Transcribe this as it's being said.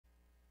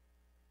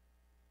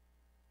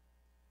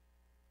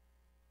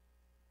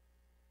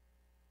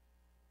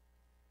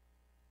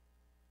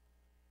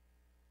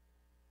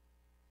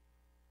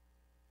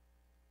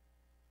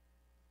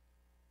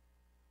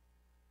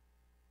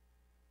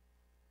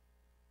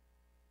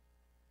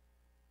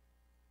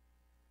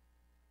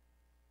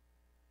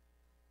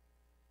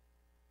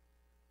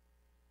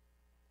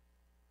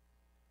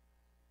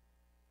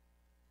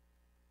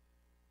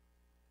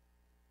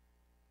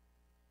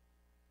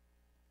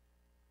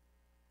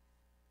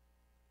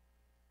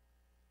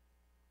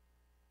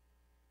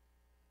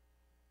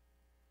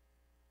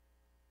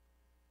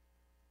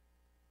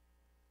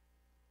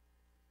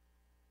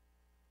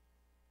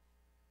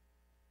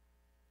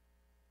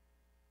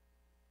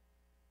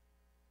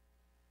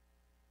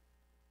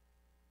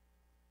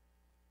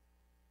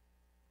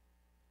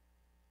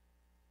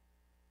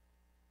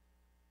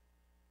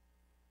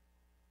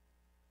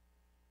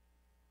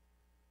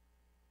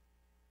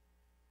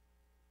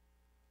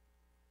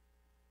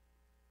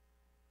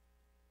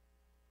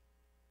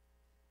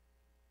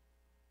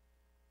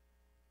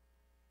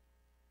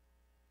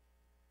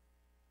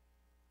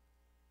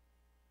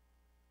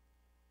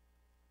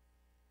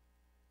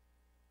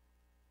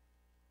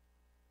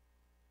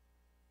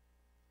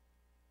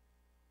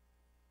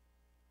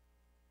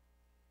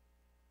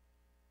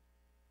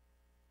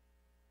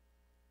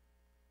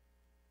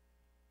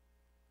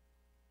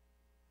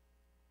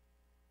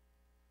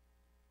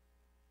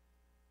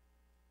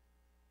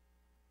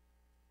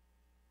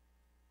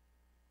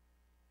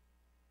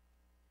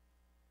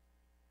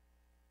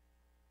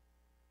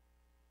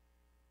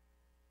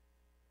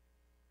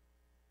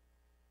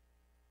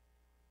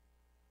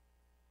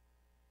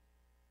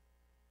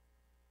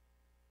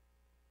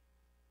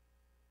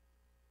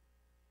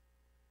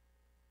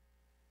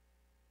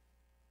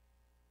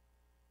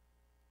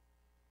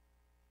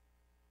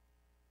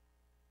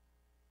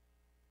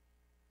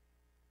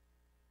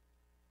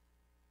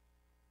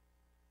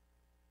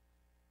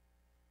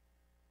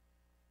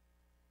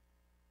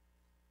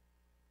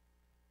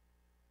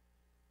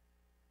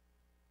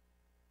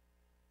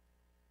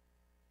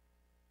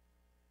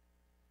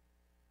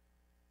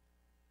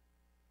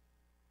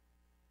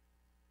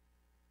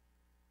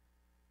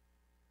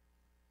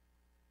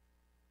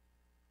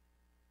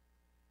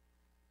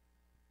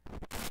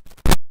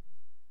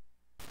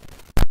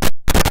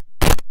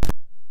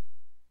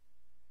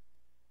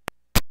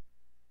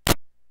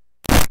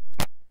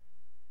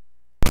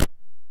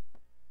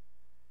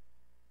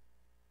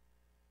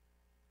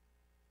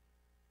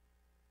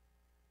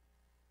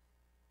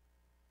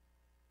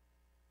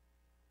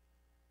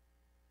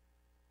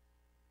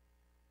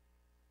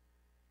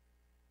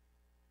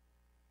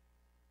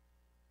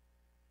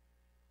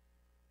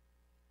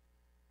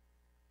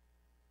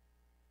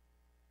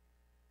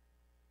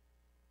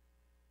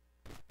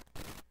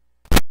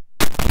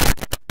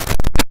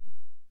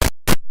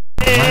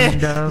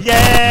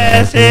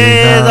Yes,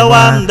 He's a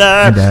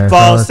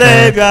wonderful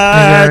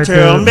Savior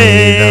to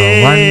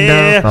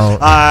me.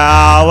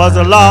 I was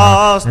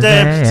lost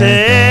in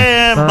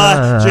sin,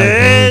 but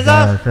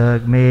Jesus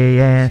took me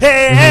in. He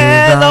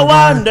is a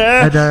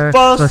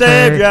wonderful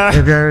Savior.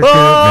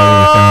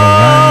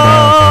 Oh,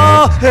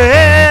 He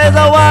is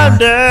a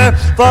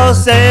wonderful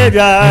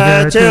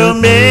Savior to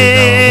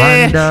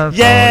me.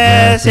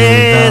 Yes,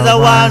 He's a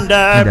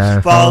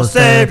wonderful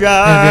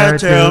Savior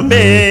to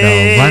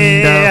me.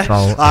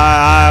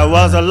 I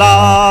was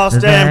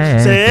lost in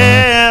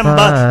sin,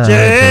 but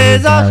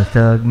Jesus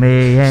took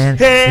me in.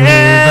 He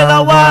is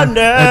a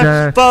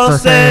wonderful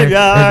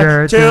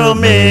Savior to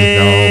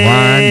me.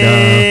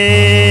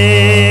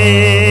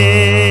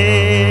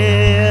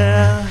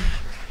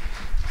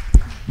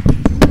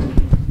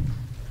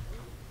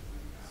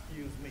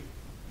 Excuse me.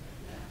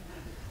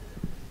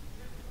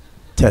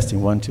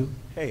 Testing 1, 2.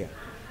 Hey,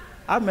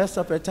 I mess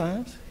up at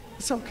times.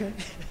 It's okay.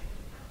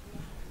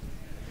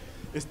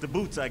 It's the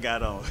boots I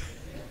got on.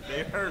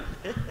 They hurt.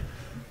 Yeah,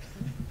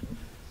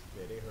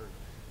 they hurt.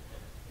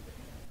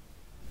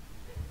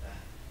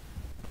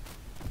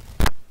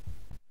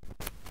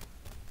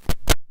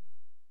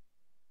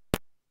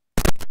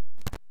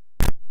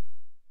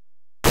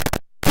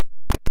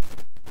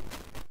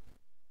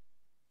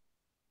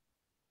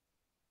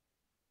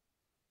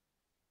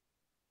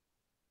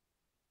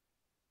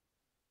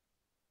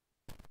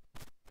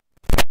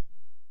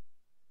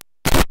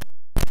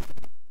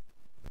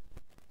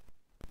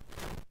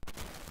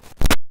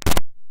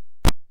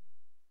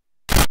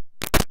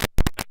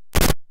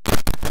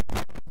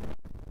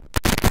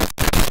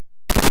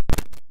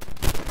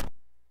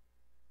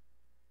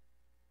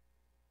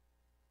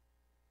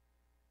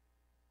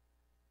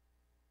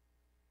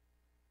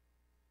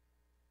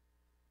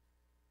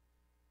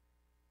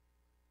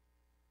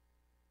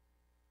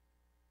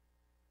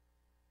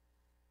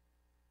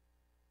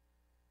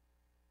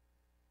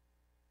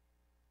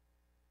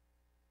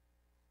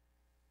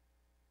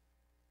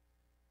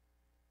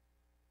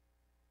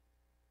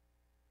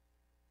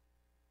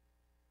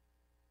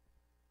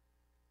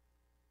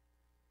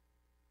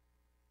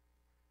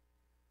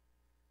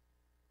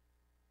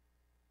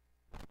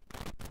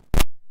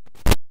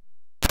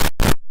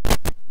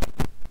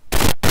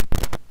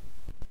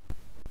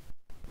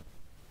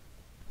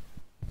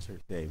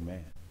 Church,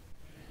 amen.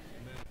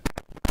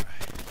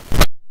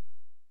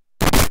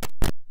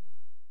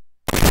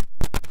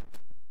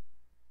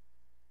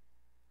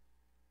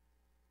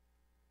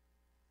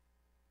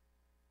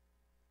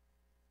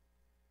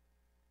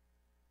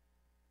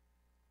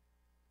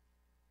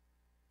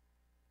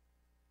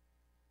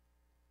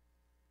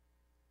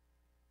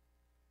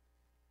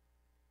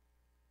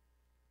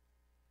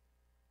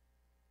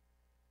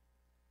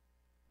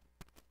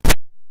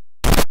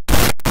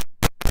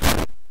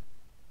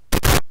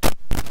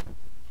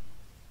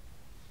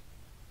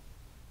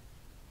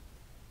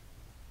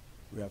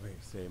 We up here,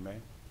 say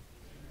amen.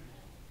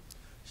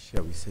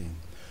 Shall we sing?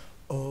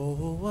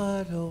 Oh,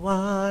 what a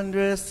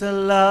wondrous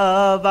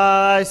love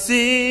I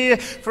see,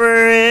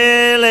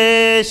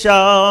 freely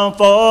shown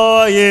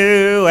for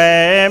you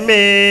and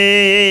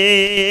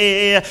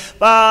me,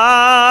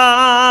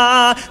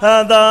 by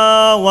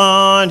the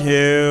one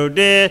who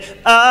did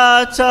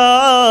atone,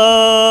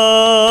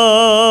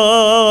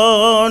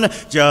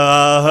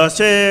 just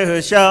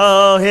to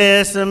show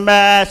His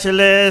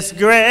matchless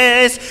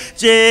grace.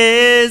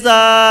 Jesus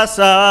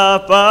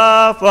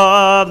suffered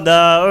from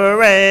the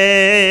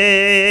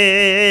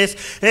race,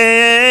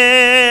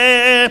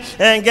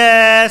 and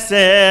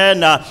guessing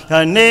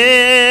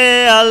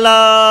near alone.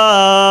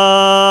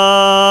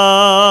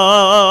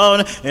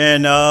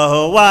 And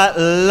oh, what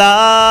love,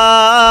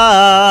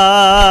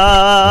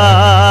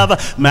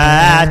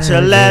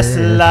 matchless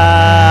love.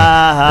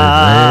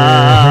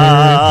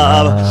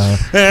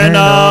 And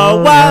oh,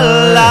 what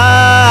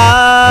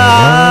love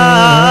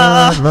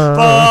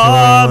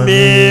for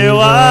me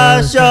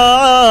was shown.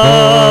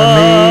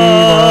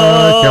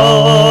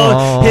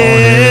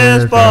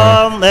 His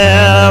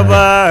forever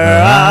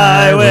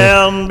I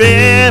will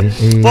be,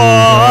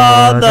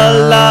 for the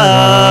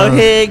love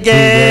He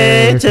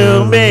gave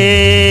to me.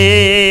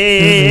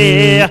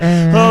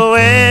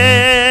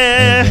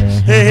 When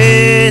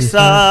He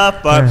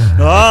suffered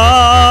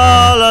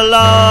all alone,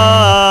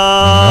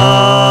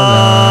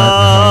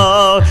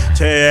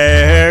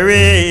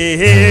 tarry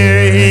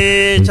here,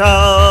 He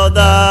told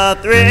the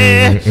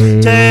three,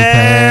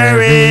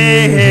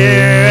 tarry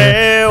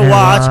here,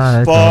 watch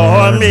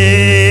for me.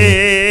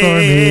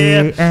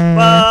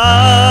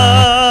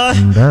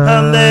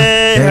 But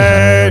they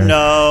heard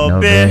no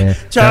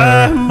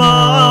bitter moan,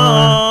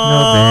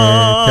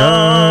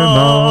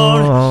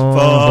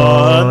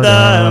 for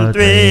the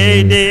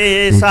three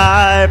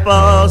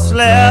disciples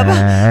slept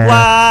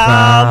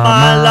while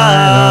my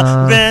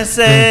loving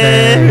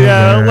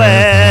Savior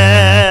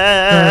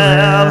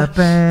wept.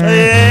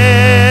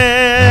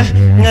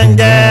 And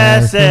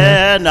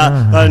guessing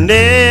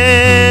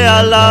near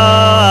alone.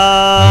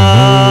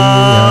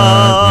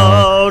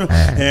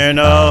 And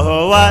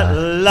oh, what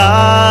love,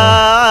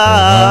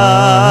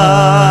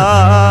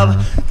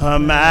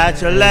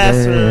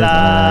 matchless His love.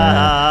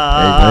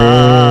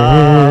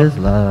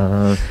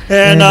 love.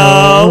 And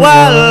oh,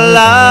 what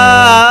love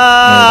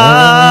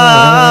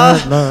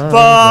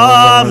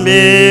for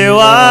me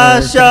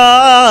was shown.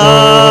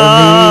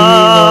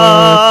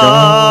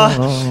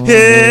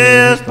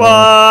 His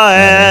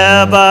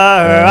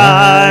forever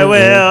I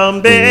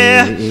will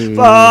be,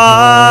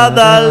 for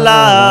the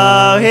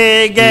love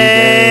he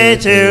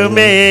gave to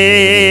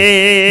me.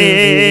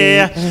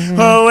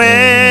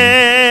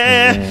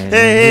 When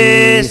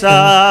he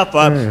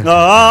suffered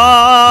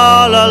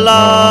all alone,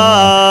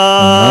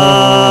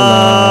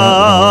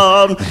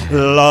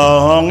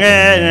 long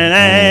and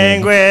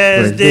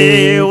anguish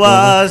he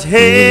was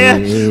here,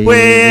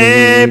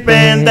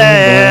 weeping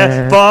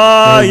there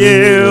for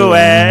you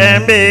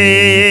and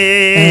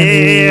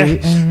me.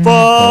 For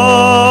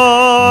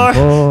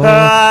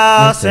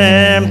our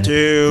sin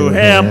to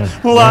him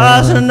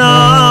was known.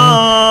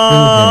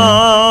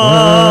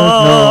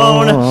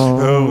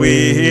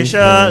 We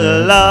shall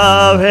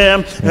love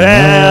him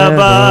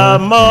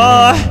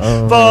evermore,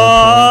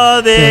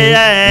 for the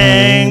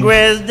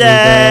anguish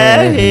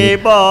that he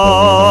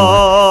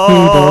bore.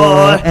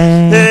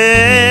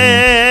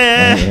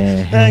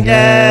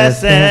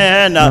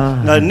 Guessing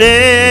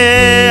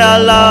near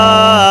alone,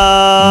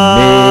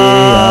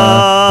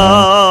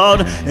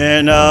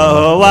 and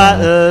oh, what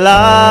love,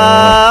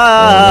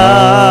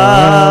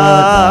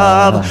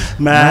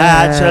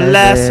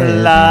 matchless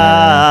love,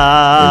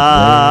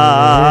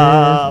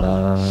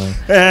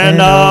 and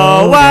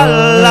oh, what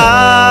love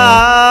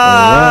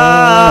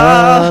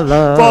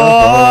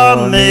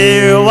for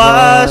me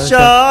was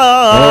shown.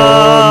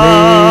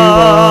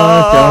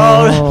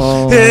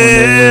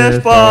 His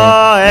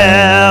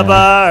forever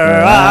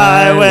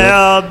I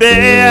will be,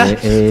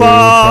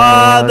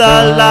 for the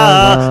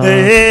love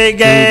he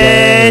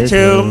gave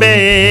to me.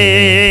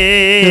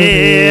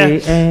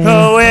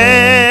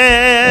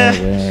 When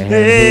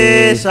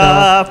he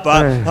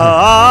suffered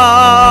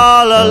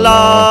all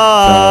alone.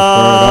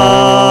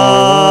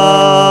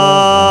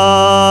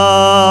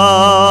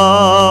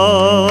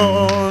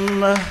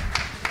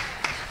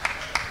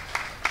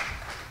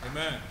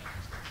 Amen.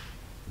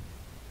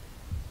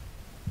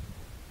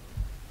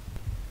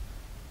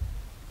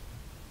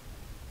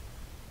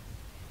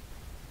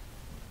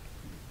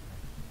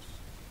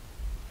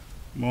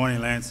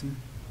 Morning, Lansing.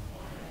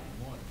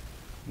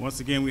 Once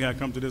again, we have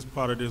come to this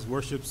part of this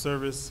worship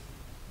service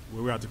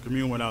where we have to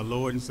commune with our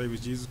Lord and Savior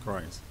Jesus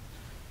Christ.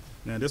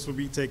 Now, this will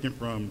be taken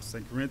from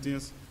 2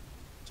 Corinthians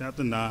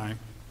chapter 9,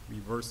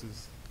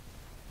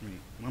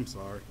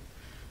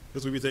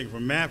 This will be taken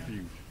from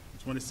Matthew,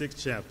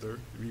 26th chapter,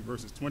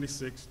 verses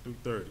 26 through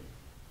 30.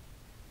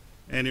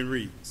 And it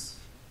reads,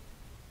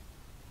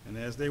 "And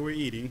as they were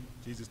eating,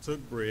 Jesus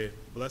took bread,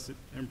 blessed it,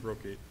 and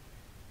broke it,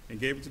 and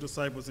gave it to the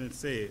disciples and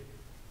said,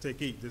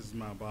 'Take, eat, this is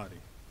my body.'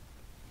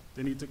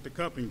 Then he took the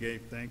cup and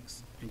gave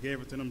thanks and gave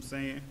it to them,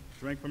 saying,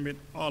 'Drink from it,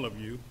 all of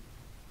you,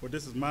 for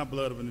this is my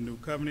blood of the new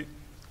covenant,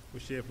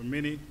 which shed for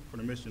many for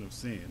the remission of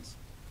sins.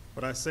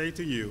 But I say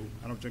to you,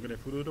 I don't drink of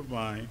that fruit of the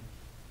vine.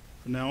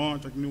 From now on,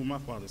 drink new of my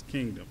Father's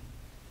kingdom.'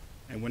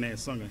 And when they had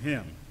sung a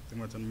hymn, they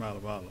went to the Mount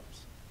of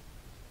Olives."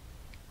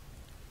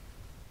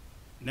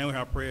 Now we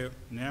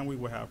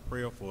will have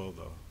prayer for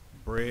the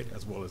bread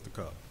as well as the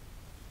cup.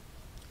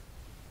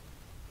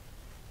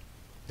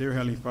 Dear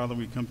Heavenly Father,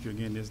 we come to you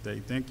again this day.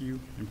 Thank you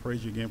and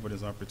praise you again for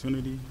this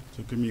opportunity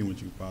to commune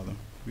with you, Father.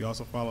 We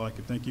also, Father, like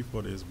to thank you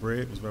for this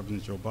bread, which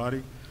represents your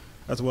body,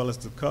 as well as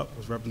the cup,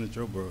 which represents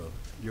your blood.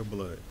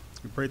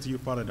 We pray to you,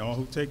 Father, that all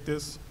who take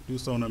this do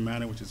so in a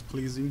manner which is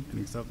pleasing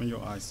and acceptable in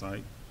your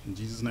eyesight. In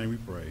Jesus' name we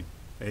pray.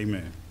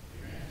 Amen.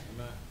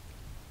 Amen.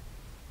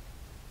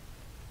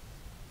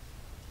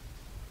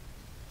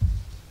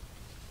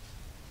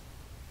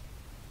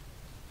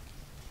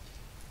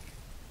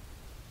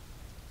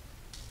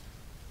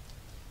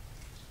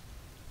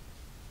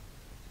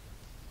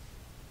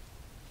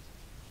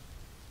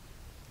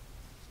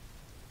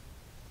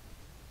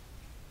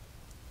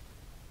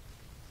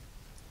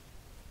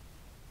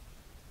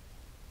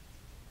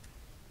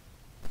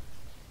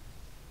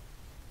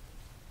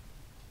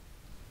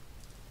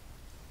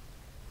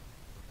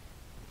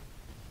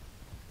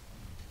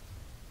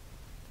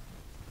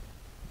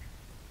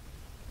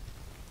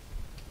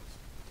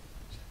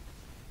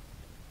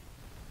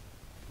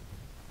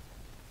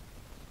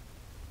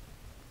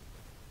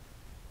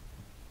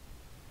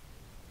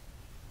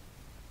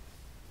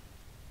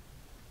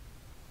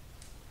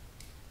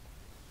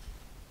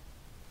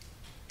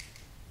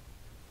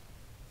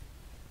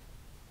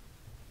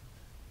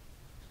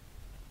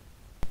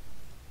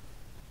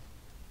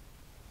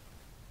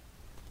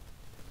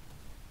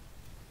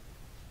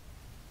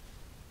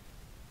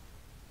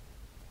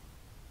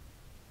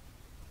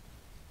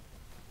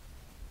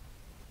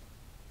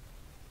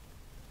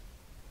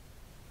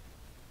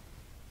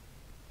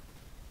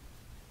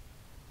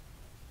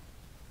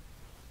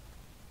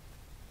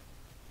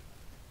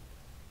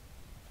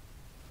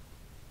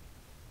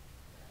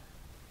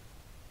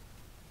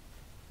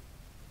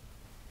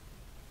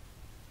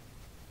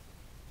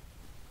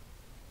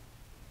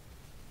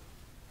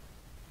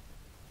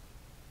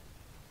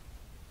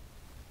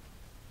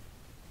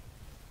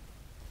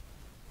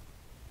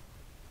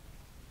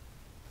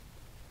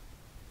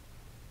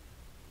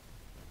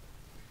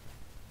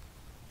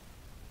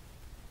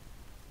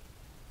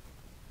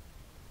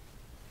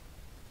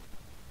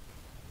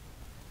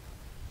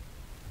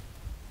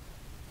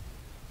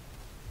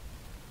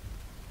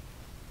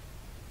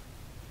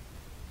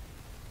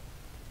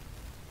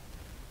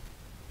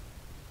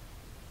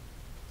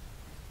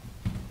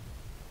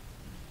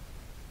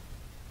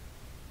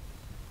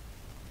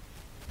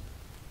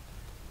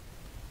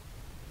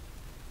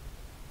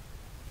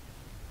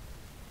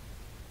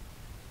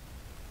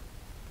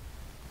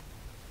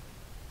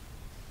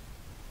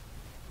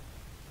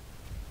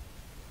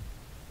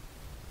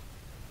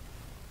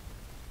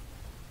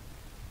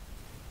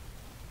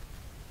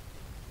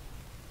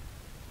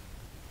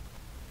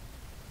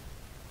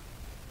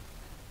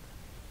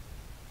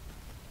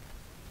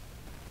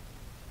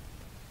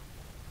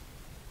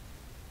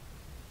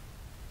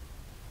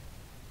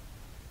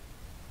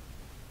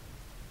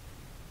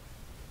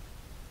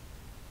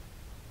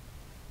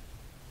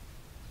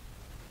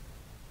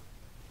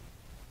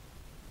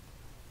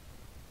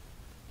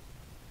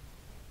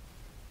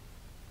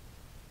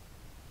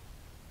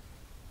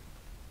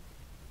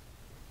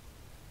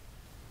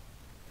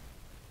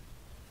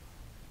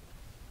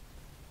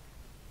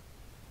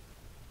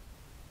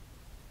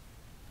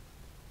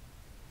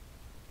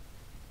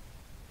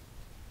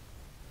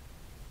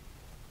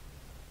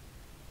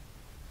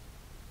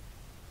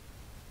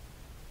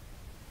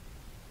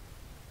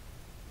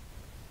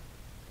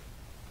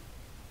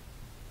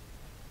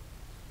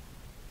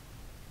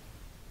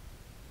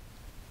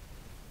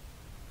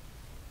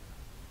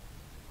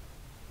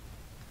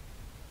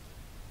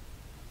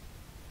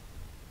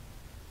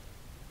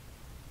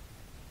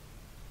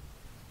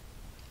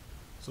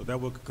 So that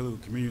will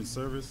conclude communion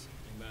service,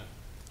 Amen.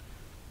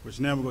 which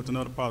now we go to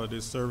another part of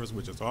this service,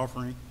 which is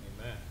offering.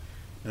 Amen.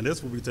 And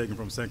this will be taken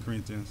from 2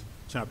 Corinthians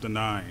chapter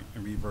 9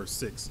 and read verse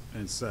 6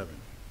 and 7.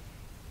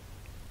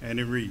 And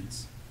it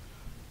reads,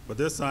 "But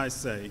this I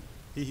say,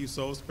 he who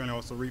sows sparingly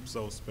also reaps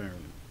so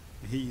sparingly.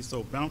 And he who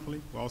sows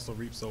bountifully will also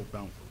reap so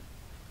bountifully.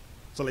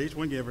 So let each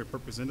one give a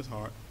purpose in his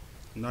heart,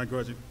 and not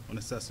grudging or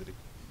necessity.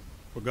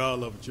 For God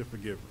loveth a cheerful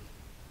giver."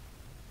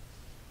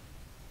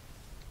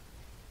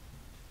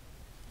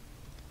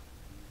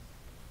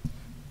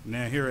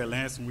 Now here at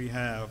Lansing, we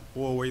have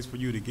 4 ways for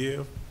you to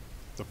give.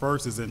 The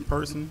first is in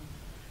person,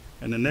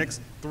 and the next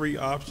 3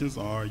 options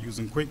are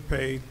using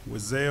QuickPay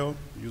with Zelle,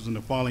 using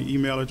the following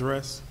email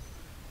address,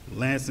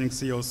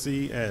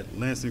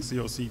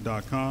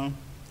 lansingcoc@lansingcoc.com.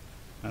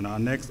 And our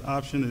next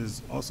option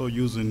is also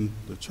using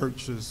the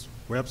church's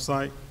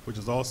website, which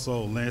is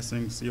also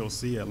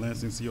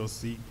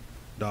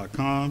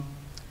lansingcoc@lansingcoc.com.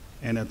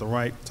 And at the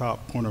right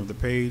top corner of the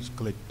page,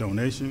 click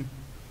donation.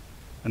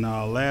 And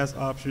our last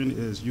option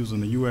is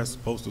using the U.S.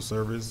 Postal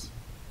Service,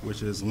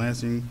 which is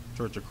Lansing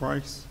Church of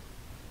Christ,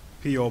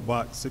 P.O.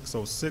 Box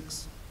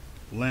 606,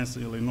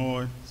 Lansing,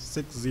 Illinois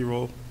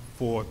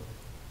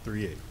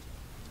 60438.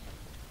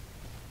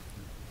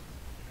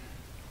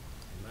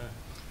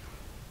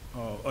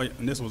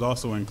 And this would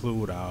also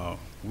include our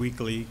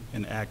weekly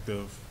and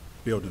active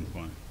building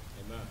fund.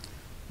 Amen.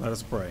 Let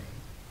us pray.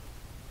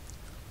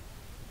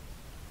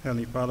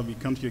 Heavenly Father, we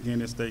come to you again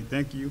this day.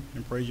 Thank you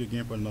and praise you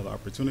again for another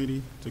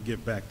opportunity to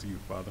give back to you,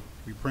 Father.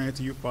 We pray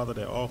to you, Father,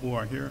 that all who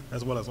are here,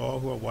 as well as all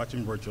who are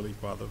watching virtually,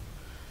 Father,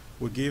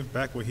 will give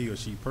back what he or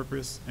she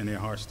purpose in their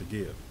hearts to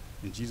give.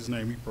 In Jesus'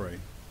 name we pray.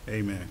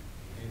 Amen.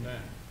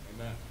 Amen.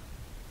 Amen.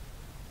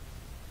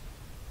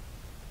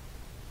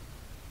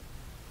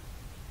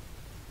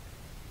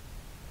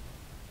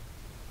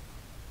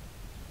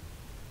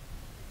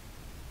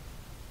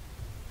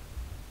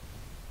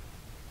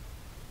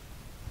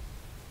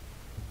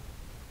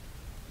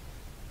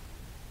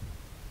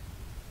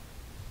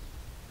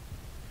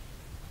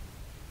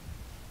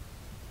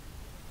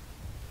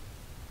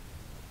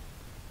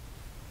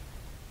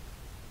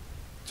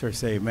 Church,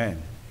 say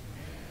amen.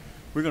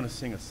 We're going to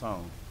sing a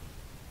song.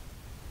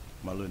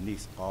 My little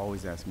niece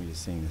always asks me to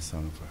sing this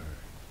song for her.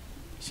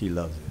 She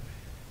loves it.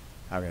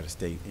 I got to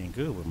stay in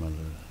good with my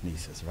little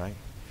nieces, right?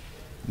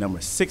 Number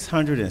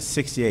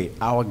 668,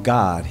 Our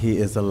God, He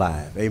is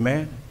Alive.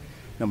 Amen?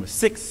 Number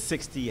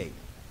 668.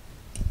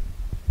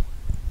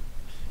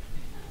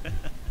 Number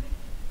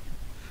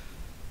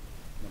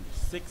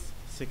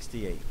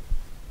 668.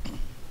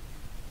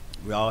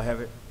 We all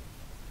have it?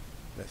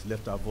 Let's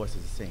lift our voices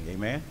and sing.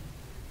 Amen?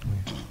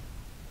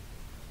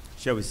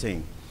 Shall we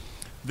sing?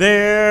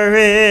 There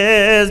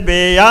is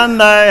beyond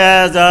the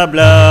eyes of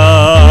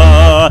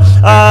blood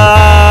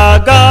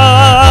a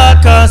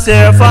God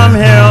concealed from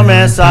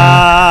human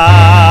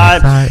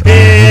sight.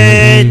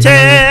 He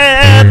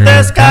changed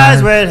the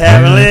skies with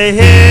heavenly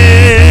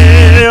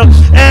hill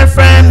and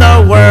framed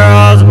the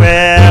worlds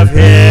with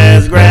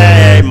his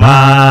great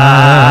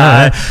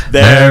might.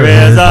 There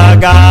is a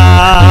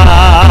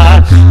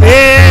God,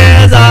 He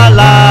is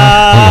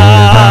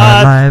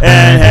alive,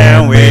 in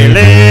Him we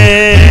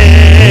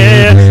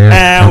live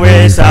and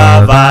we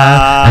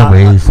survive. And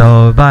we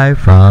survive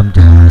from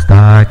dust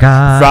our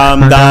God.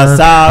 From dust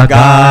our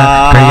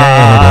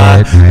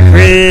God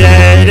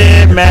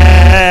created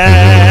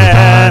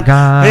man.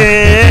 He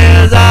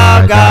is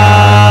our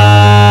God.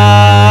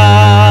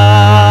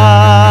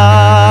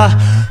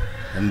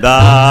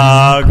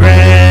 The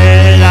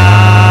great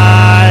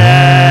I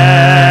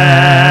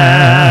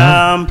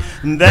am.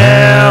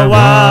 There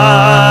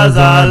was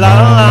a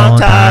long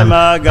time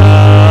ago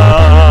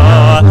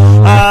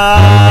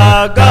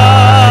a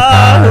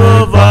God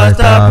who voiced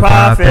the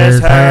prophets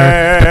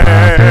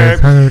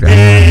heard.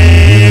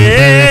 He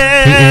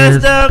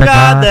is the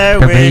God that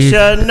we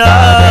should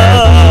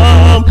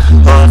know,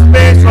 who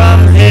speaks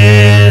from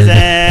His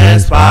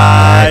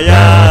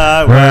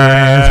inspired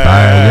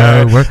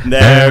word.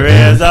 There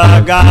is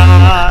a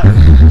God,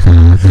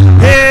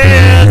 He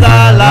is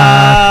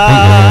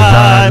alive,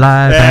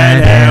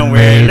 in Him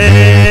we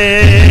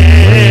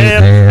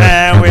live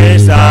and we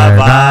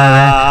survive.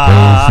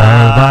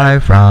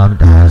 From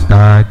dust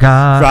our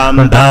God.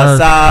 From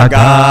dust our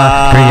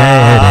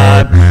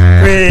God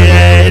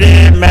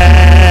created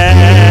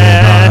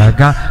man.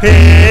 He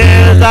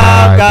is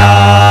our God.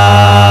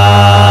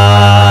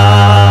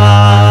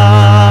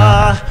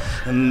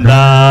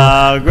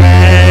 The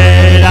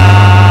great I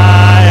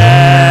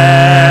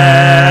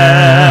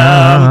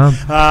am.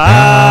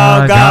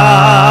 Our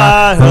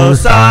God who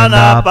shone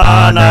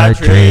upon a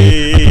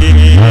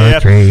tree.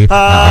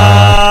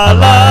 Our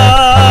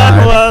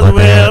Lord was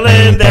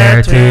willing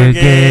there to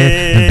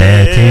give.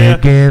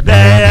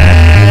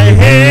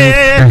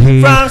 That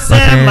He from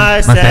sin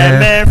might set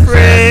me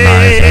free.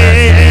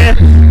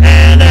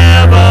 And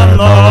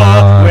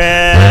evermore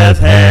with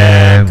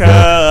Him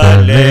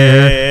could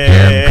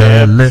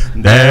live.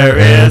 There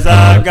is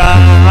a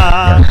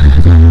God,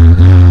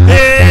 He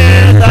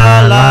is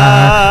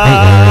alive,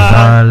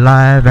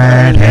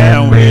 and and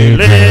Him we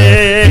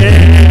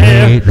live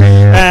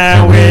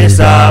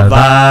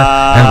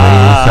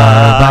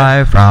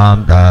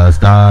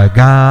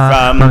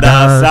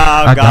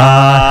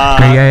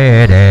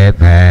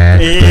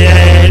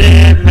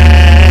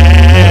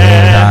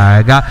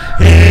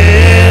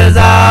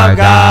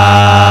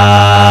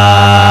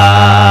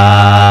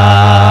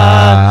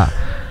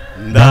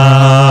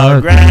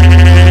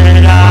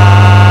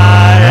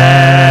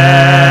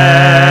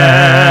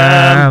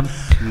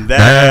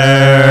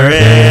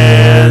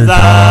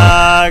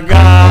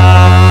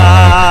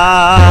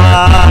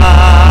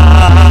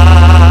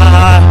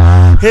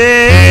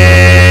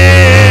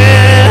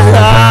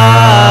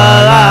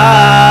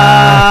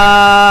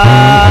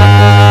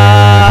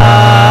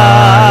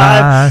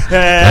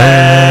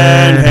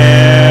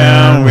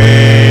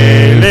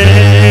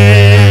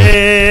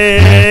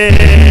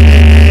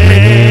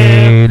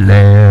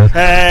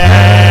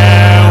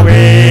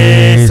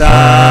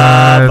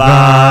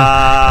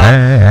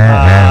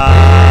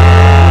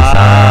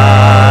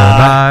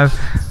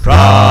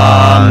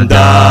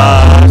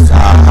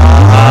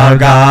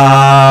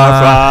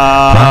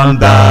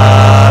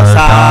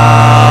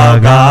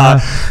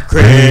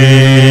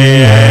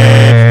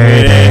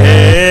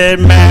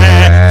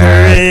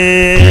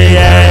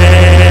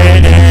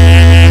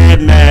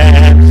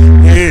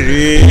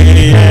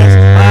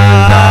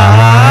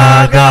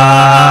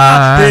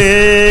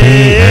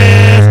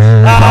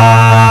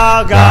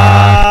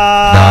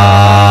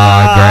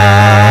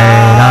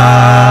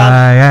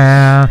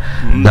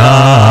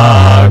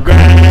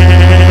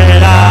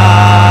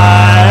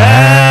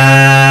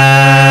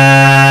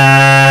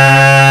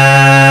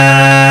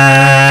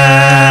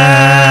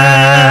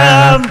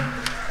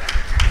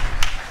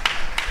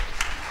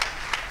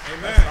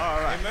Amen. That's all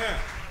right. Amen.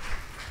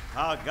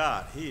 Our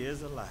God, he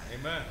is alive.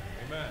 Amen.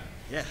 Amen.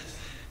 Yes.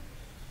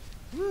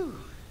 Woo.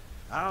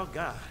 Our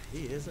God,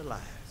 he is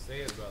alive.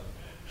 Say it, brother.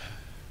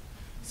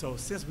 So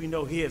since we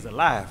know he is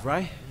alive,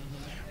 right?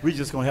 We're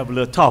just going to have a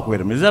little talk with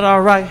him. Is that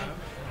all right?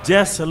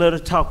 Just a little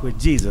talk with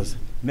Jesus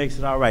makes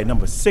it all right.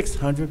 Number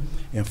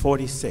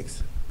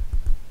 646.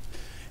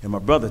 And my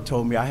brother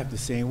told me I have to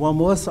sing one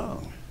more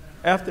song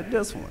after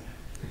this one.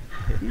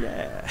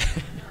 Yeah.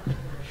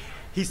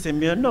 He sent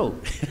me a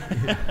note.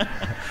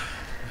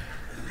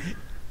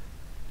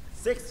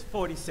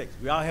 646.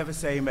 We all have to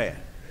say amen.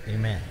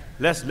 Amen.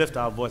 Let's lift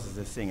our voices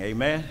and sing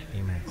amen.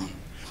 Amen.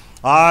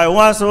 I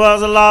once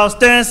was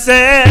lost in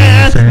sin,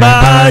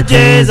 but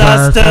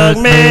Jesus took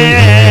me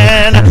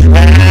in,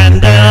 and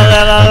then a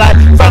little light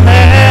from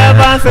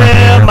heaven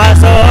filled my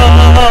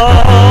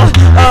soul.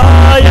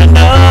 Oh, you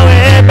know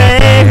it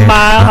made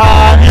my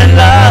heart in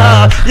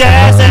love,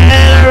 yes,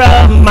 and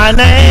rubbed my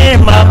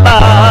name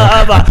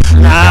above.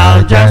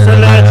 Now just a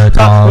little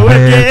talk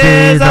with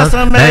Jesus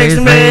makes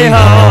me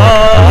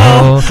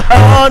whole.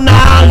 Oh,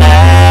 now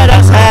let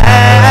us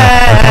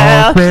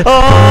have,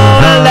 oh,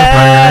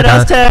 let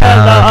us tell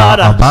Lord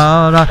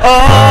about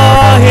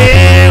oh,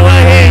 he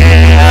will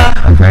hear,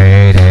 a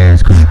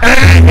greatest good,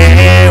 and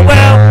he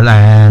will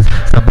last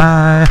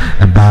by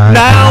and by.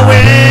 now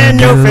when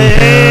you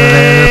feel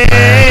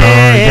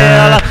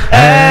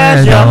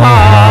as your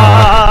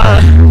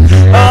heart,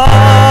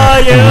 oh,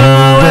 you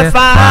will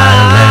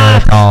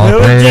find who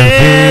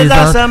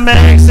Jesus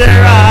makes it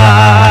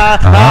right.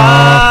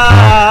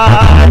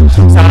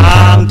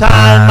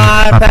 Sometimes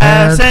my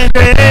passing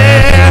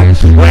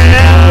grief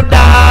will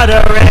doubt a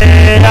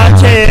ray of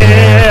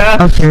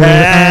cheer,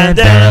 and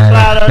then a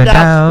cloud of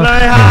doubt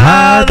learn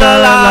how the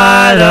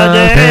light of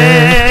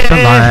day.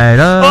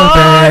 Oh,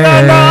 the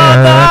Lord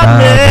that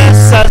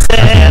miss us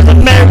sins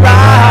may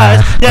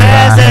rise,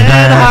 yes,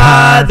 and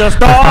hide the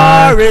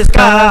starry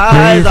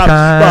skies.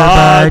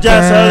 But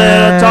just a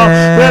little talk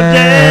with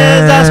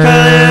Jesus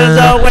clears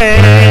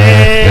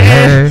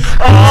away.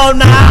 Oh,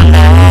 now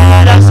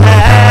let us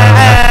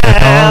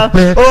have,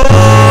 oh,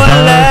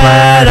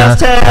 let us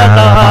tell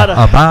Lord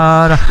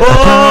about,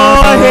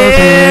 oh, he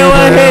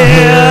will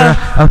hear,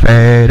 a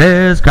faith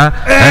is God,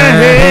 and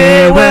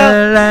he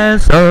will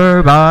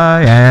answer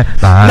by and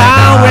by.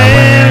 now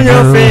when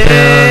you feel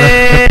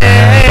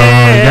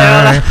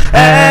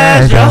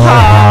as your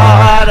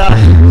heart,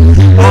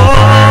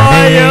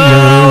 oh, you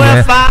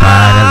will find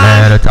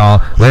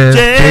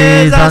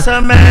Jesus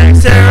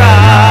makes it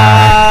right.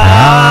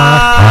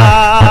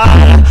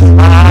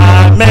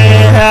 I may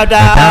have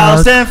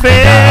doubts and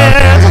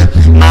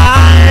fears,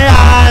 my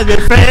eyes be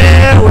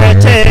filled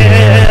with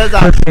tears,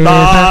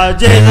 but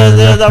Jesus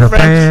is a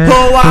friend who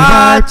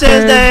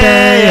watches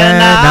day and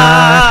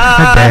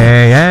night.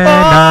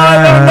 Oh,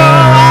 you know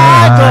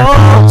I go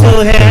to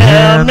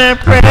him in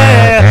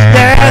prayer.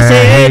 Yes,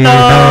 he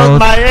knows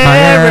my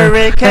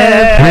every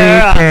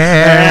care,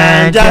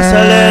 and just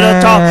a little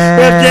talk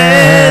with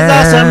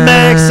Jesus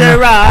makes it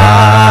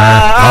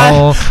right.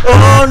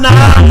 Oh,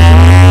 now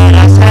let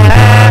us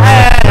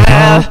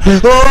have,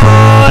 oh,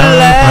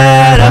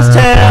 let us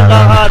tell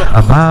Lord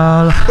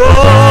about, oh,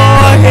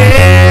 he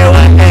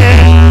will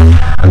hear,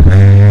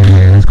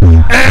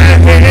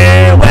 and he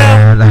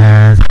will.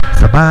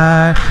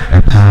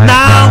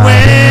 Now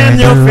when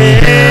you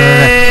feel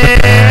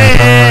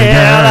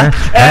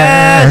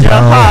as your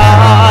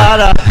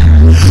heart,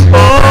 oh,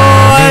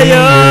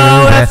 you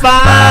will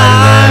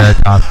find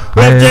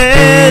with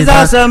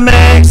Jesus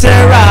makes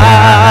it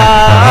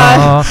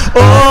right.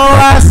 Oh,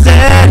 I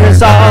said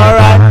it's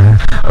alright.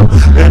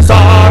 It's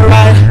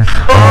alright.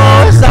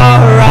 Oh, it's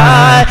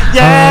alright.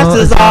 Yes,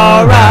 it's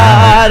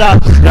alright.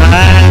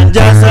 And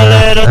just a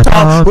little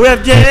talk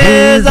with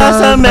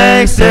Jesus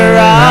makes it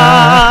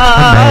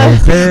right.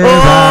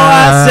 Oh,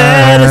 I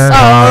said it's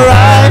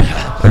alright.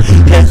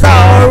 It's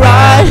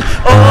alright.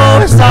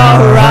 Oh, it's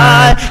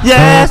alright.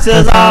 Yes,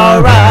 it's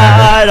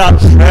alright.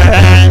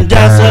 And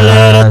just a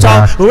little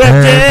talk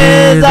with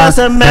Jesus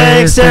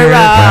makes it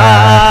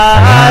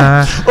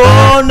right.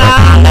 Oh,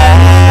 now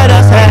let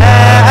us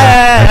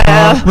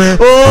have,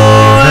 oh,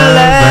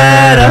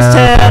 let us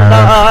tell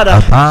Lord,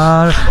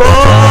 oh,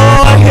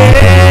 he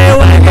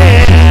will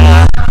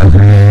hear,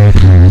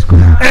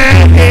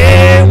 and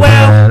he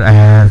will.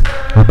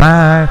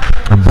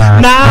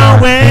 Now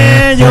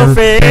when you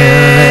feel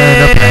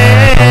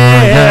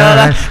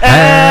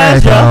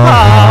as your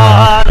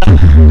heart,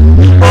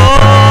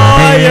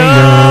 oh, you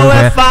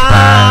will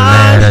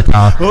find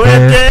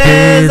with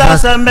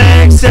Jesus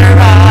makes it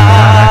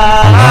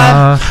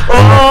right.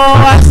 Oh,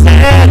 I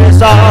said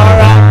it's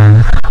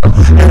alright.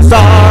 It's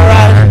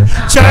alright.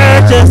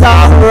 Church is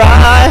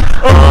alright.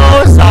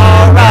 Oh, it's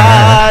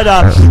alright.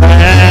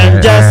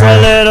 And just a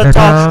little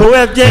talk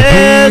with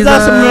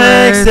Jesus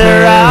makes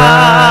it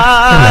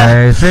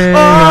right.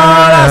 Oh,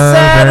 I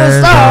said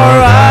it's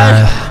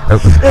alright.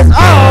 It's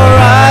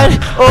alright.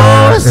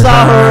 Oh, it's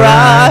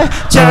alright.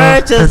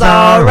 church is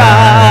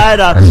alright.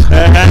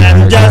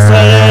 And just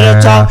a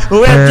little talk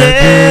with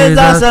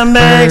Jesus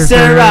makes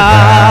it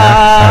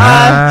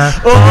right.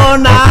 Oh,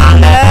 now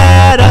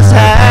let us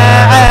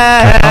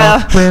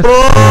have.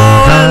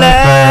 Oh,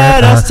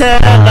 let us tell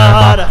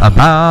Lord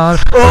about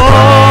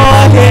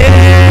oh,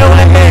 here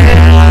we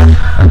hear.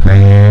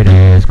 Faith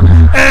is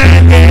great.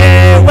 And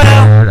here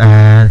well.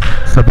 And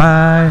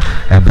survive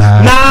and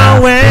blind.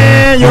 Now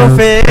when you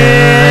feel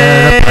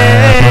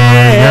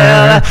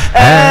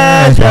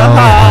as your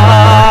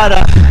heart,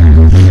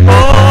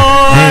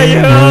 oh,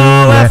 you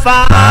will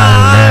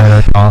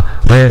find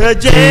that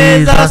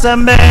Jesus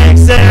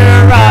makes it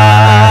right.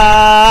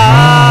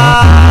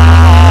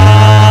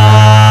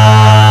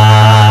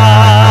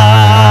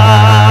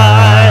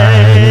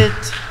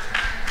 It's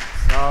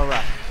all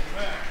right.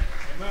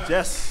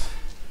 Just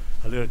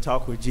a little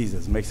talk with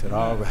Jesus makes it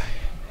all right.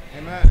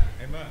 Amen.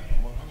 Amen.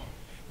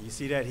 You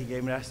see that? He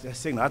gave me that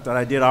signal. I thought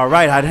I did all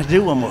right. I didn't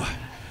do one more.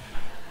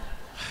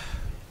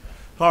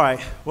 All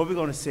right, what we're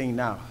going to sing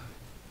now.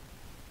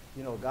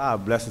 You know,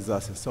 God blesses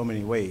us in so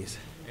many ways.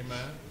 Amen.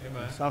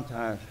 Amen.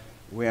 Sometimes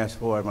we ask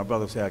for, my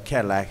brother said, a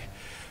Cadillac,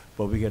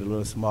 but we get a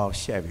little small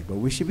Chevy. But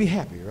we should be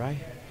happy, right?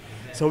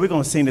 So we're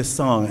going to sing this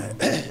song,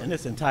 and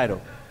it's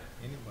entitled,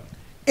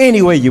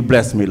 Any Way You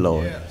Bless Me,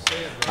 Lord,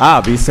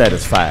 I'll Be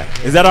Satisfied.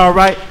 Is that all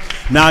right?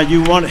 Now,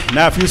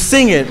 if you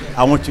sing it,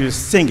 I want you to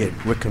sing it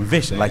with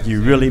conviction, like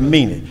you really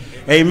mean it.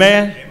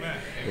 Amen?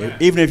 Amen.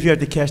 Even if you have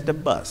to catch the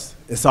bus.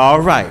 It's all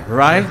right,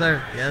 right? Yes,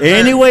 sir. Yes, sir.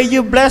 Any way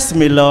you bless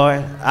me,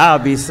 Lord, I'll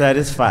be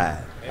satisfied.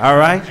 All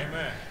right?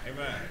 Amen.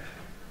 Amen.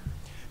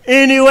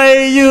 Any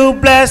way you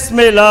bless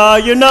me,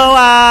 Lord, you know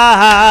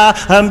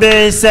I'll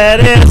be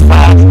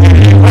satisfied.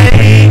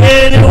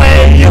 Any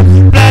way you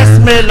bless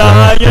me,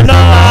 Lord, you know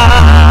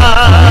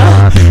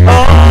I'll be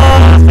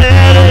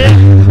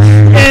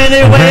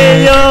any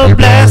way you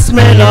bless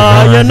me,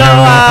 Lord, you know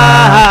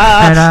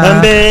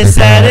I'll be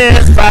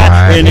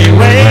satisfied.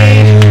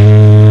 Anyway.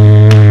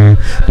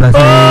 Bless me,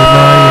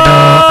 Lord, you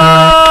know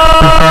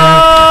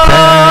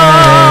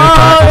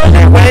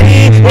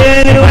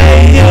Anyway,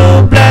 you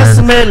bless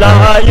me,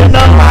 Lord, you know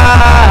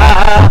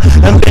I'll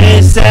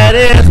be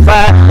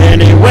satisfied.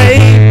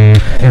 Anyway,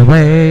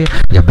 anyway,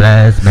 you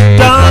bless me,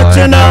 don't Lord,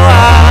 you know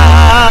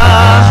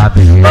I'll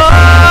be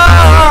satisfied.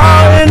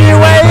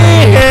 Anyway,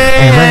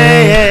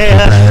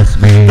 bless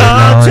me,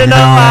 don't you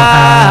know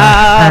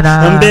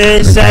I'll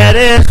be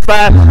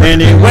satisfied.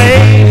 Anyway.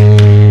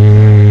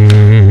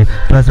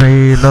 Bless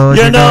me, Lord,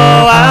 you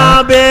know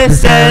I'll be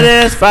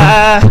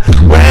satisfied.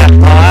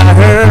 When I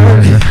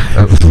heard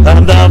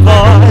the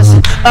voice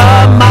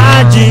of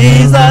my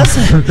Jesus,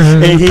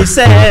 and he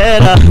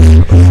said,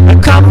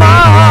 come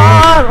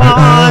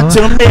on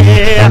to me,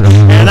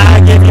 and I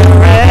give you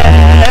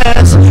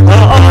rest.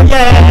 Oh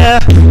yeah,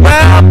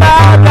 well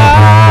bow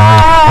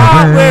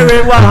down,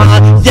 weary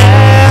one,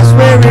 yes,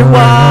 weary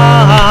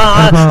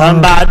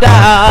one, bow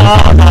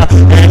down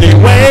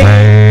anyway.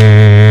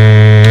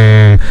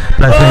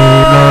 Bless me,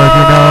 Lord,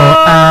 you know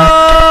I'll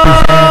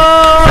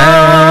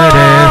be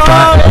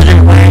satisfied.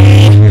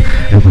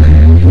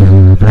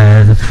 You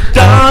bless.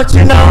 Don't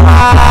you know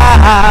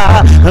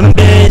I'll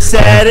be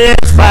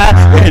satisfied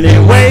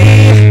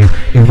anyway?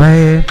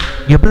 Anyway,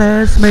 you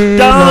bless me,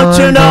 don't Lord,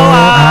 you know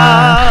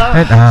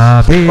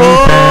I'll be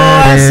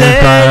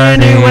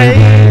satisfied. Anyway,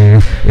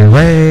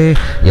 anyway,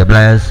 you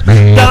bless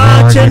me,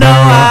 don't Lord, you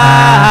know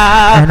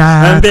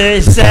I'll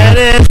be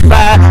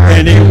satisfied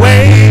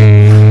anyway?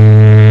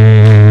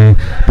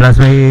 Bless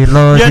me,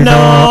 Lord, you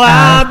know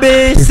I'll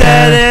be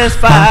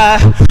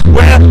satisfied.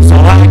 Well, so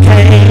I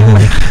came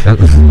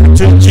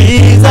to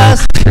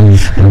Jesus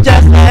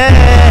just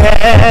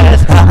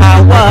as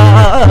I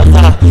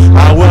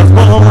was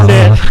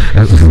wounded,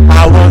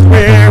 I was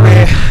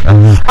weary,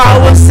 I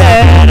was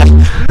sad,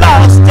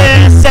 lost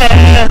and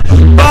sad,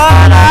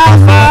 but I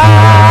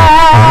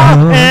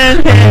found in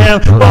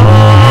him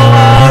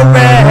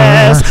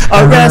a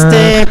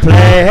resting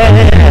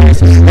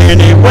place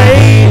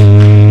anyway.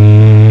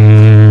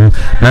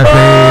 Bless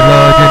me,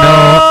 Lord, you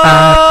know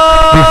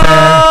I'll be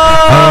satisfied.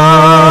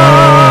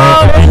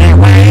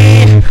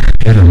 Anyway,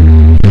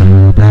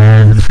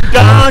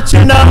 don't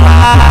you know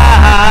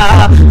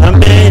I'll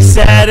be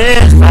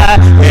satisfied.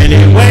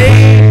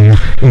 Anyway,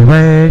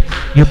 anyway,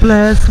 you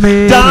bless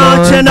me, don't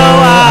Lord, you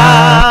know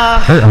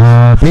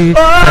I'll be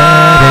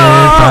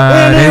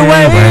satisfied.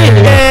 Anyway,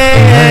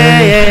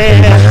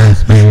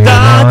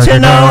 don't you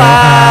know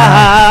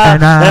I'll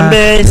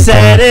be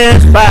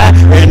satisfied.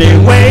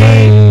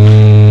 Anyway.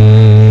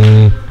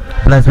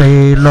 Bless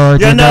me, Lord,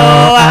 you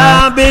know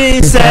I'll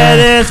be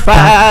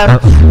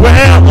satisfied.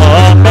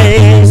 Well,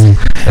 amazing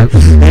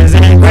is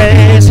in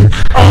grace.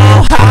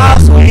 Oh, how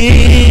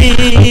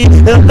sweet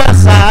the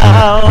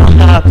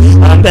sound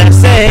of that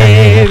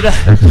saved.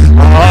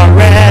 Oh,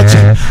 wretch,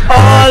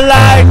 oh,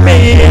 like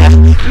me,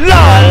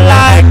 Lord,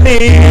 like me.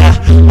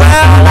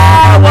 Well,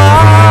 I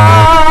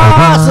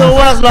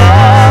was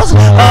lost,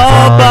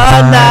 oh,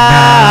 but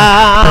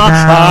now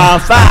I'm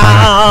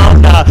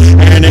found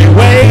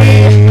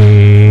anyway.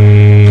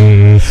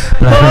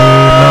 Bless me,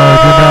 Lord,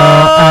 you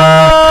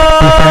know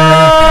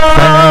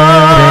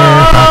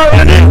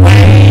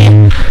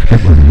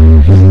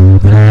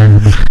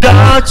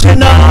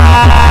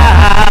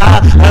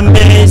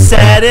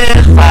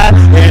satisfied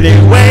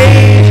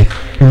anyway.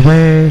 The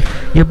way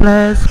you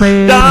bless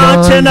me,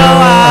 Don't Lord, you know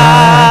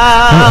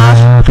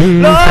I'll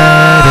be Lord,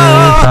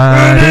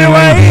 satisfied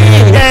anyway.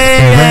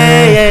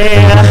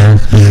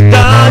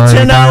 Don't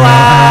you know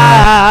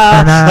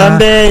I'll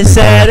be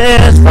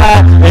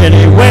satisfied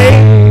anyway.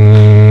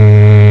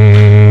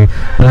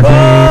 Bless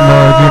me,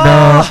 Lord, you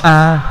know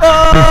I'll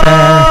be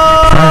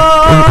satisfied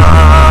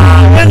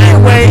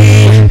anyway.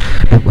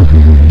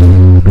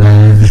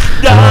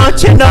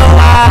 Don't you know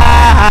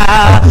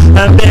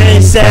I've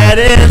been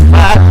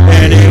satisfied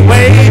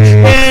anyway?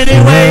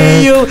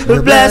 Anyway, you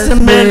bless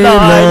me,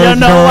 Lord. You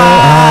know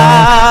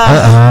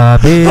I'll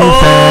be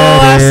satisfied.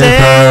 I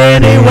say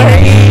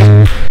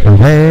anyway. The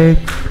way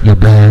you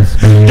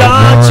bless me,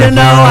 Don't you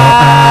know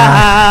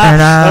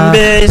I've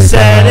been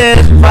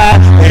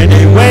satisfied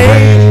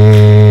anyway?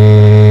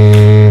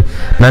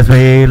 Bless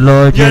me,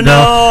 Lord. You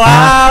know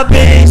I'll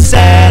be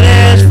satisfied.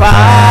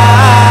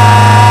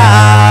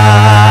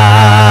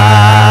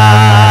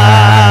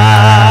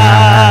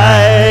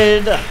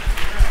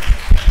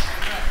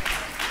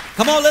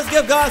 Come on, let's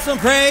give God some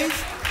praise.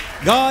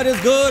 God is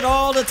good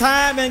all the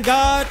time, and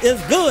God is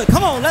good.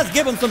 Come on, let's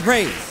give him some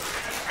praise.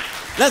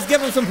 Let's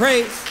give him some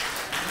praise.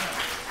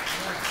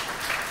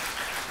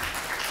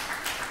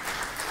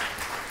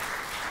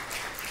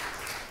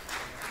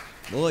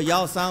 Boy,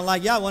 y'all sound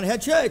like y'all want to have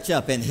church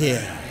up in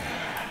here.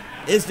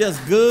 It's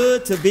just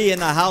good to be in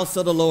the house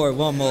of the Lord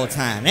one more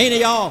time. Ain't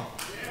it, y'all?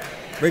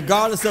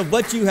 Regardless of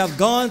what you have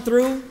gone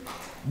through,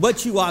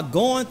 what you are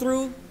going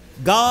through,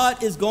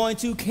 God is going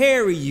to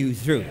carry you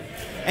through.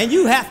 And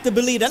you have to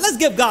believe that. Let's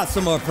give God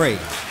some more praise.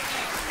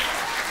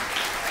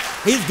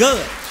 He's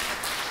good.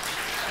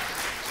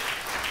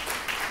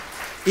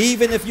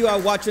 Even if you are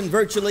watching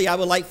virtually, I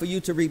would like for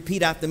you to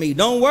repeat after me.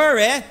 Don't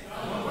worry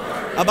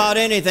about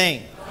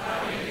anything.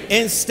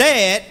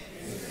 Instead,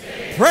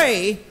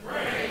 pray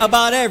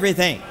about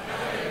everything.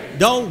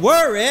 Don't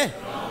worry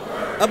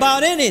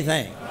about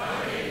anything.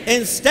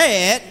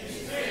 Instead,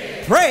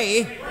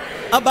 pray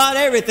about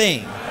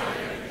everything.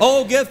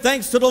 Oh, give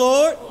thanks to the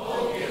Lord,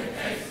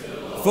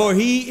 for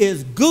he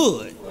is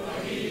good.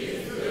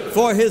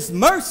 For his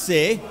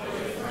mercy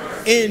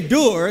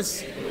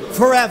endures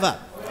forever.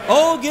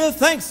 Oh, give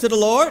thanks to the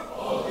Lord,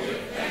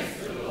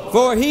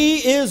 for he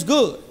is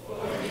good.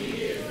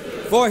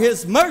 For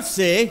his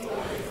mercy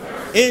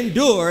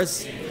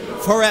endures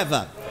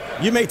forever.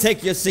 You may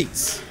take your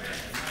seats.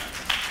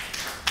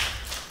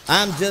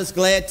 I'm just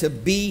glad to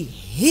be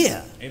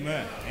here.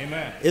 Amen.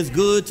 Amen. It's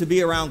good to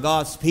be around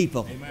God's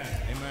people. Amen.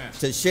 Amen.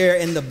 To share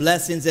in the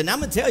blessings. And I'm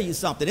going to tell you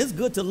something. It's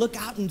good to look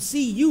out and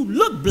see you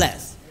look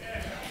blessed.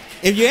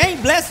 If you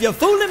ain't blessed, you're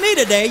fooling me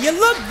today. You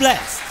look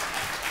blessed.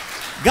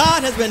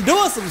 God has been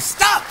doing some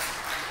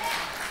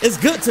stuff. It's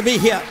good to be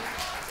here.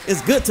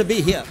 It's good to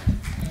be here.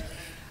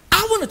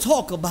 I want to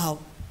talk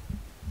about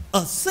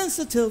a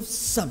sensitive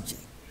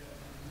subject.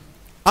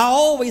 I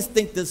always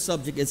think this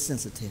subject is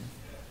sensitive.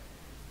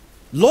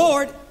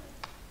 Lord,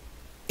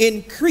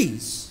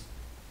 increase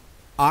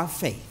our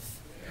faith.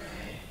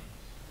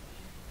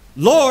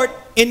 Lord,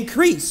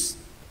 increase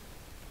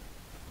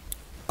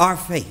our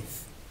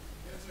faith.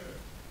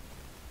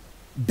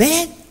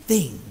 Bad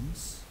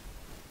things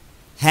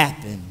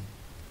happen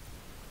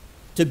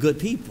to good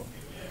people.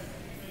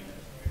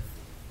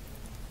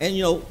 And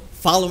you know,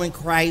 following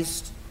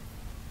Christ,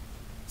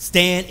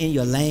 stand in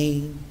your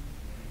lane,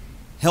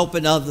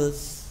 helping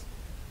others,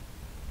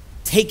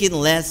 taking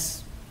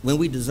less when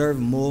we deserve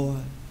more,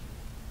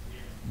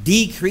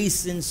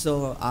 decreasing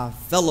so our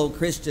fellow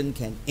Christian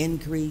can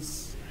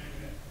increase.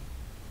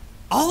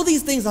 All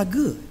these things are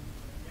good,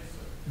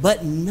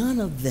 but none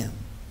of them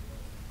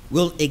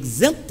will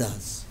exempt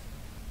us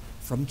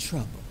from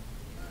trouble.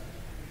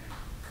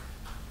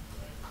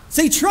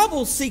 See,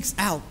 trouble seeks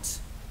out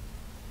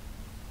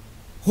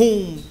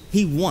whom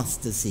he wants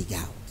to seek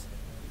out.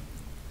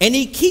 And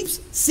he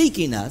keeps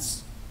seeking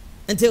us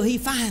until he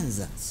finds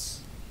us.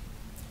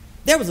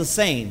 There was a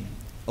saying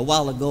a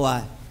while ago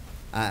I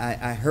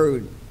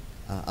heard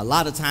a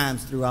lot of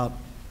times throughout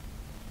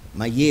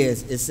my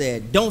years. It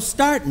said, don't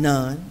start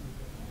none,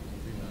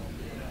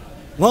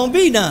 won't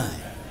be none.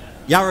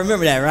 Y'all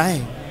remember that,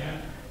 right?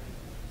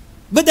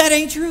 But that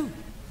ain't true.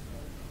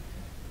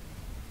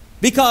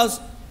 Because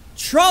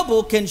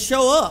trouble can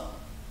show up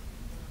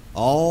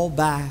all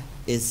by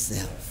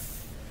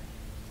itself.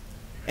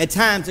 At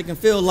times it can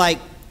feel like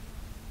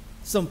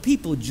some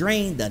people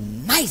drain the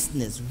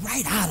niceness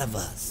right out of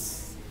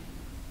us.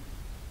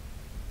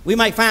 We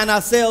might find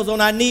ourselves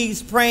on our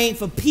knees praying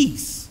for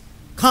peace,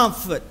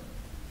 comfort,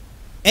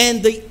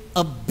 and the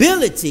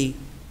ability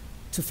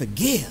to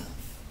forgive.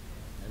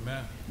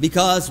 Amen.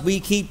 Because we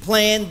keep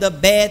playing the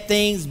bad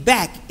things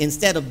back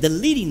instead of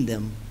deleting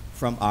them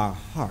from our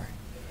heart.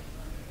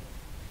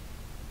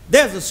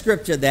 There's a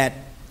scripture that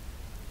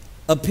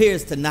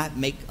appears to not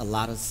make a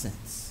lot of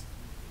sense.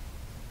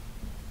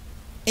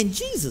 And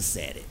Jesus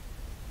said it.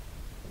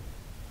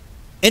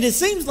 And it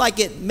seems like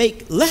it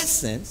makes less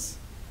sense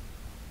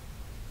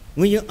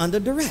when you're under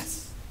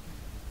duress.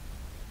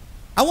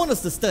 I want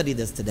us to study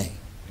this today.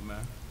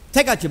 Amen.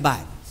 Take out your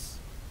Bibles.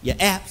 your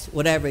apps,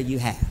 whatever you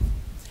have.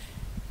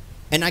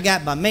 And I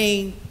got my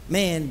main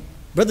man,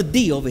 Brother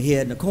D, over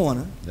here in the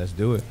corner. Let's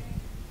do it.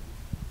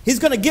 He's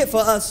going to get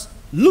for us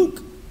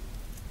Luke,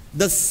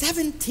 the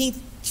 17th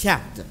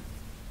chapter.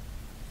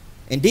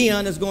 And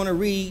Dion is going to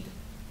read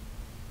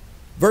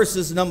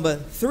verses number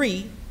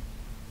 3,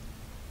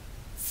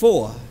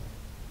 4,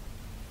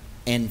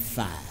 and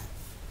 5.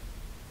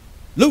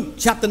 Luke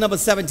chapter number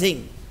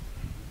 17.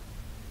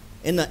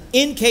 In the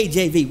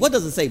NKJV, what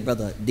does it say,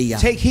 Brother Dion?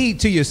 Take heed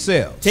to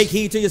yourselves. Take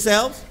heed to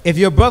yourselves. If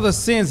your brother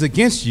sins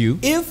against you,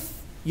 If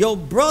your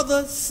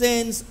brother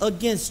sins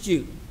against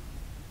you,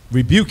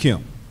 rebuke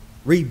him.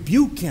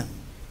 rebuke him.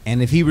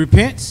 And if he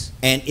repents,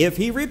 And if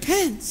he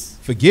repents,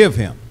 forgive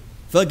him.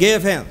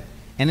 forgive him.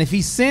 And if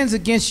he sins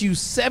against you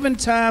 7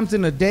 times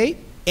in a day,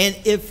 And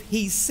if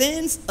he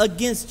sins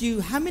against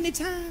you, how many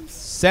times?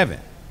 7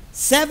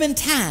 7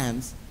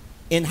 times.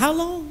 In how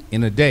long?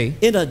 in a day,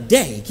 In a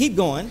day. Keep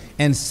going.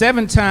 and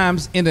 7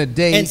 times in a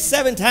day And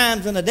 7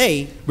 times in a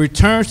day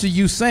returns to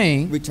you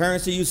saying,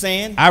 returns to you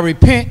saying, I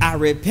repent, I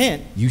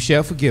repent. you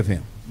shall forgive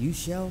him. You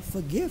shall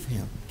forgive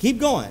him. Keep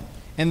going.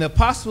 And the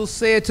apostles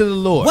said to the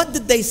Lord, What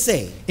did they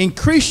say?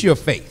 increase your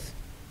faith.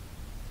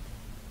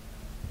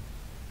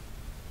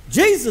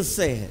 Jesus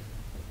said,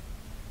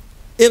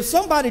 if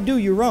somebody do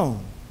you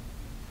wrong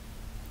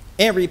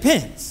and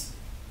repents,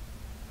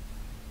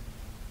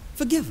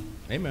 forgive them.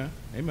 Amen.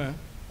 Amen.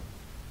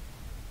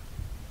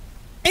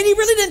 And he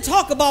really didn't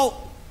talk about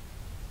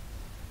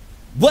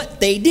what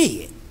they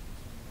did.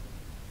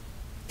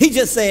 He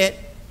just said,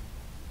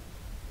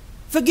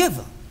 forgive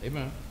them.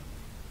 Amen.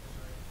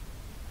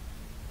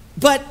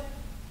 But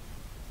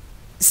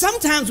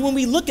sometimes when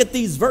we look at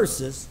these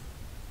verses,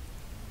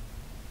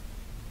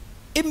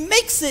 it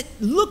makes it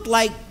look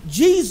like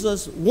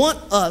Jesus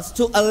wants us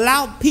to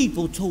allow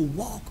people to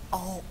walk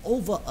all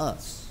over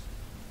us.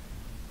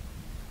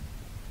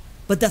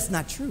 But that's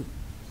not true.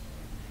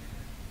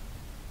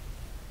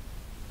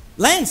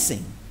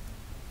 Lansing,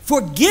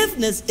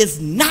 forgiveness is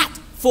not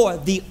for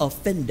the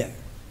offender.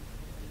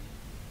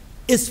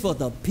 It's for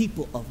the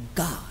people of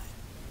God.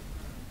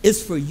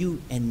 It's for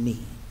you and me.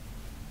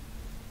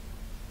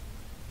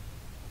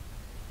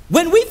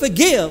 When we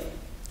forgive,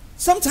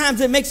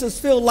 sometimes it makes us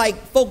feel like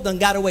folk done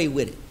got away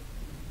with it.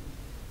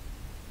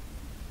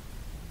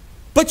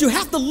 But you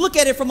have to look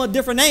at it from a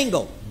different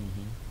angle.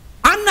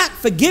 I'm not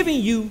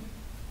forgiving you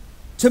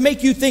to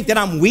make you think that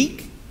I'm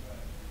weak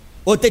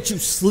or that you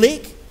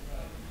slick.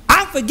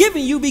 I'm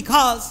forgiving you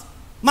because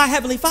my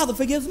Heavenly Father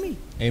forgives me.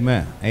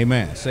 Amen.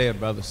 Amen. Say it,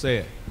 brother. Say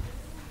it.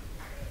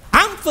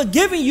 I'm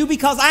forgiving you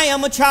because I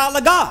am a child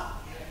of God.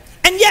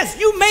 And yes,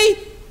 you may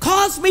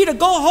cause me to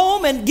go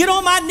home and get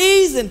on my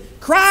knees and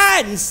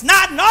cry and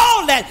snot and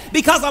all that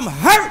because I'm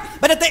hurt.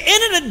 But at the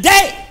end of the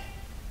day,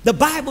 the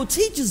Bible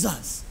teaches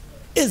us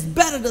it's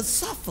better to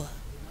suffer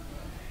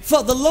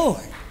for the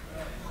Lord.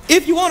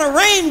 If you want to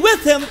reign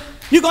with him,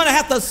 you're going to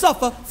have to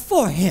suffer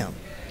for him.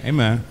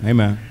 Amen.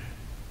 Amen.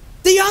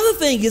 The other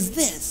thing is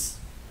this.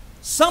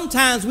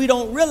 Sometimes we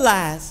don't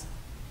realize,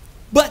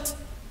 but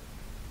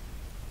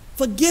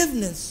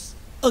forgiveness,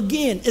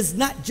 again, is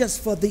not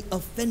just for the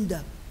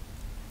offender.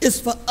 It's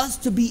for us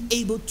to be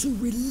able to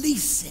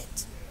release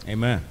it.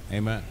 Amen.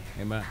 Amen.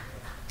 Amen.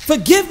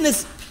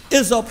 Forgiveness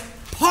is a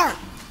part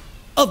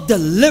of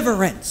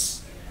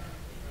deliverance.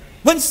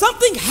 When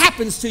something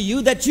happens to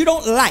you that you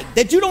don't like,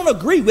 that you don't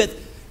agree with,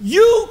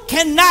 you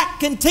cannot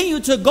continue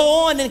to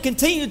go on and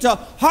continue to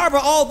harbor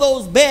all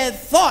those bad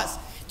thoughts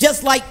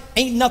just like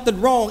ain't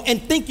nothing wrong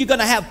and think you're going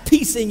to have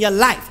peace in your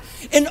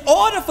life. In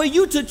order for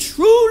you to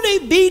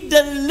truly be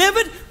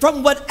delivered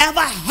from whatever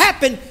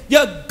happened,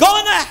 you're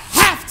going to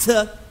have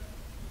to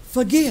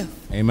forgive.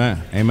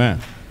 Amen. Amen.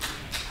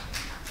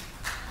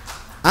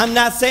 I'm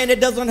not saying it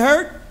doesn't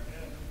hurt.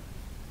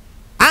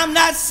 I'm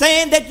not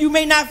saying that you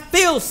may not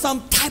feel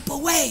some type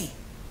of way.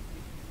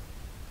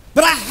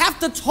 But I have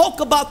to talk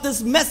about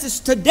this message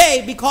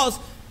today because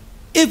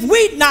if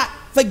we're not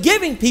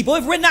forgiving people,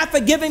 if we're not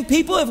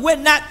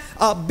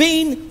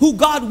being who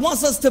God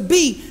wants us to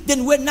be,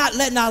 then we're not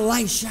letting our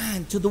light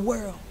shine to the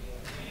world.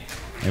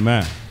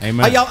 Amen.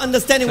 Amen. Are y'all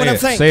understanding what I'm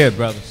saying? Say it,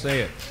 brother.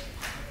 Say it.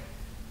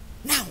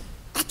 Now,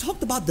 I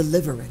talked about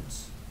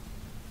deliverance.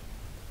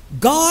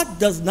 God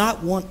does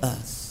not want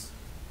us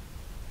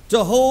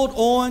to hold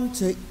on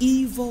to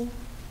evil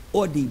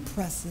or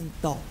depressing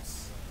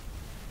thoughts.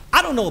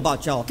 I don't know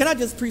about y'all. Can I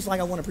just preach like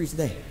I want to preach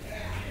today?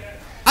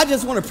 I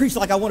just want to preach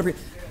like I want to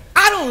preach.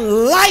 I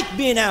don't like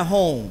being at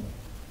home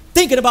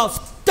thinking about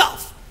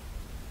stuff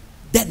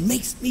that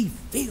makes me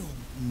feel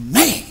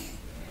mad,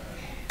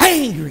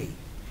 angry,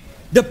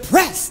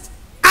 depressed.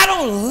 I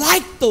don't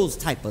like those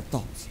type of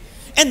thoughts.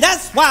 And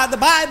that's why the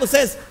Bible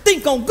says,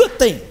 think on good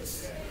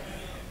things.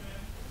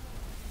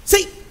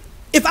 See,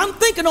 if I'm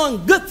thinking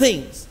on good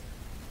things,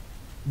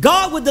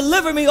 God would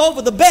deliver me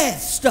over the bad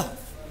stuff.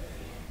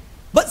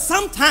 But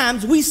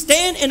sometimes we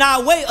stand in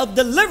our way of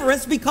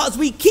deliverance because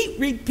we keep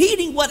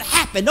repeating what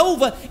happened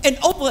over and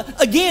over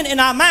again in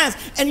our minds.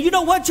 And you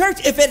know what,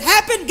 church? If it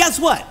happened, guess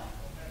what?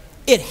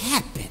 It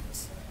happened.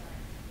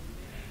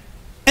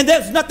 and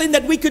there's nothing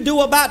that we could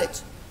do about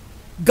it.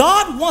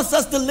 God wants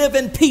us to live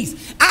in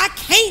peace. I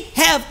can't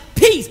have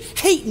peace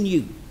hating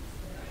you.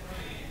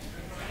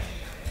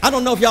 I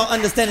don't know if y'all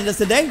understanding this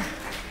today.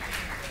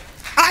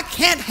 I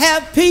can't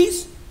have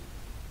peace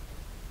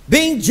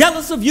being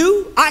jealous of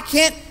you. I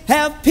can't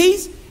have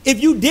peace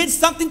if you did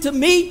something to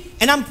me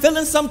and I'm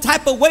feeling some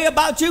type of way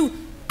about you.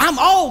 I'm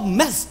all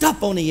messed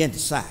up on the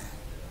inside.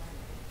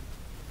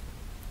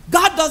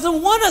 God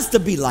doesn't want us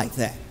to be like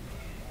that.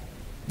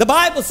 The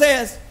Bible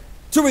says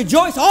to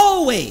rejoice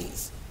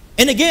always.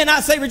 And again, I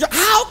say rejoice.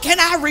 How can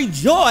I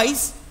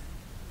rejoice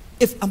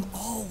if I'm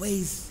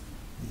always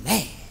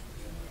mad,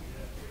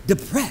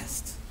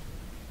 depressed,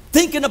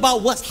 thinking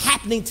about what's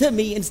happening to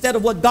me instead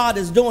of what God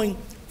is doing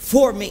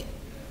for me?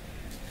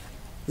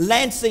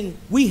 Lansing,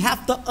 we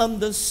have to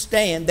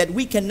understand that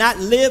we cannot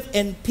live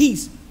in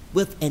peace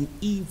with an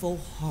evil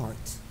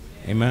heart.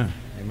 Amen.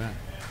 Amen.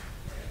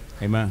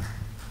 Amen.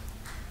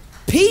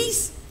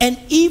 Peace and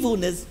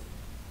evilness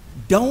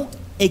don't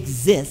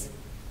exist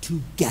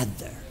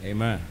together.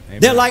 Amen. Amen.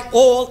 They're like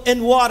oil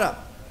and water.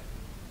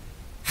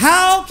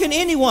 How can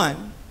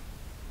anyone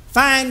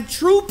find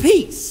true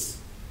peace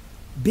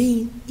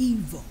being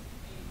evil?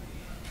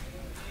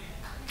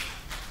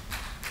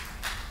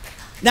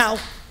 Now,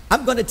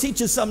 I'm going to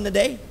teach you something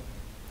today.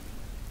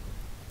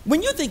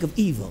 When you think of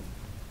evil,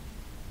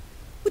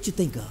 what you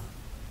think of?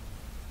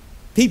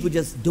 People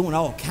just doing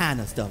all kind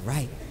of stuff,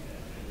 right?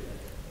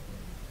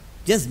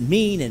 Just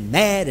mean and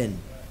mad and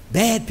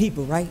bad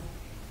people, right?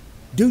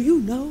 Do you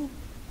know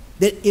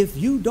that if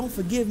you don't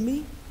forgive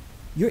me,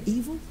 you're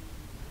evil?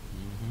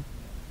 Mm-hmm.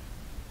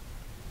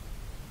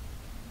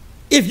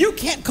 If you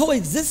can't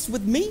coexist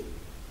with me,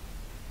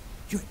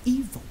 you're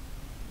evil.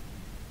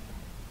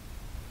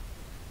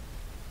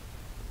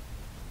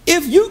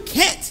 If you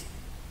can't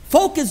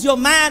focus your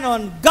mind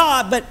on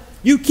God, but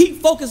you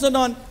keep focusing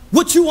on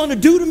what you want to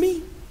do to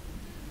me,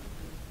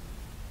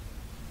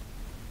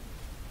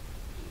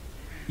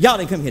 y'all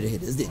didn't come here to hear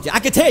this, did you? I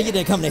can tell you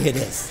didn't come to hear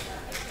this.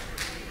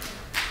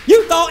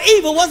 You thought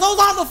evil was those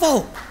other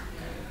folk.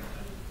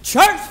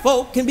 Church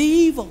folk can be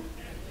evil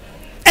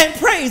and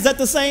praise at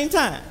the same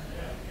time.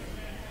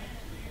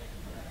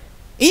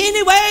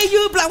 Anyway,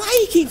 you like, why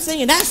you keep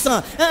singing that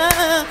song?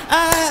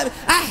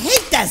 I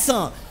hate that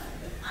song.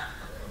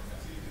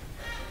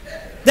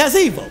 That's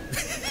evil.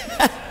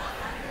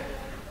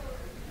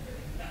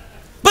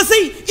 But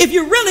see, if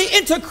you're really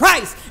into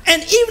Christ,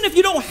 and even if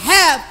you don't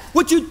have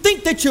what you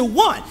think that you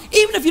want,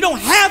 even if you don't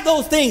have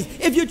those things,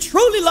 if you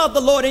truly love the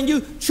Lord and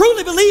you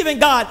truly believe in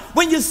God,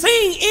 when you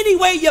sing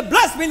anyway, you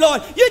bless me,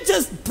 Lord, you're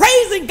just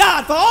praising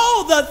God for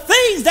all the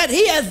things that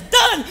he has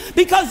done,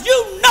 because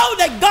you know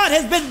that God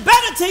has been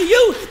better to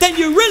you than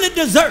you really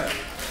deserve.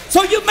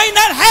 So you may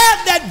not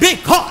have that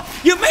big car,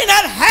 you may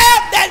not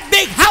have that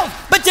big house,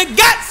 but you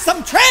got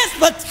some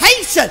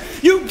transportation,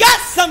 you got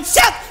some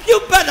shelter. You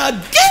better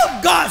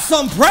give God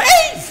some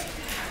praise.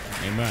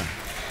 Amen.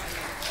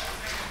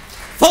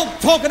 Folk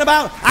talking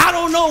about, I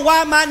don't know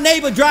why my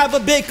neighbor drive a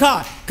big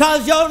car.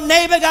 Because your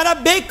neighbor got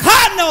a big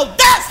car. No,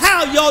 that's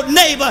how your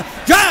neighbor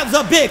drives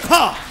a big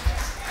car.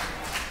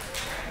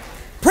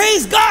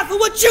 Praise God for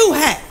what you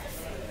have.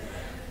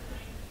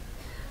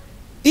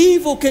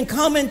 Evil can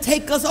come and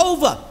take us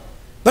over.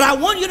 But I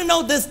want you to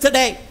know this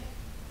today.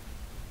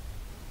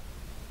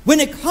 When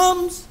it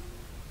comes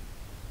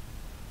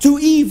to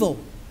evil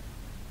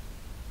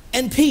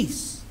and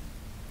peace,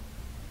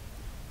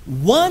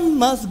 one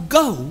must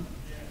go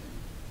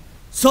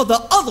so the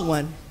other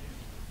one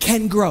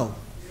can grow.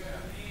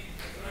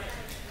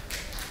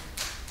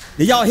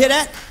 Did y'all hear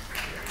that?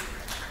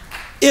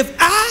 If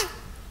I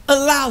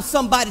allow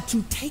somebody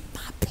to take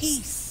my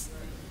peace,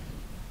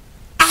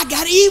 I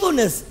got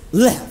evilness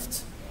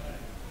left.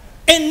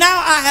 And now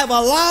I have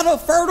a lot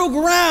of fertile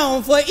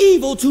ground for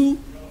evil to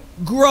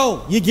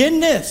grow. You getting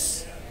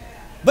this?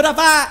 But if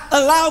I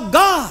allow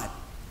God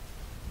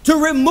to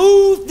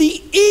remove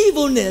the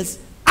evilness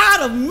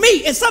out of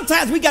me, and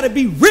sometimes we got to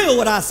be real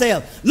with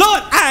ourselves.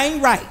 Lord, I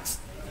ain't right.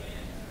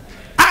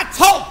 I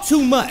talk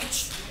too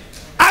much.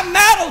 I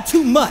meddle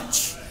too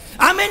much.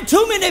 I'm in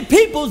too many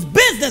people's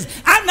business.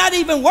 I'm not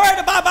even worried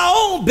about my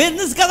own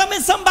business because I'm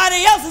in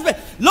somebody else's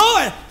business.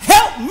 Lord,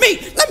 help me.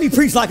 Let me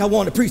preach like I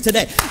want to preach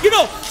today. You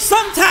know,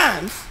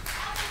 sometimes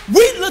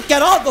we look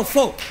at other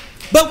folk,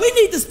 but we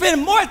need to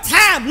spend more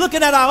time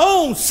looking at our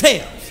own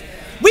selves.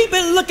 We've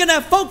been looking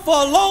at folk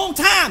for a long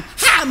time.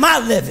 How am I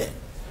living?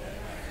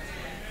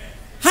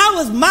 How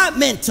is my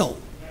mental?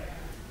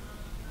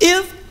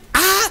 If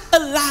I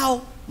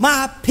allow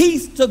my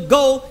peace to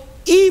go,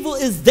 evil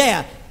is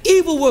there.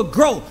 Evil will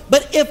grow.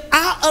 But if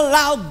I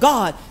allow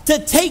God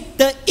to take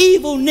the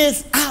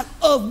evilness out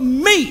of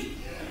me,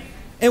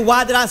 and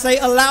why did I say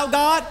allow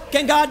God?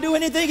 Can God do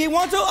anything he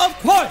wants to? Of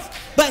course.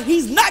 But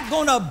he's not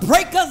going to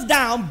break us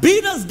down,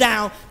 beat us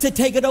down to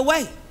take it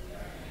away.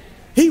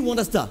 He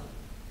wants us to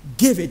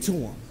give it to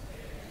him.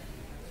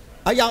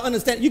 Are y'all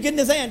understand? You getting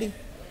this, Andy?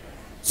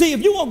 See,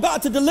 if you want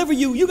God to deliver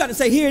you, you got to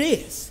say, here it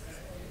is.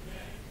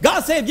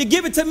 God said, if you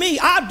give it to me,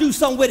 I'll do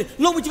something with it.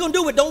 Lord, what you going to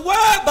do with it? Don't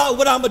worry about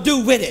what I'm going to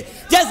do with it.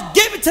 Just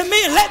give it to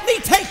me and let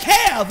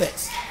have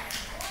it.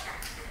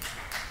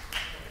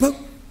 But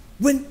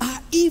when our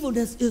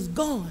evilness is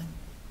gone,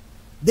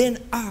 then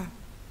our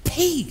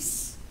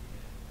peace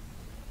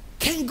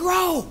can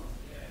grow.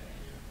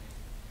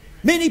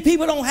 Many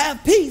people don't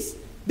have peace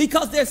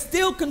because they're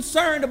still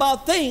concerned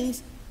about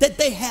things that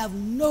they have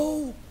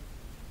no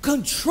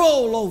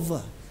control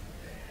over.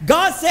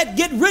 God said,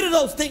 get rid of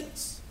those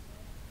things.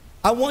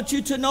 I want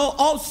you to know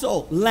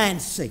also,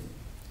 Lansing,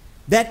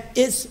 that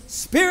it's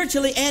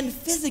spiritually and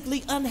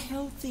physically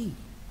unhealthy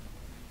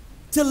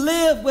to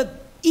live with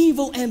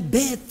evil and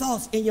bad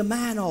thoughts in your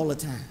mind all the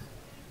time.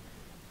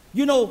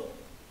 You know,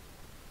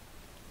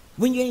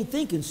 when you ain't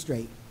thinking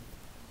straight,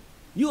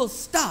 you'll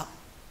stop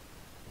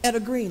at a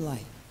green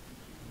light.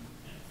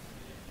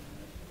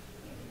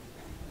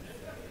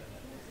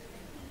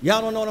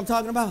 Y'all don't know what I'm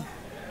talking about?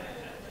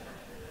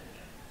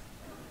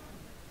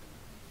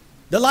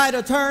 The light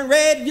will turn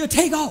red, you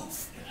take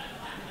off.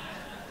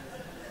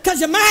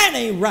 Because your mind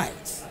ain't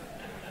right.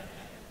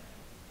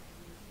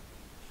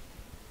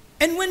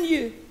 And when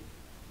your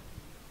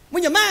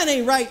mind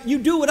ain't right, you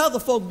do what other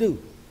folk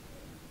do.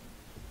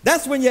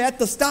 That's when you're at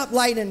the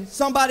stoplight and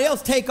somebody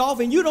else take off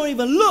and you don't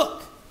even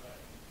look.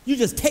 You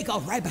just take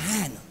off right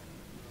behind them.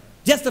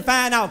 Just to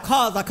find out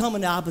cars are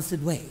coming the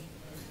opposite way.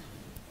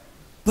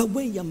 But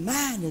when your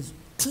mind is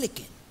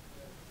clicking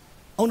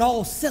on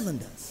all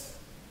cylinders,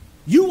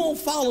 you won't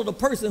follow the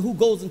person who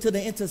goes into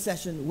the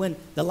intersection when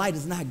the light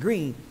is not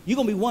green. You're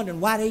going to be wondering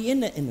why they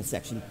in the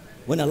intersection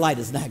when the light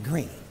is not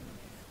green.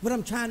 What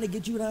I'm trying to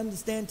get you to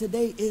understand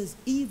today is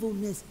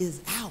evilness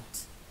is out.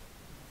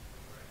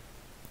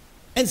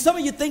 And some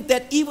of you think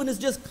that evilness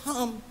just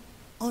come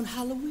on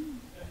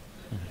Halloween.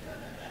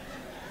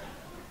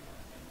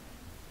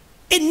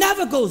 It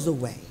never goes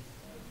away.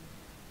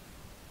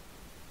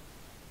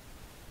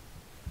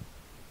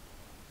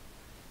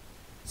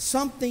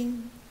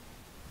 Something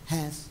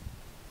has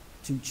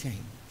to change.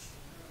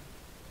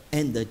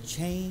 And the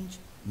change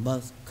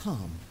must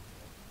come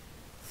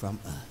from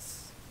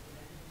us.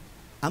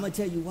 I'm going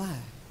to tell you why.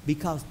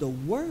 Because the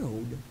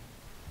world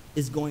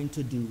is going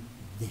to do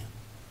them.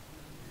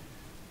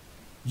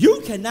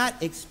 You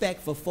cannot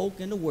expect for folk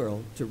in the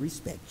world to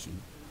respect you.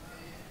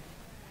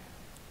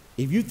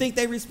 If you think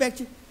they respect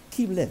you,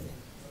 keep living.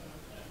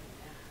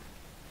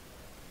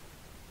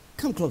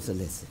 Come closer,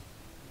 listen.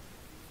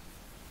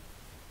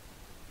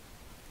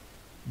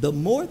 The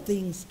more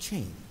things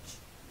change,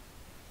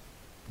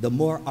 the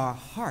more our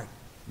heart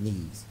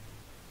needs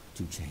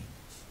to change.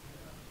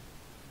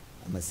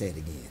 I'm going to say it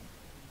again.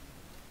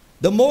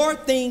 The more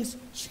things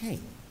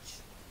change,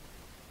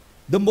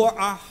 the more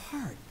our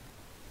heart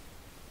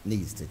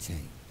needs to change.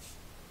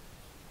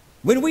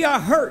 When we are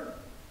hurt,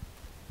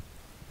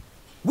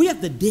 we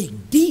have to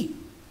dig deep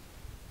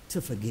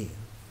to forgive.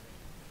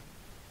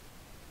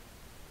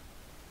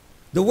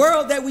 The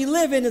world that we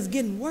live in is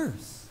getting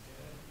worse.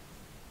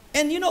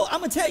 And you know, I'm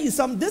going to tell you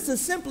something. This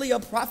is simply a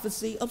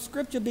prophecy of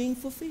Scripture being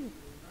fulfilled.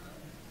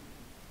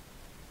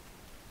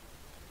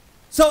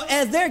 So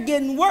as they're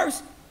getting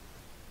worse,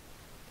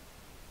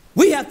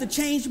 we have to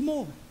change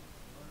more.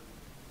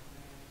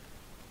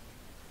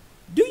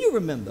 Do you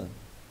remember?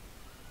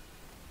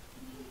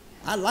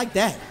 I like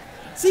that.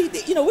 See,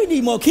 you know, we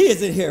need more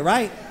kids in here,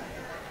 right?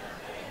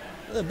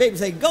 The baby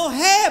say, go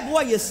ahead,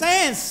 boy, you're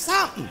saying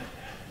something.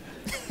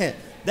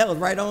 That was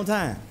right on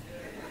time.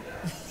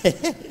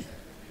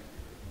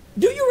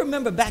 Do you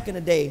remember back in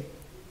the day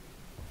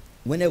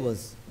when it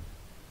was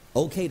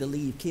okay to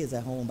leave kids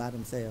at home by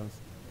themselves?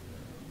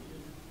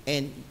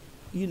 And,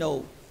 you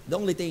know, the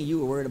only thing you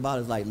were worried about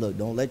is like, look,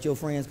 don't let your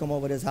friends come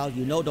over this house.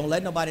 You know, don't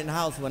let nobody in the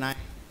house when I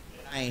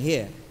ain't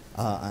here.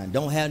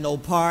 Don't have no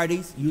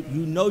parties. You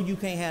know you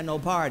can't have no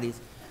parties,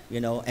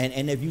 you know.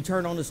 And if you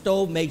turn on the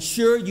stove, make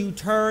sure you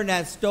turn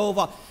that stove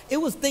off. It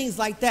was things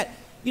like that.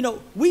 You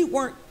know, we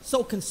weren't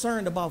so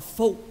concerned about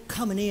folk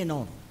coming in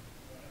on them.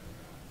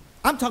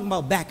 I'm talking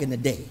about back in the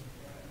day.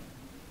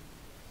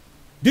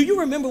 Do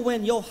you remember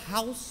when your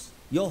house,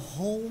 your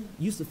home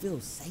used to feel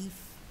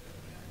safe?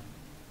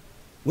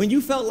 When you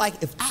felt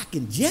like if I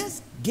can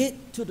just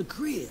get to the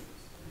crib,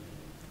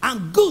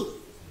 I'm good.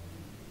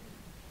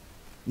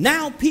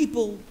 Now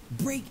people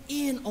break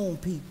in on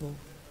people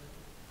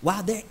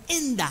while they're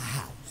in the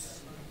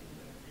house.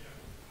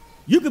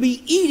 You could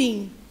be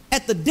eating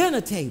at the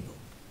dinner table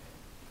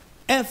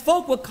and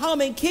folk would come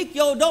and kick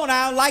your door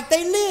down like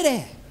they live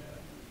there.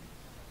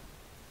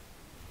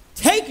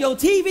 Take your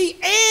TV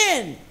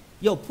and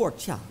your pork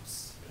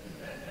chops.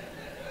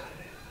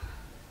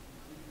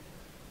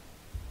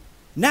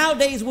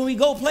 Nowadays, when we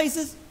go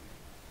places,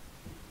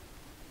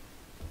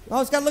 we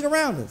always got to look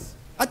around us.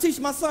 I teach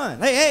my son,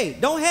 hey,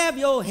 don't have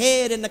your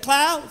head in the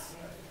clouds.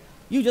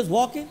 You just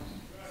walking.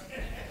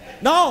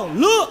 No,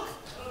 look.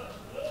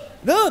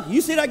 Look,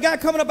 you see that guy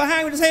coming up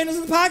behind with his hand in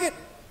his pocket?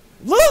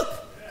 Look.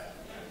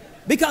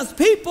 Because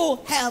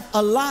people have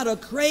a lot of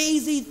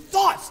crazy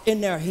thoughts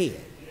in their head.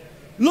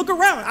 Look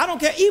around. I don't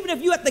care. Even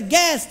if you're at the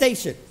gas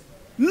station,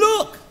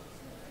 look.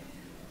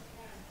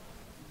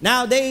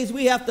 Nowadays,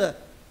 we have to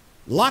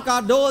lock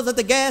our doors at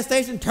the gas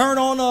station, turn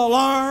on the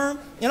alarm,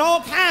 and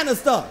all kind of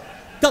stuff.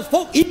 because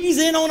folk ease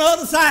in on the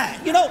other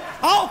side. You know,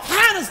 all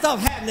kind of stuff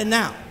happening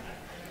now.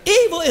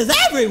 Evil is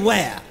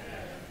everywhere.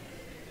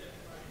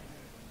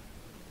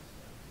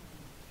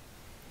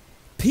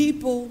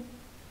 People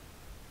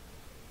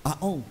are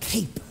on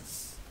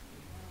capers,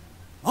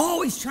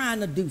 always trying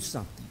to do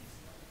something.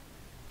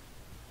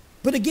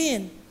 But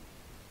again,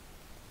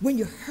 when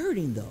you're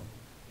hurting though,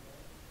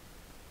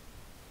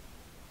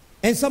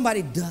 and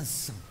somebody does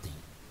something,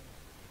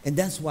 and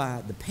that's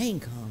why the pain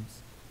comes,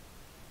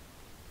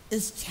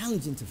 it's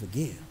challenging to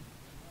forgive.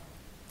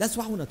 That's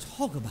why I want to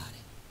talk about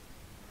it.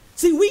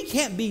 See, we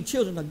can't be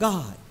children of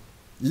God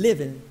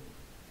living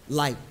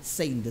like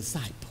Satan's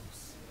disciples.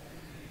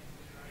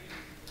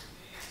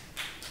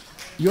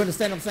 You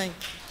understand what I'm saying?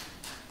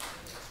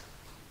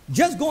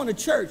 Just going to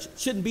church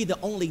shouldn't be the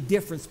only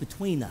difference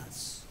between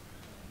us.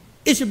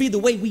 It should be the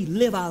way we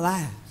live our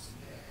lives.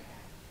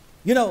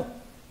 You know,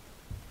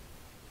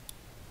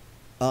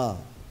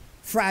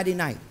 Friday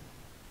night,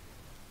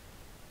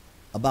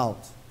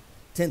 about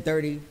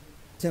 10:30,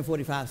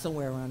 10:45,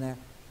 somewhere around there,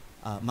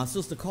 my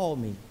sister called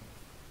me,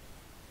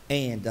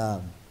 and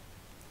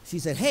she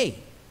said, hey,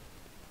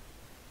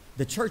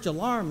 the church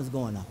alarm is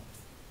going off.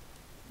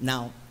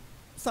 Now,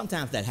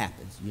 sometimes that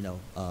happens, you know.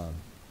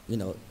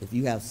 If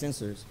you have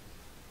sensors,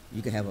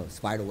 you can have a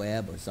spider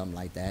web or something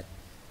like that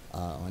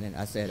on it.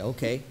 I said,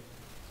 okay.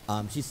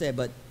 She said,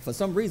 but for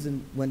some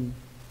reason, when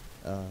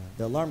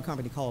the alarm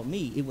company called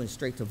me, it went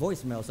straight to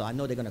voicemail, so I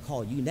know they're going to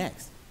call you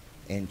next.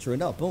 And sure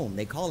enough, boom,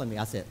 they calling me.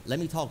 I said, let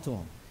me talk to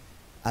them.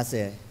 I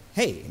said,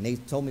 hey, and they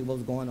told me what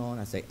was going on.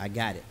 I said, I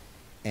got it.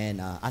 And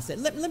I said,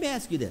 let me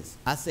ask you this.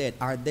 I said,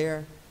 are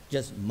there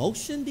just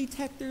motion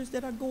detectors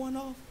that are going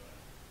off?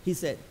 He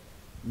said,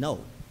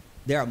 no.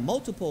 There are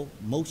multiple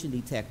motion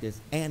detectors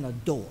and a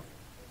door.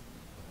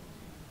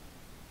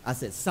 I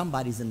said,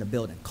 somebody's in the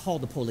building. Call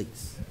the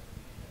police.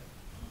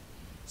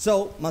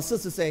 So my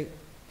sister said,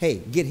 hey,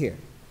 get here.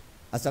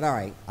 I said, all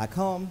right. I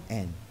come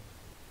and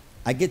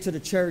I get to the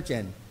church,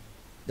 and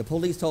the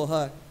police told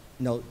her,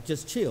 no,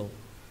 just chill.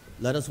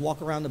 Let us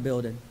walk around the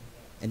building,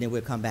 and then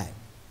we'll come back.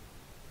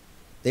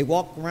 They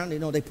walk around, you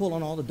know, they pull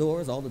on all the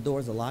doors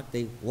are locked.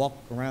 They walk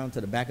around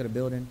to the back of the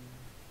building,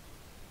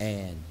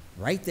 and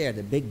right there,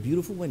 the big,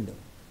 beautiful window,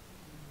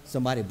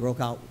 somebody broke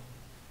out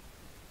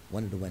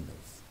one of the windows.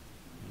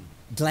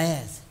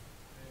 Glass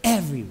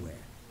everywhere.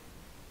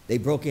 They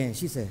broke in.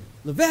 She said,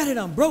 Levell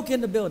done broke in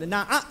the building.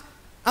 Now,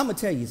 I'm going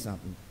to tell you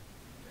something.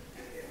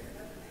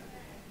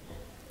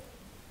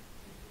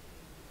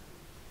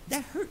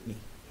 That hurt me.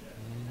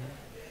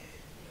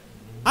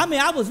 I mean,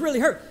 I was really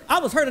hurt. I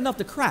was hurt enough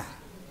to cry.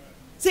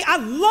 See, I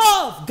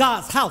love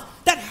God's house.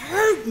 That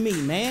hurt me,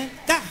 man.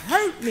 That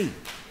hurt me.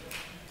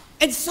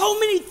 And so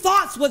many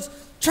thoughts was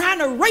trying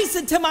to race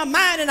into my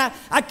mind, and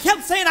I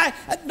kept saying,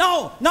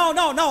 no,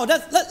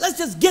 let's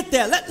just get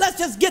there. Let's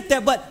just get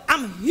there. But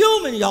I'm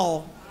human,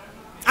 y'all.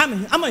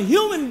 I'm a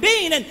human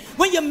being, and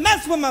when you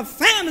mess with my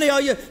family,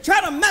 or you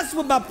try to mess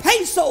with my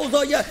pesos,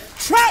 or you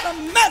try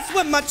to mess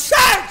with my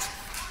church,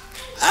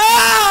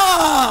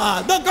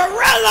 the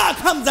gorilla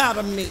comes out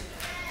of me.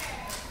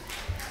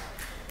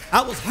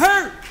 I was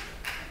hurt,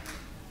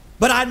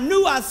 but I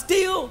knew I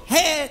still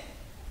had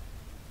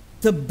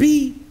to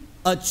be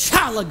a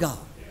child of God.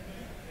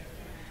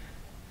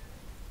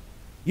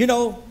 You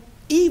know,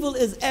 evil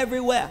is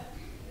everywhere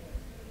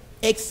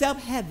except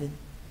heaven,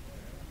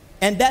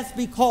 and that's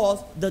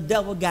because the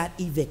devil got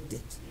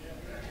evicted.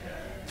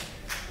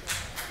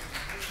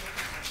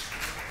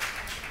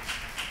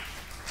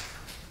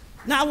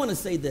 Now I want to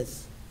say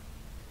this.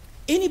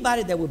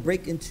 Anybody that would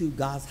break into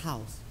God's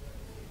house,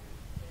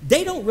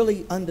 they don't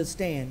really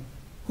understand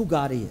who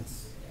God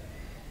is.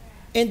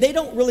 And they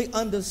don't really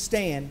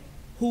understand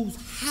whose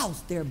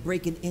house they're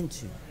breaking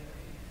into.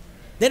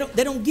 They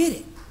don't get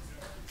it.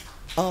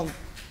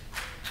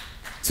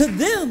 To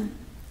them,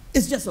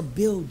 it's just a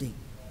building.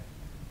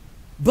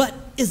 But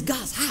it's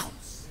God's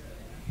house.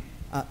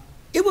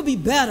 It would be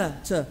better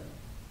to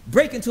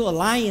break into a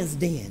lion's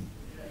den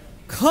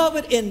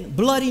covered in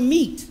bloody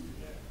meat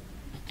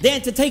than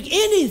to take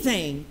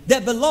anything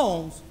that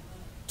belongs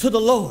to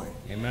the Lord.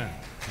 Amen.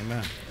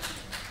 Amen.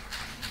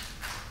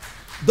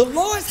 The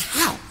Lord's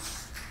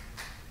house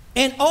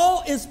and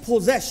all its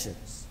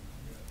possessions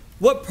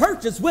were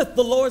purchased with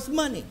the Lord's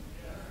money.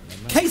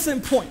 Amen. Case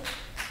in point,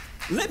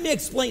 let me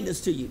explain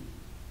this to you.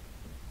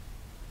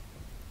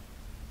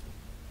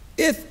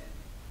 If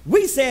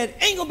we said,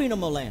 ain't gonna be no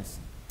more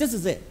Lansing, this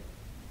is it.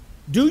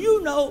 Do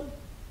you know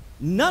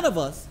none of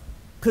us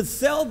could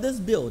sell this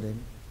building,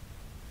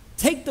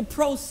 take the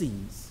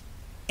proceeds,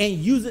 and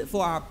use it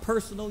for our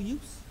personal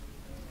use?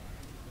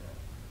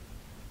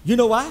 You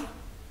know why?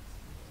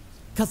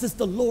 Because it's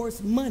the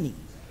Lord's money.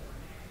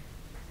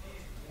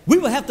 We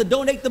will have to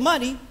donate the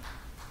money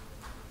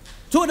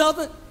to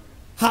another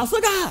house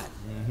of God.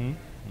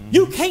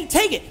 You can't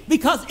take it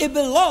because it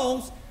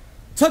belongs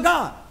to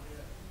God.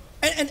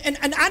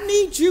 And I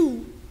need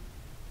you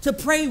to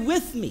pray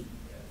with me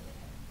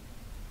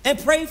and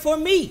pray for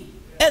me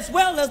as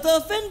well as the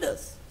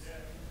offenders.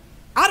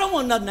 I don't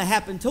want nothing to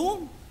happen to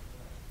them.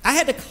 I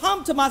had to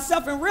come to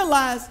myself and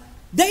realize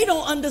They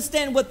don't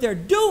understand what they're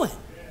doing.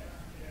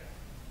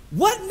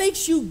 What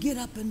makes you get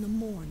up in the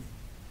morning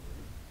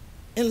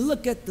and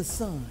look at the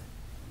sun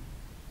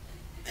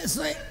and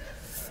say,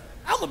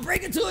 I'm going to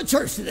break into a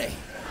church today?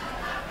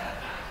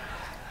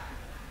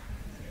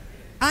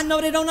 I know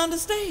they don't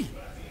understand.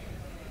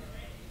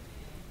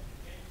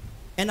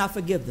 And I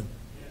forgive them.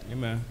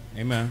 Amen.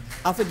 Amen.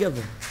 I forgive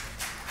them.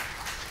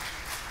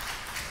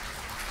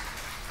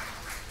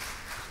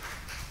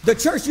 The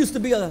church used to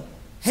be a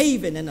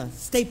haven and a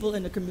staple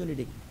in the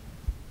community.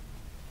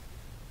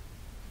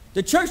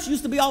 The church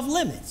used to be off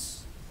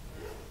limits.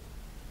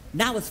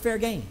 Now it's fair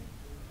game.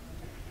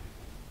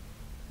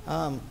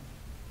 I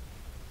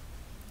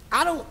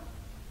don't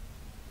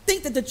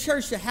think that the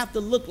church should have to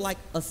look like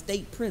a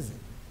state prison.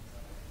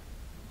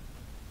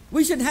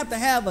 We shouldn't have to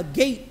have a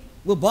gate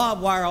with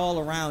barbed wire all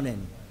around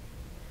and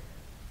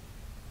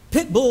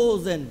pit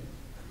bulls and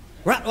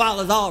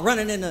Rottweilers all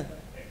running in the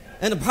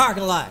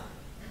parking lot.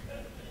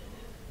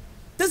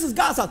 This is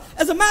God's house.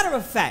 As a matter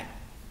of fact,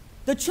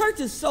 the church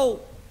is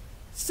so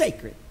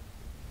sacred.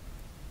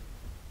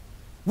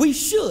 We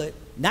should,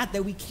 not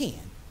that we can,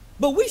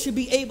 but we should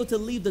be able to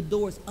leave the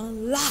doors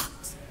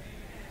unlocked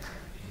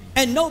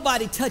and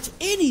nobody touch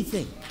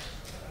anything,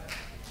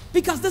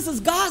 because this is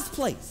God's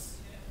place.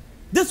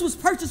 This was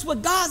purchased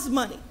with God's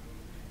money.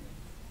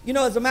 You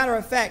know, as a matter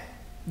of fact,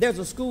 there's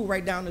a school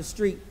right down the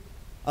street.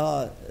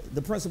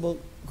 The principal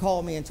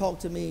called me and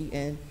talked to me,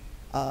 and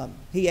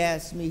he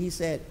asked me, he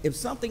said, if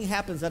something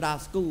happens at our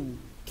school,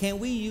 can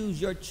we use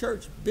your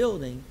church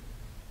building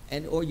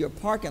or your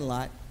parking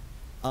lot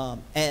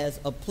as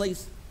a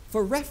place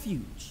for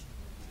refuge?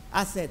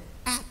 I said,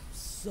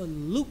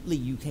 absolutely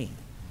you can.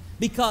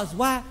 Because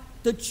why?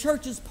 The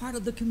church is part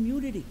of the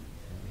community.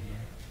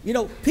 You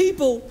know,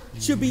 people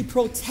should be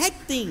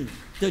protecting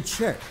the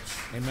church.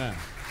 Amen.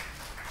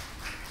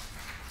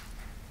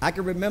 I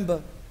can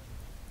remember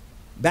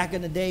back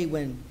in the day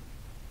when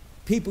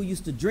people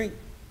used to drink.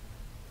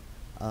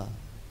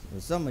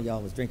 Some of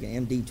y'all was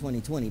drinking MD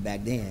 2020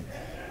 back then.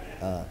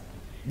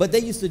 But they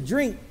used to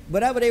drink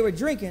whatever they were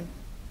drinking,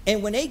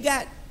 and when they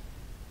got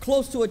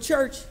close to a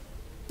church,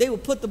 they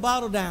would put the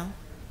bottle down.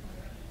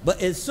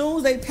 But as soon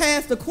as they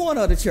passed the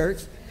corner of the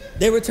church,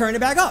 they would turn it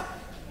back up.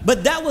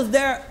 But that was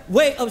their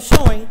way of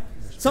showing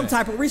some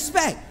type of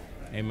respect.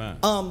 Amen.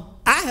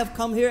 I have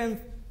come here and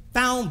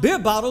found beer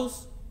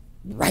bottles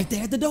right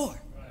there at the door.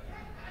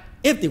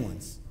 Empty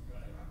ones.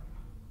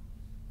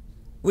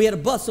 We had a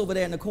bus over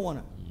there in the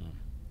corner.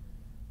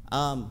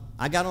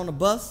 I got on the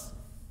bus,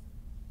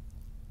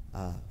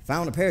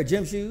 found a pair of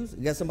gym shoes.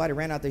 I guess somebody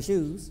ran out their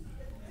shoes.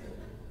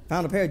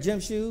 Found a pair of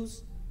gym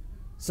shoes,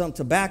 some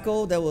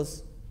tobacco that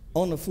was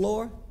on the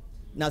floor.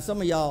 Now,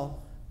 some of y'all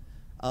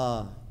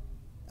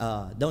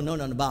don't know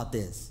nothing about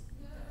this,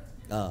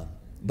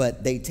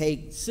 but they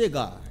take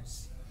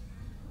cigars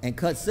and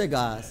cut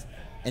cigars,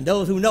 and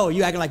those who know,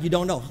 you acting like you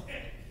don't know.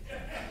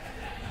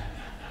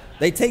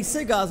 They take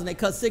cigars and they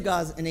cut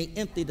cigars and they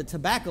empty the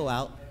tobacco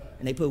out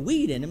and they put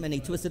weed in them and they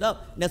twist it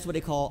up, and that's what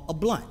they call a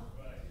blunt.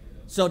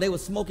 So they were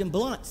smoking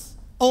blunts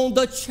on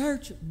the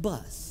church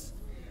bus.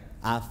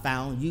 I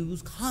found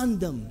used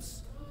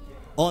condoms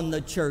on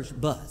the church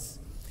bus.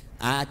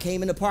 I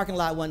came in the parking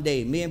lot one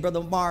day. Me and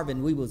Brother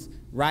Marvin, we was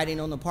riding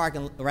in the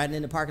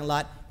parking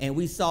lot, and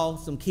we saw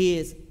some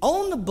kids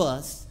on the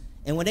bus,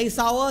 and when they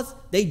saw us,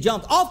 they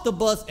jumped off the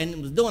bus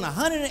and was doing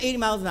 180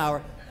 miles an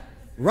hour,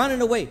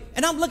 running away.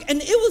 And I'm looking,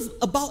 and it was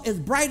about as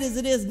bright as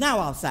it is now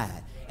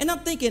outside. And I'm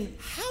thinking,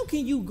 how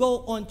can you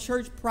go on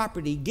church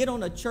property, get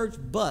on a church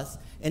bus,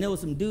 and there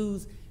was some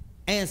dudes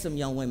and some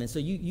young women, so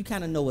you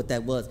kind of know what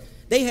that was.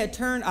 They had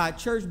turned our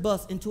church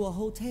bus into a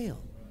hotel,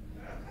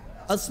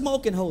 a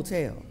smoking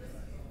hotel.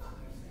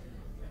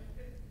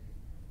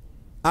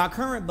 Our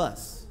current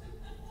bus,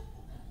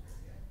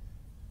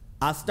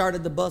 I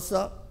started the bus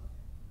up,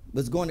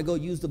 was going to go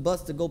use the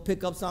bus to go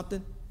pick up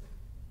something,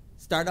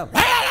 start up.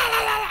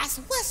 I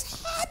said,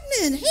 what's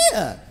happening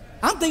here?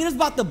 I'm thinking it's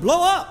about to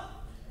blow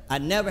up. I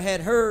never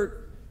had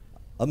heard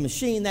a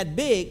machine that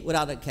big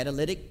without a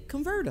catalytic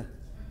converter.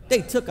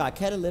 They took our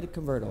catalytic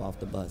converter off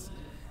the bus.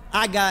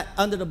 I got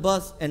under the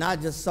bus and I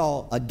just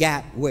saw a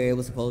gap where it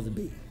was supposed to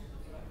be.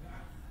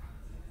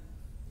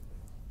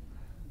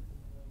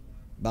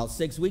 About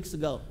 6 weeks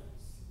ago,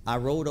 I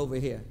rode over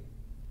here,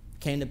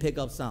 came to pick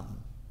up something.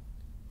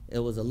 It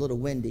was a little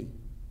windy,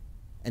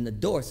 and the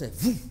door said,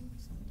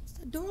 what's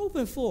the door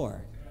open for?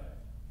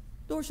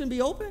 Door shouldn't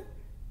be open.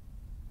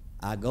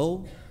 I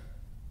go,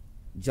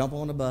 jump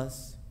on the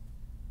bus,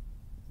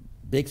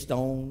 big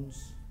stones.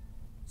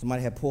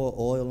 Somebody had poured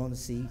oil on the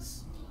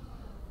seats.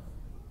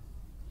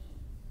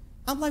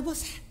 I'm like,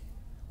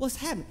 what's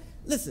happening?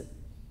 Listen,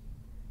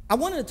 I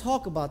wanted to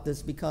talk about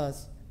this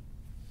because,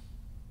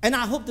 and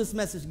I hope this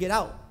message get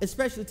out,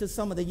 especially to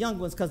some of the young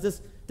ones, because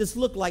this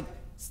look like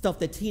stuff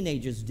that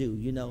teenagers do,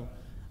 you know.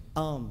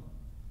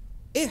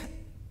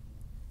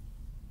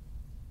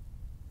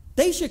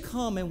 They should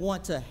come and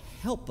want to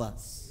help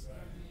us.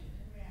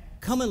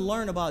 Come and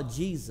learn about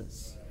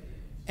Jesus.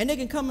 And they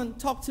can come and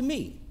talk to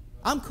me.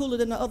 I'm cooler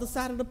than the other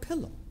side of the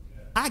pillow.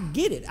 I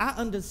get it. I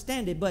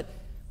understand it. But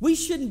we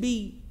shouldn't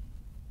be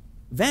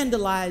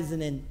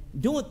vandalizing and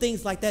doing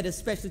things like that,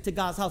 especially to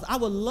God's house. I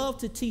would love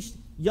to teach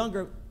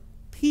younger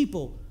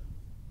people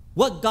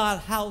what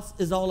God's house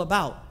is all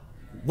about,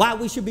 why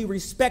we should be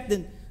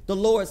respecting the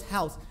Lord's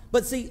house.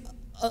 But see,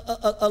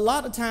 a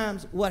lot of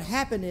times what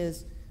happened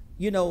is,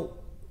 you know,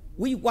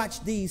 we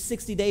watch these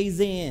 60 Days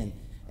In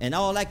and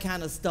all that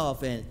kind of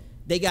stuff, and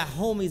they got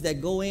homies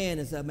that go in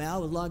and say, man, I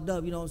was locked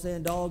up, you know what I'm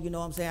saying, dog, you know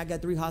what I'm saying, I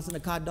got 3 hots in the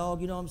car,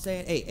 dog, you know what I'm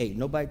saying, hey,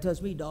 nobody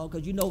touch me, dog,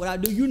 because you know what I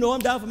do, you know I'm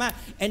down for mine.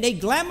 And they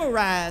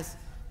glamorize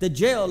the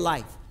jail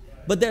life,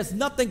 but there's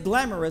nothing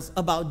glamorous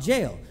about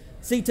jail.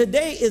 See,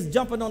 today is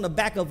jumping on the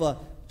back of a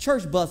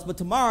church bus, but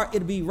tomorrow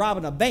it'll be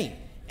robbing a bank.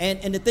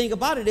 And the thing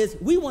about it is,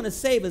 we want to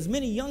save as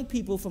many young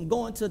people from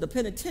going to the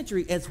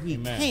penitentiary as we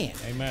can.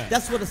 Amen.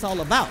 That's what it's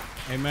all about.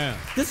 Amen.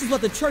 This is what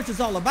the church is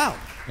all about.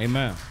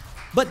 Amen.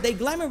 But they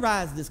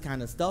glamorize this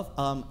kind of stuff.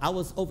 I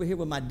was over here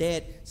with my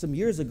dad some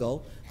years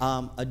ago.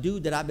 A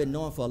dude that I've been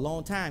knowing for a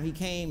long time, he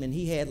came and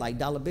he had like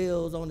dollar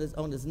bills on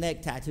his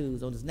neck,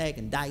 tattoos on his neck,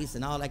 and dice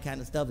and all that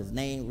kind of stuff, his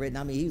name written.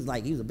 I mean, he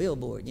was a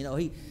billboard, you know.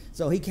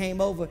 So he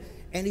came over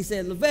and he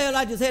said, Levell,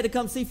 I just had to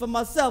come see for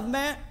myself,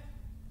 man.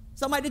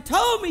 Somebody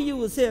told me you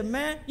was here,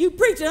 man. You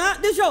preaching, huh?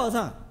 This yours,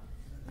 huh?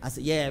 I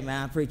said, yeah,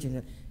 man, I'm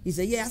preaching. He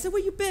said, yeah. I said,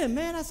 where you been,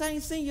 man? I said, I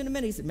ain't seen you in a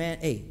minute. He said, man,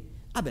 hey,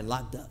 I've been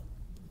locked up.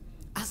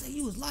 I said,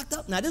 you was locked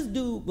up? Now, this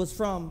dude was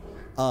from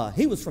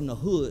the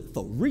hood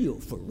for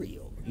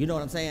real. You know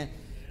what I'm saying?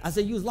 I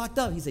said, you was locked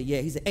up? He said,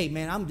 yeah. He said, hey,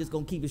 man, I'm just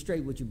going to keep it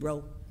straight with you,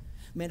 bro.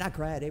 Man, I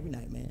cried every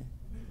night, man.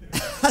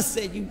 I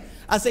said,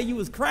 you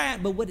was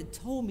crying, but what it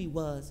told me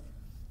was,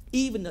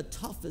 even the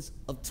toughest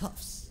of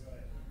toughs,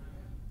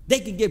 they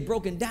can get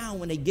broken down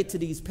when they get to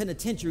these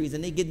penitentiaries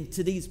and they get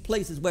into these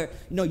places where,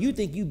 you know, you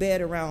think you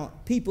bad around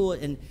people,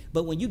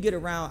 but when you get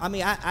around, I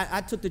mean, I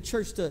took the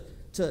church to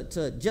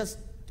just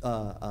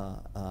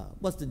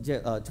what's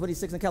the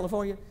 26 in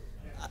California?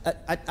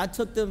 I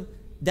took them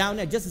down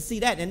there just to see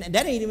that, and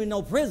that ain't even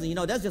no prison, you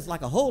know. That's just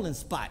like a holding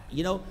spot,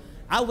 you know.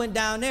 I went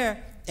down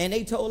there and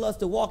they told us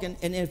to walk, and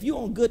if you're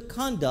on good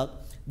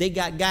conduct, they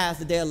got guys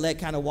that they'll let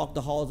kind of walk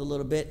the halls a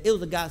little bit. It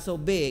was a guy so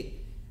big,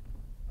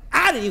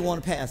 I didn't even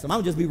want to pass him.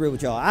 I'm just be real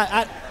with y'all.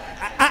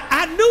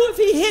 I knew if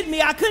he hit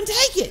me, I couldn't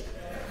take it.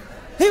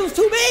 He was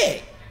too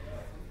big.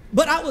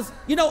 But I was,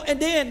 you know, and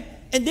then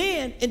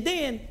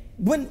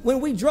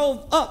when we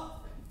drove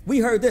up, we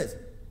heard this.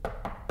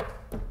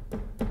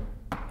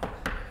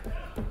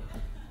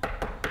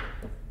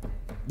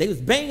 They was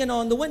banging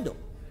on the window.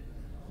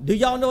 Do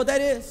y'all know what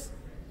that is?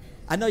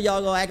 I know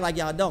y'all gonna act like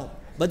y'all don't,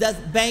 but that's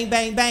bang,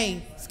 bang,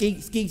 bang,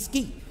 skeet, skeet,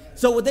 skeet.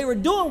 So what they were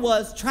doing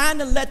was trying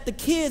to let the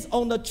kids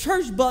on the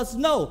church bus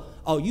know,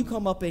 oh, you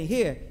come up in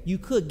here, you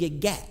could get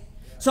gat.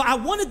 So I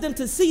wanted them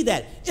to see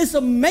that. It's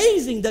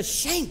amazing the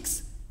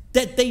shanks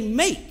that they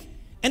make.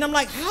 And I'm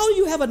like, how do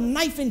you have a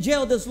knife in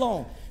jail this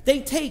long? They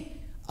take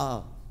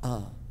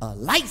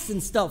lights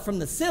and stuff from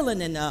the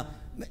ceiling, and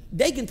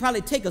they can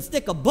probably take a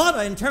stick of butter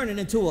and turn it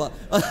into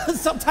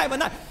some type of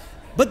knife.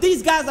 But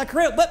these guys are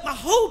correct. But my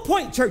whole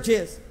point, church,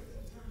 is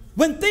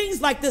when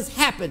things like this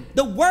happen,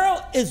 the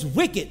world is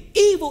wicked.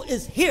 Evil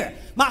is here.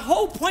 My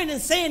whole point in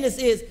saying this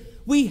is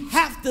we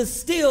have to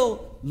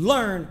still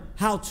learn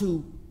how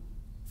to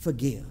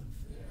forgive.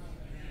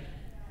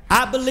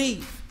 I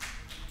believe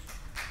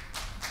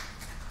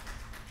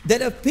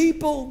that if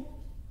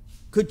people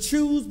could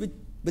choose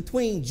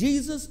between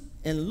Jesus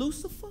and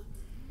Lucifer,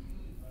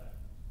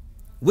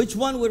 which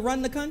one would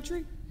run the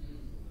country?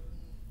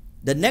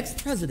 The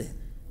next president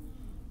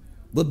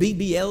would be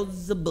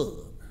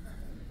Beelzebub.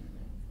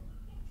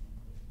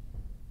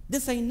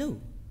 This ain't new.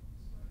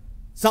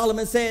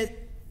 Solomon said,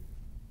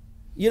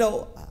 you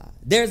know,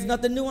 there's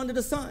nothing new under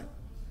the sun.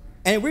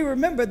 And we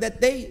remember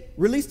that they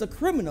released a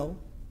criminal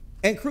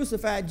and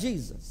crucified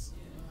Jesus.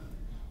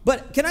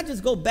 But can I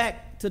just go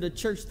back to the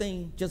church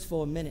thing just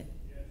for a minute?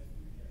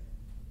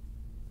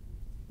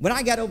 When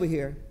I got over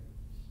here,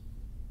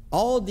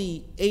 all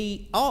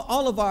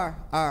of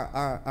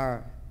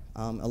our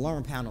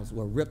alarm panels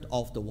were ripped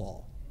off the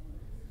wall.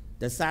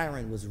 The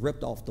siren was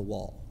ripped off the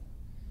wall.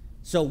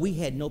 So we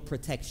had no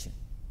protection.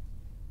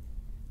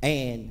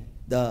 And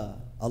the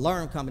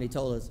alarm company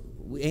told us,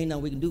 ain't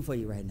nothing we can do for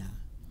you right now.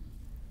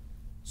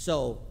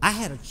 So I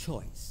had a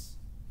choice.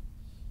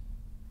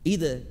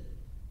 Either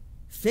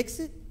fix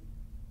it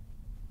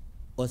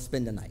or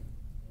spend the night.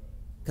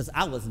 Because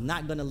I was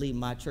not going to leave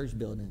my church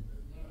building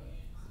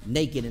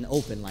naked and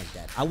open like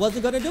that. I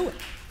wasn't going to do it.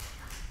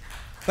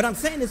 But I'm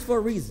saying this for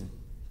a reason.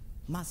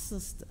 My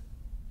sister,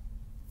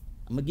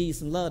 I'm going to give you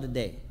some love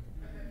today.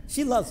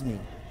 She loves me.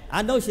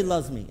 I know she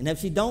loves me. And if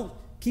she don't,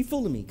 keep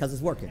fooling me because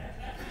it's working.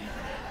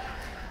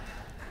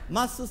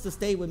 My sister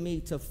stayed with me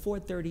till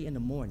 4:30 in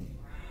the morning.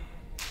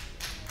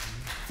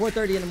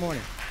 4:30 in the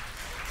morning.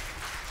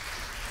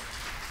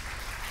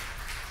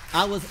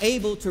 I was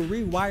able to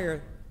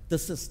rewire the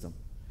system.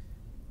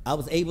 I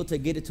was able to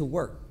get it to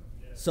work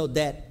so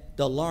that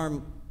the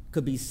alarm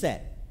could be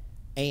set.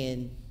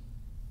 And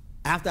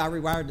After I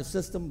rewired the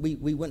system,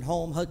 we went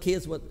home. Her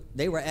kids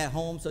they were at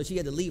home, so she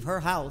had to leave her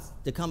house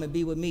to come and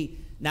be with me.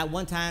 Not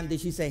one time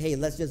did she say, "Hey,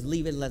 let's just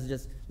leave it. Let's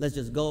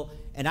just go."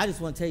 And I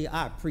just want to tell you,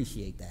 I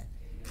appreciate that,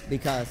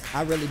 because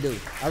I really do.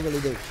 I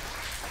really do.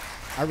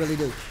 I really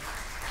do.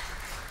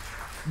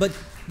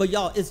 But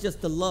y'all, it's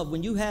just the love.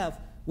 When you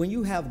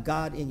have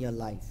God in your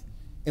life,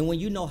 and when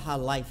you know how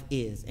life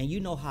is, and you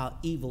know how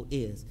evil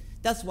is,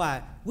 that's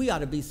why we ought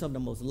to be some of the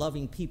most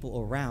loving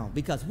people around,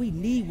 because we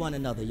need one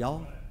another,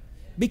 y'all.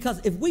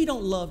 Because if we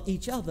don't love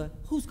each other,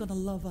 who's going to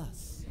love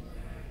us?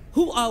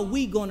 Who are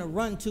we going to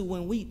run to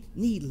when we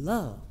need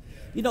love?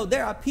 You know,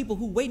 there are people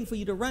who are waiting for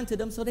you to run to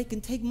them so they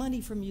can take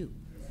money from you,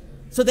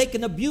 so they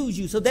can abuse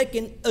you, so they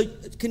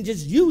can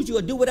just use you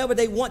or do whatever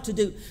they want to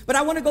do. But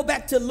I want to go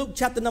back to Luke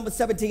chapter number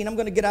 17. I'm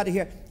going to get out of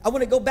here. I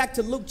want to go back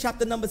to Luke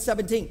chapter number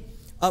 17.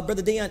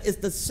 Brother Dion, it's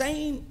the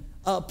same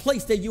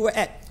place that you were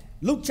at.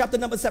 Luke chapter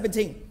number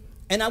 17.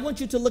 And I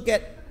want you to look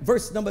at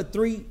verse number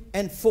 3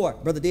 and 4.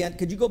 Brother Dan,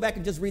 could you go back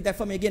and just read that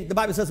for me again? The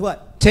Bible says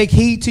what? Take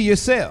heed to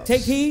yourselves.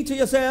 Take heed to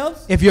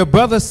yourselves. If your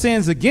brother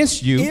sins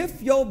against you,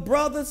 If your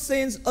brother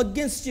sins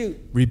against you,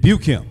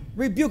 rebuke him.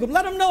 rebuke him.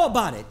 Let him know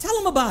about it. Tell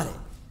him about it.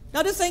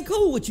 Now, this ain't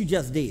cool what you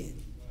just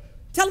did.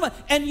 Tell him.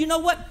 And you know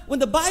what? When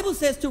the Bible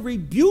says to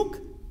rebuke,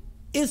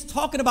 it's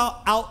talking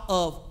about out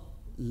of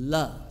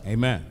love.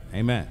 Amen.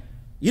 Amen.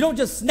 You don't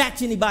just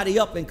snatch anybody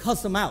up and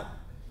cuss them out,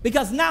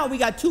 because now we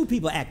got two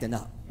people acting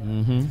up.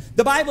 Mm-hmm.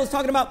 The Bible is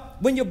talking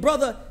about when your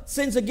brother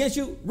sins against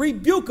you,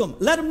 rebuke him.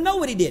 Let him know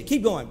what he did.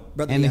 Keep going,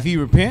 brother. And if he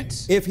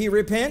repents,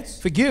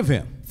 forgive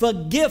him.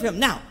 forgive him.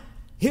 Now,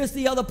 here's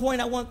the other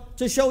point I want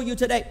to show you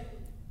today.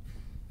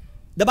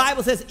 The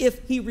Bible says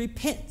if he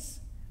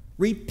repents,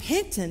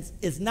 repentance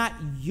is not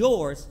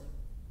yours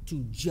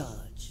to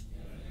judge.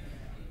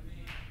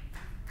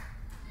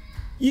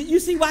 You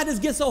see why this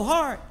gets so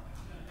hard?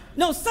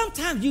 No,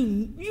 sometimes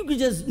you can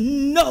just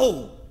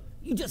know,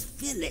 you just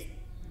feel it,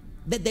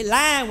 that they're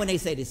lying when they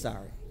say they're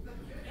sorry.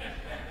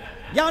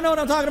 Y'all know what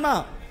I'm talking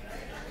about.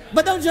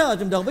 But don't judge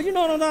them, though. But you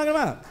know what I'm talking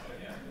about.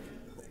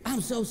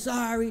 I'm so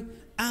sorry.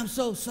 I'm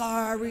so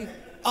sorry.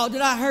 Oh,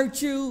 did I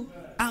hurt you?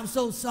 I'm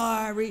so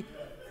sorry.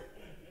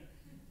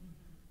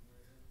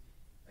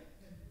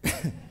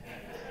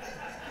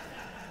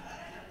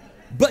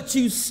 But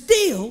you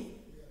still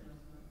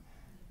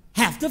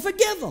have to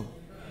forgive them.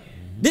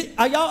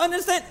 Are y'all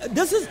understand?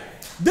 This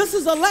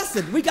is a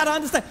lesson. We got to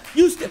understand.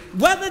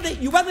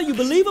 Whether you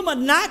believe them or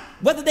not,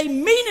 whether they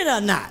mean it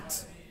or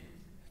not,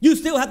 you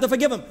still have to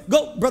forgive them.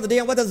 Go, Brother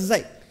Dan, what does it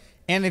say?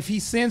 And if he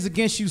sins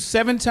against you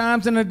 7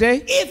 times in a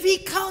day, If he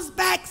comes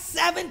back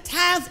 7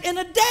 times in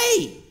a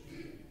day.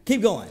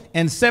 Keep going.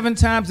 and 7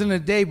 times in a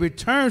day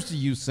returns to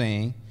you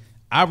saying,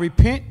 I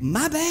repent,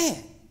 My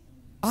bad.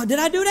 Oh, did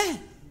I do that?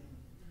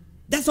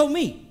 That's on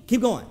me.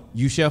 Keep going.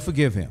 you shall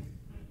forgive him.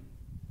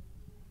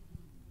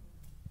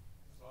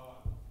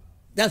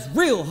 That's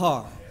real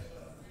hard.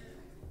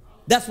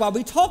 That's why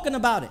we're talking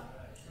about it.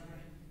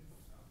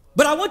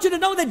 But I want you to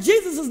know that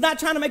Jesus is not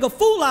trying to make a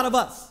fool out of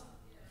us.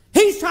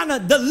 He's trying to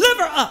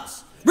deliver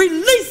us,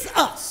 release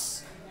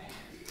us.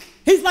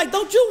 He's like,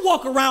 don't you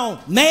walk around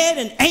mad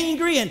and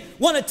angry and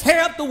want to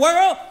tear up the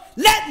world.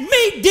 Let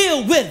me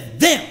deal with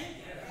them.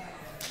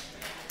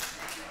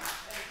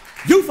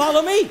 You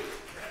follow me?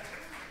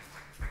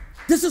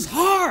 This is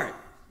hard.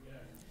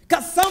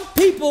 Because some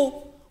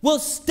people will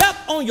step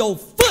on your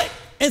foot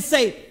and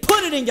say,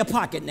 put it in your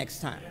pocket next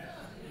time.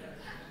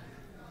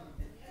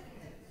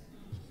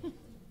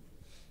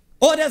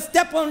 Or they'll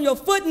step on your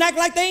foot and act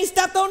like they ain't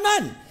stepped on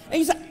nothing. And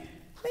you say, man,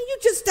 you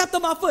just stepped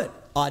on my foot.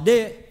 Oh, I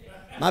did.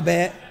 My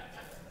bad.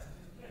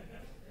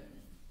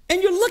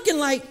 And you're looking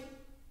like,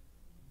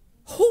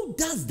 who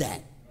does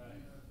that?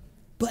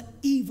 But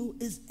evil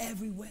is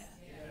everywhere.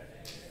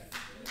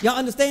 Y'all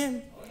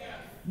understand?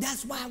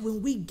 That's why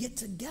when we get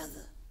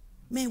together,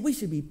 man, we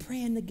should be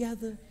praying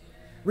together,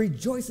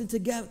 rejoicing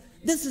together.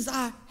 This is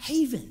our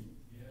haven.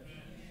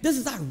 This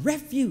is our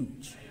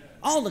refuge.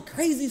 All the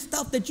crazy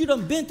stuff that you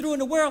done been through in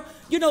the world,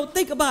 you know,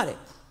 think about it.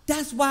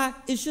 That's why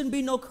it shouldn't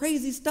be no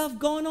crazy stuff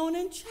going on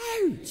in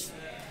church.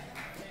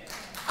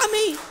 I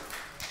mean,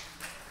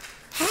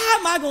 how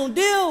am I going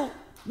to deal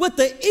with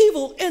the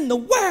evil in the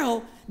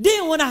world?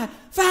 Then when I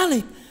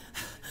finally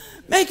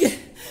make it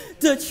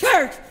to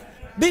church,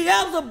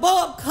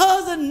 Beelzebub,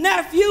 cousin,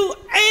 nephew,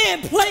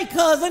 and play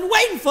cousin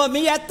waiting for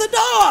me at the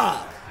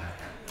door.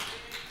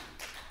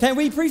 Can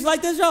we preach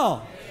like this,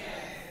 y'all?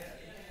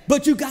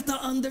 But you got to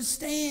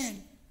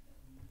understand,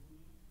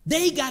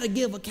 they got to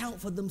give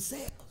account for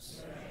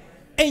themselves.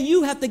 And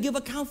you have to give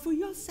account for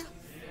yourself.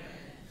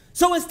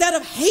 So instead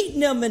of hating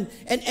them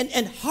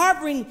and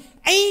harboring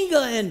anger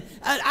and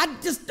I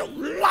just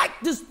don't like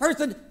this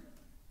person,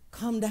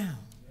 calm down.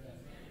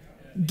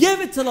 Give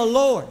it to the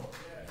Lord.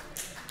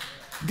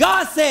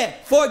 God said,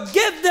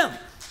 forgive them.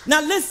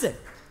 Now listen,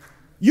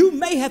 you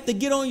may have to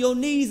get on your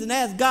knees and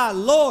ask God,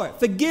 Lord,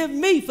 forgive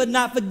me for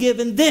not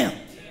forgiving them.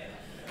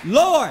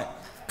 Lord,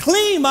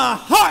 clean my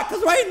heart,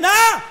 because right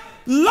now,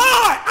 Lord,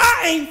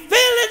 I ain't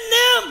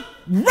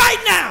feeling them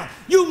right now.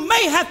 You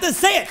may have to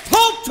say it.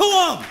 Talk to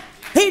them.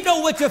 He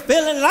knows what you're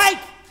feeling like.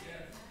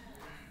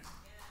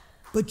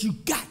 But you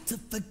got to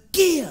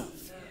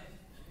forgive.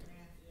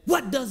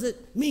 What does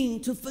it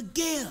mean to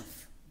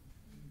forgive?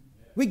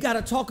 We got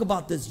to talk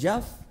about this,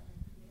 Jeff.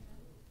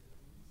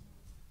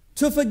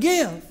 To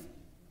forgive,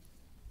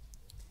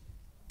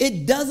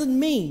 it doesn't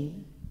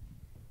mean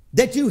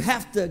that you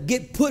have to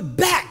get put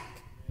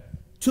back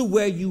to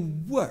where you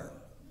were.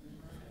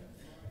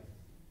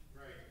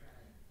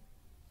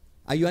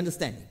 Are you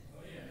understanding?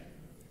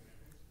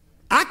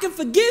 I can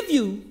forgive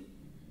you,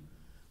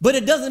 but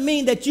it doesn't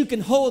mean that you can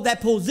hold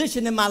that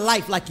position in my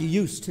life like you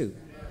used to.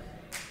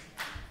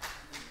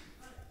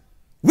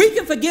 We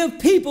can forgive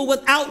people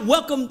without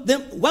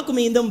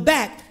welcoming them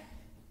back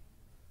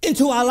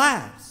into our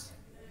lives.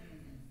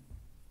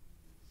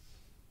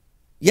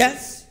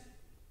 Yes,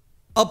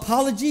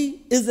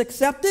 apology is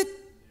accepted,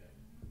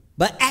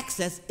 but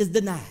access is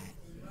denied.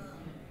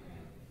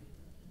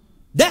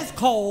 That's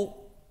called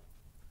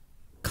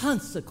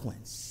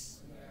consequence.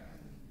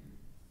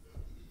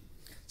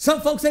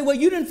 Some folks say, well,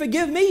 you didn't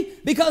forgive me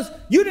because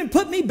you didn't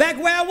put me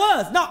back where I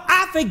was. No,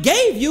 I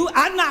forgave you.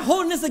 I'm not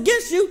holding this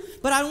against you,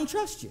 but I don't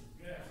trust you.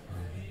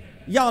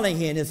 Y'all ain't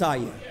hearing this, are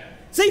you?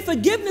 See,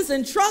 forgiveness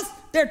and trust,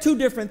 they're two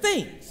different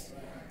things.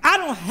 I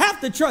don't have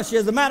to trust you.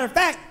 As a matter of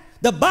fact,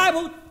 the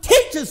Bible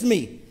teaches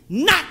me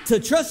not to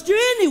trust you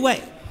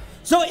anyway.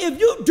 So if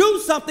you do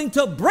something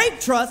to break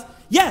trust,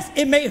 yes,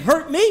 it may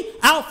hurt me.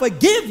 I'll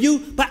forgive you,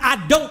 but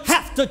I don't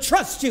have to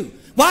trust you.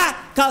 Why?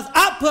 Because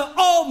I put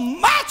all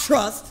my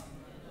trust.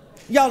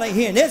 Y'all ain't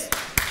hearing this.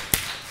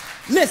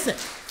 Listen,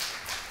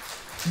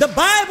 the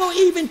Bible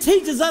even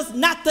teaches us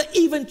not to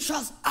even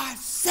trust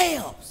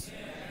ourselves.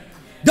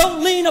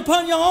 Don't lean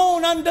upon your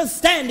own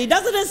understanding.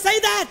 Doesn't it say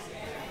that?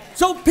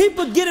 So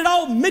people get it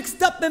all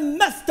mixed up and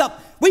messed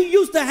up. We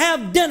used to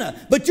have dinner,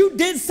 but you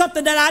did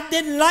something that I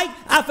didn't like.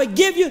 I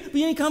forgive you, but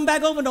you ain't come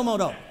back over no more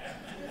though.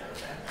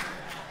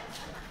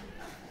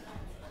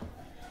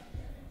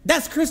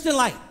 That's Christian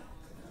life.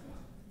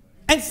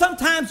 And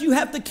sometimes you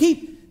have to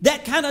keep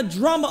that kind of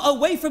drama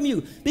away from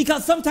you,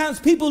 because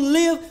sometimes people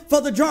live for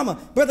the drama.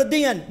 Brother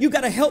Dion, you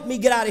got to help me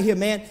get out of here,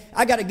 man.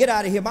 I got to get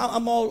out of here.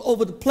 I'm all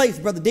over the place,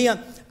 Brother Dion.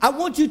 I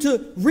want you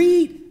to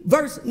read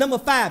verse number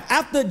 5.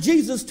 After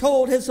Jesus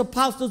told his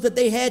apostles that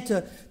they had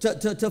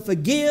to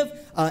forgive,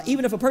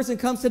 even if a person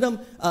comes to them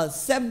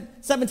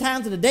seven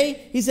times in a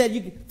day, he said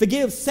you can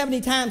forgive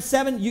 70 times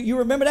 7. You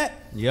remember that?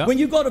 Yeah. When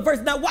you go to verse,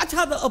 now watch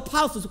how the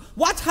apostles,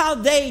 watch how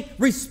they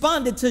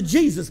responded to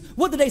Jesus.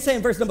 What did they say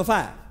in verse number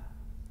 5?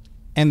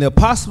 And the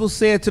apostles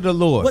said to the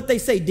Lord, What they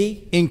say,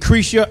 D?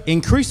 increase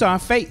our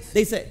faith.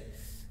 They say,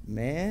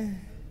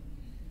 man,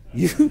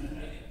 you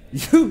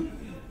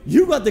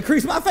got to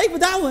increase my faith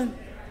with that one.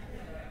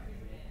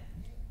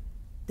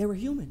 They were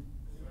human.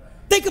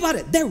 Think about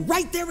it. They're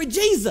right there with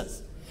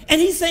Jesus.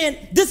 And he's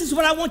saying, this is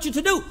what I want you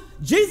to do.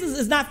 Jesus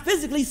is not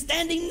physically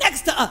standing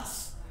next to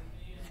us.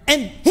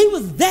 And he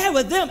was there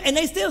with them. And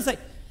they still say,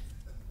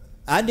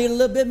 I need a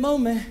little bit more,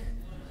 man.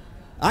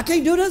 I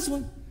can't do this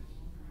one.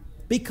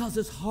 Because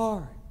it's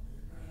hard.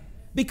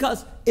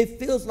 Because it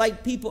feels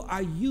like people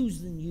are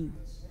using you.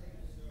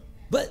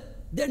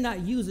 But they're not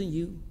using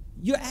you.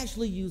 You're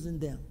actually using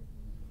them.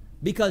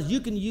 Because you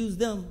can use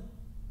them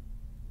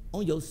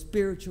on your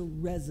spiritual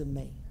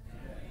resume.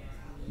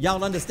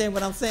 Y'all understand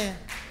what I'm saying?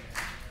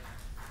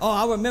 Oh,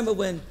 I remember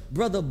when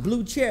Brother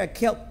Blue Chair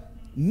kept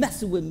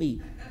messing with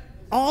me.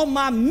 All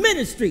my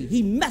ministry,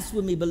 he messed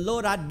with me, but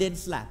Lord, I didn't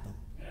slap him.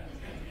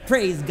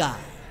 Praise God.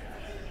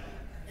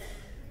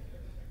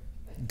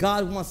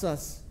 God wants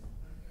us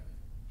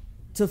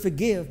to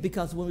forgive,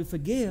 because when we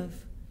forgive,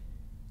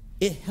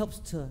 it helps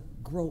to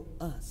grow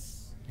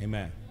us.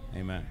 Amen.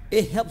 Amen.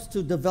 It helps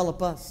to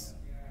develop us.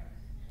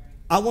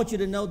 I want you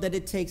to know that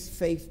it takes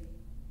faith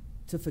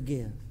to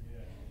forgive.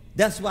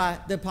 That's why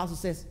the apostle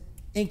says,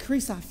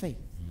 increase our faith.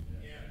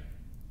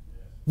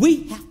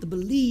 We have to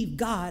believe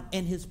God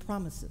and his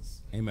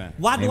promises. Amen.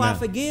 Why do I Amen.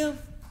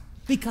 forgive?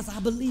 Because I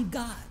believe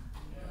God.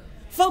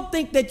 Folk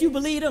think that you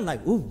believe them,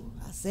 like, ooh,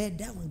 I said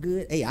that one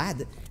good. Hey,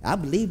 I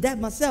believe that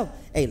myself.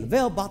 Hey,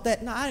 Levell bought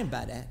that. No, I didn't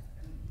buy that.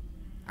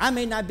 I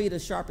may not be the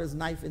sharpest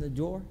knife in the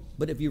drawer,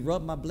 but if you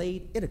rub my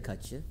blade, it'll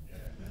cut you.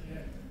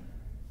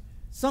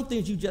 Some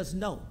things you just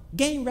know.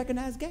 Game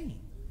recognize game.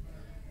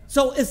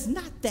 So it's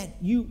not that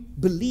you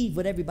believe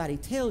what everybody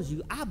tells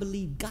you. I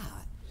believe God.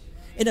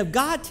 And if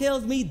God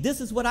tells me this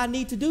is what I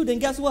need to do, then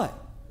guess what?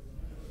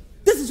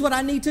 This is what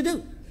I need to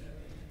do.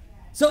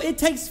 So it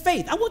takes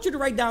faith. I want you to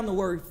write down the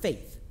word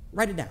faith.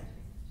 Write it down.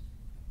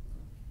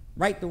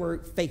 Write the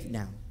word faith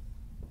down.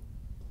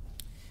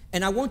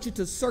 And I want you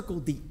to circle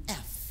the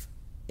F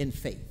in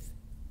faith.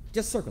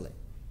 Just circle it.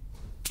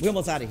 We're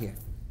almost out of here.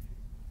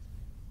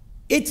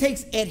 It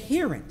takes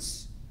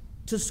adherence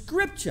to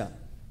Scripture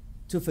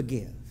to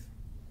forgive.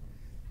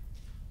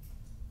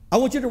 I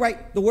want you to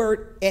write the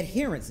word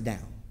adherence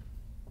down.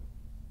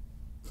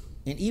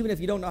 And even if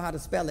you don't know how to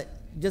spell it,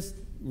 just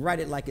write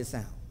it like it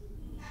sounds.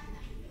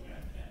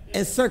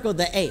 And circle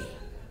the A.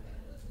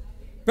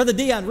 Brother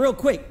Dion, real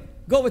quick,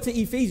 go over to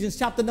Ephesians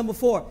chapter number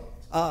 4.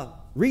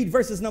 read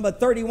verses number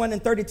 31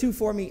 and 32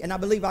 for me, and I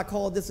believe I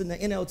called this in the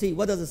NLT.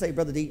 What does it say,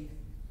 Brother D?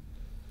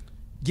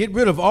 Get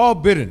rid of all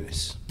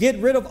bitterness, Get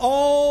rid of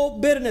all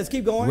bitterness.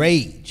 Keep going.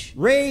 rage,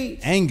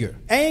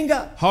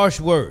 Anger, harsh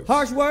words,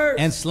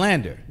 and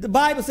slander, the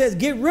Bible says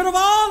get rid of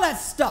all that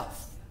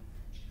stuff.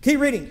 Keep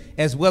reading.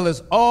 as well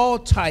as all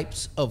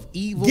types of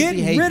evil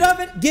behavior. Get rid of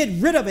it. Get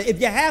rid of it.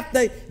 If you have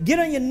to get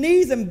on your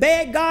knees and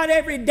beg God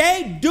every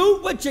day, do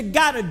what you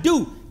got to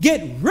do.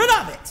 Get rid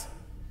of it.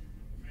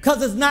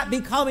 Because it's not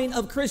becoming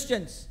of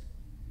Christians.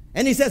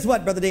 And he says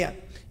what, Brother Dan?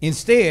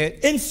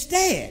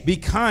 Instead, Be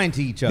kind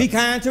to each other. Be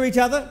kind to each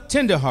other.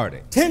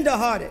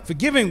 Tenderhearted.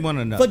 Forgiving one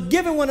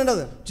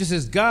another. Just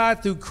as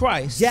God through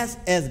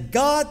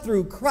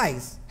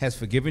Christ has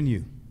forgiven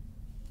you.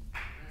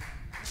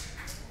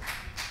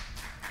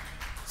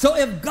 So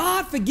if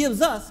God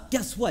forgives us,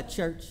 guess what,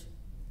 church?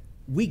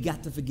 We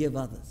got to forgive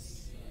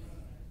others.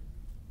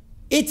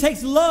 It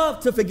takes love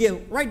to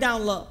forgive. Write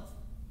down love.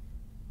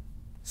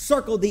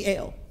 Circle the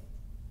L.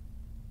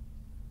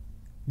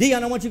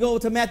 Dion, I want you to go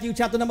to Matthew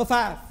chapter number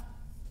 5.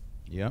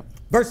 Yep.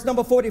 Verse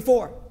number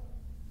 44.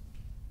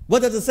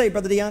 What does it say,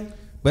 Brother Dion?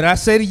 But I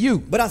say to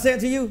you,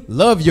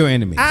 love your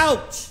enemies.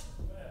 Ouch.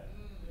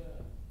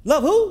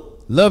 Love who?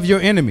 Love your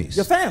enemies.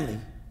 Your family.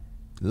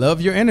 Love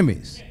your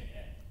enemies.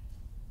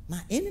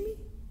 My enemy?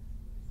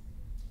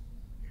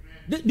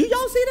 Do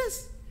y'all see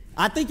this?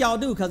 I think y'all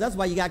do, because that's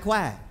why you got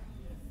quiet.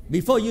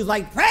 Before you was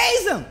like,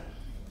 praise him.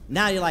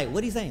 Now you're like,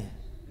 what are you saying?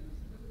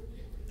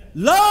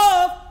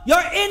 Love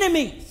your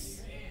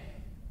enemies.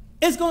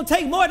 It's going to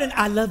take more than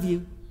I love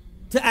you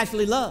to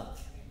actually love.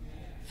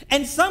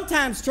 And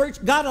sometimes,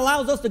 church, God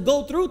allows us to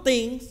go through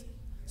things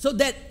so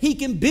that he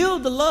can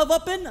build the love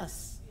up in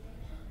us.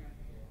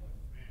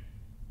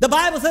 The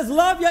Bible says,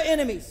 love your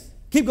enemies.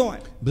 Keep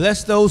going.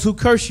 Bless those who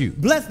curse you.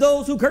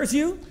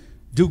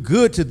 Do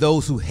good to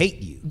those who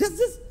hate you.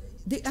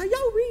 Are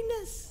y'all reading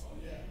this?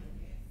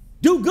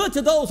 Do good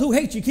to those who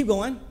hate you. Keep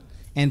going.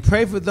 And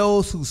pray for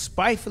those who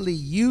spitefully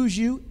use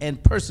you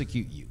and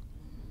persecute you.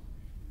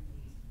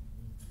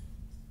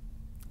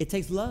 It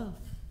takes love.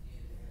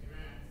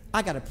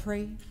 I got to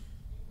pray.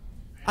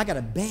 I got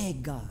to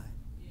beg God.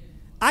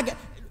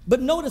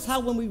 But notice how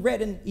when we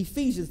read in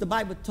Ephesians, the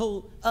Bible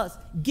told us,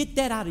 get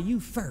that out of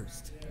you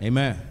first.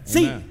 Amen.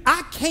 See, Amen.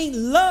 I can't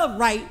love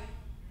right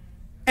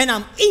and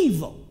I'm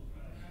evil.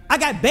 I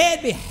got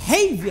bad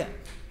behavior.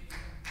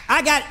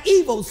 I got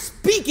evil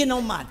speaking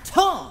on my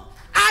tongue.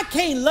 I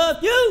can't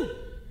love you.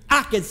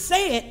 I can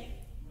say it,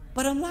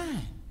 but I'm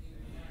lying.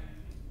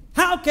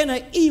 How can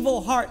an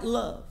evil heart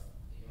love?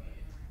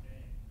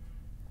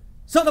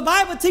 So the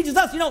Bible teaches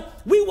us,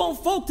 we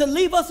want folk to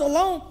leave us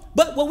alone,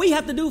 but what we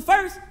have to do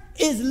first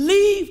is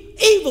leave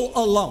evil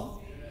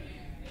alone.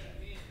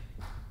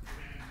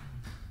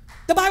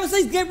 The Bible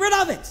says get rid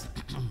of it.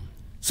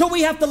 So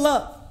we have to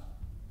love.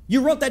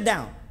 You wrote that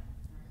down.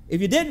 If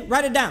you didn't,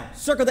 write it down.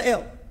 Circle the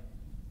L.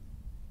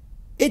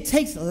 It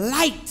takes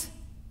light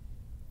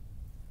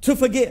to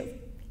forgive.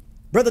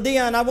 Brother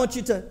Dion, I want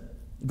you to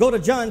go to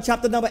John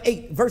chapter number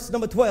 8, verse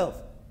number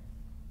 12.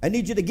 I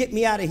need you to get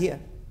me out of here.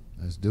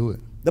 Let's do it.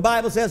 The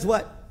Bible says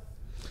what?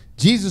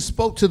 Jesus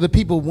spoke to the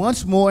people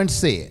once more and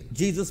said,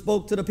 what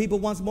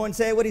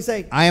did he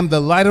say? I am the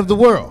light of the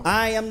world.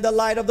 I am the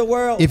light of the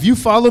world. If you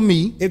follow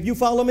me,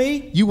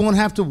 you won't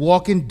have to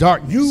walk in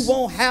darkness.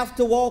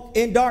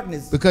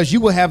 Because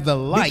you will have the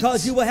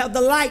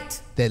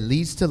light. That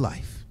leads to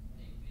life.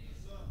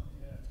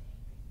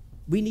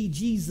 We need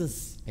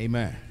Jesus.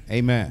 Amen.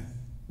 Amen.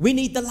 We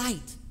need the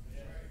light.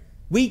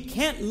 We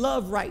can't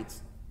love right.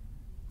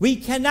 We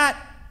cannot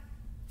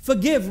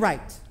forgive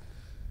right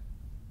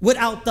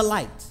without the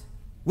light,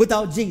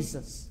 without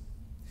Jesus.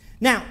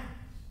 Now,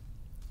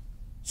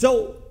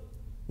 so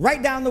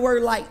write down the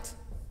word light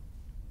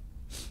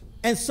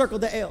and circle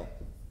the L.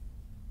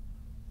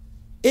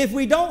 If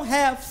we don't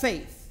have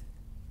faith,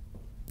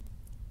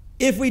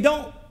 if we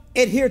don't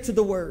adhere to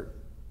the word,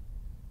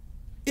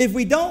 if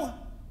we don't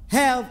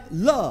have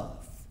love,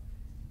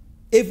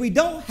 if we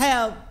don't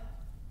have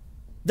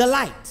the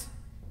light,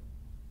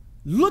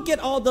 look at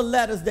all the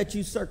letters that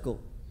you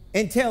circle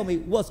and tell me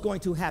what's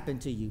going to happen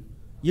to you.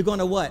 You're going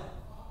to what?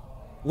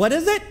 What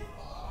is it?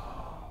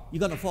 You're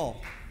going to fall.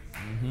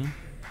 Mm-hmm.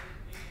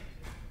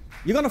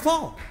 You're going to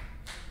fall.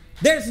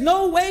 There's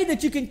no way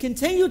that you can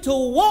continue to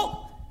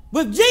walk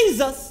with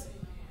Jesus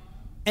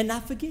and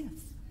not forgive.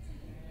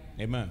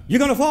 Amen. You're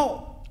going to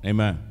fall.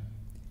 Amen.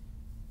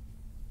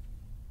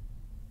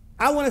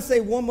 I want to say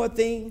one more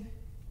thing,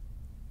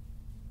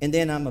 and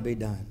then I'm going to be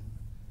done.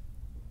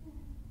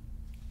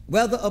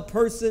 Whether a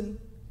person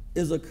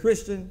is a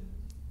Christian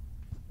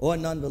or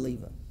an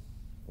unbeliever,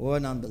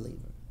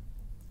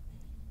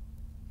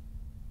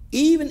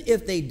 even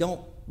if they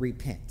don't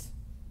repent,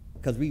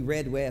 because we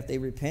read where if they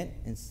repent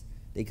and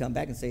they come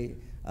back and say,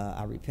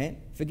 I repent,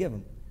 forgive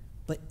them.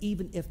 But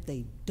even if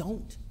they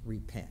don't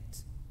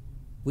repent,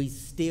 we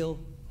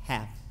still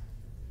have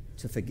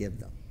to forgive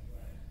them.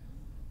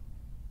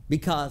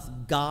 Because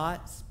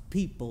God's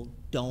people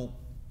don't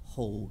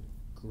hold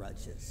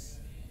grudges.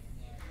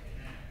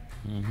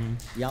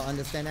 Mm-hmm. Y'all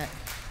understand that?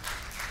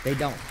 They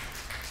don't.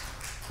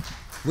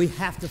 We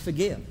have to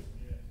forgive.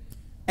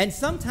 And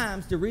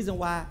sometimes the reason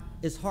why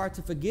it's hard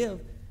to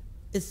forgive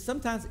is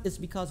sometimes it's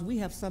because we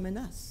have some in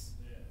us.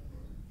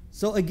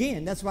 So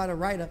again, that's why the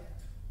writer,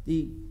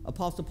 the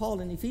Apostle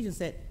Paul in Ephesians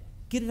said,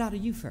 get it out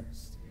of you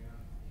first.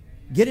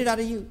 Get it out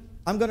of you.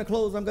 I'm going to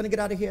close. I'm going to get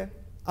out of here.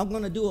 I'm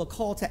going to do a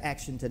call to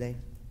action today.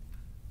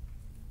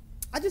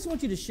 I just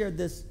want you to share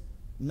this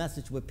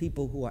message with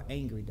people who are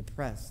angry,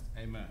 depressed,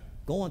 Amen.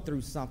 going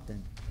through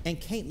something, and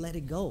can't let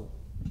it go.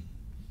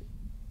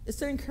 It's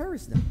to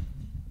encourage them.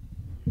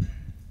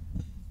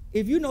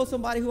 If you know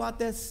somebody who out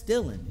there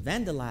stealing,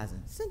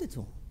 vandalizing, send it to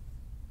them.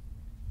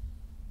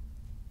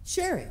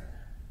 Share it.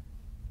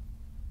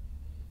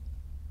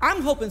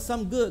 I'm hoping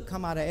some good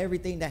come out of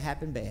everything that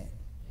happened bad.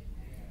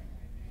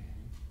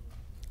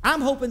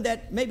 I'm hoping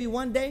that maybe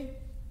one day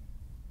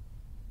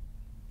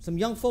some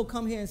young folk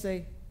come here and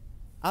say,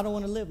 I don't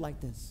want to live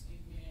like this.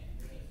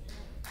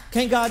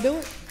 Can't God do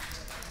it?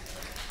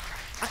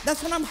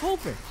 That's what I'm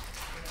hoping.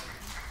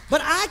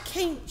 But I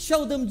can't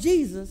show them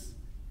Jesus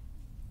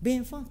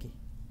being funky.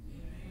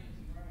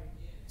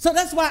 So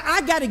that's why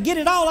I got to get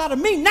it all out of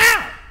me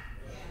now.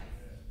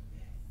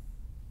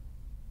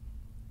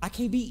 I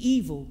can't be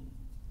evil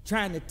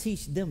trying to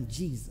teach them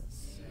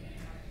Jesus.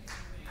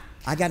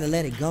 I got to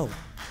let it go.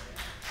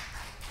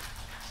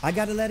 I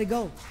got to let it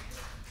go.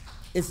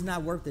 It's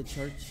not worth it,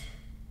 church.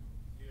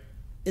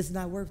 It's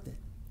not worth it.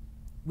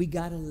 We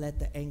got to let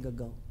the anger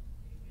go.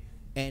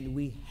 And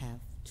we have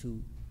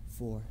to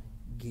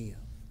forgive.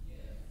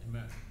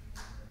 Amen.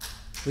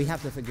 We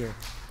have to forgive.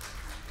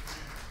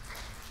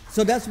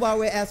 So that's why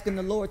we're asking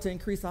the Lord to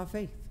increase our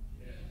faith.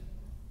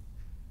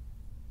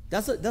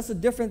 That's a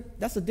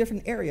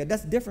different area.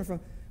 That's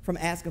different from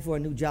asking for a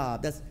new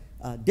job. That's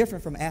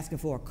different from asking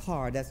for a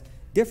car. That's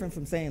different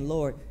from saying,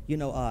 Lord,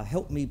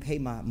 help me pay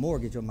my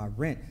mortgage or my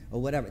rent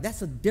or whatever.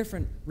 That's a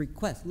different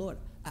request. Lord,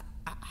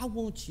 I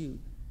want you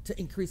to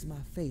increase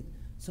my faith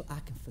so I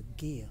can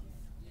forgive.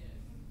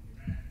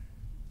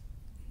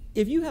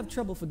 If you have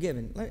trouble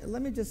forgiving,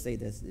 let me just say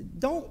this.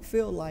 Don't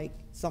feel like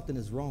something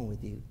is wrong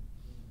with you.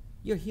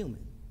 You're human.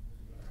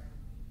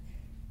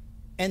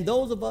 And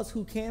those of us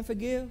who can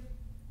forgive,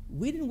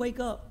 we didn't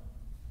wake up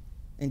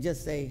and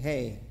just say,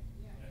 hey,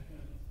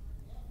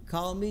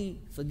 call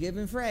me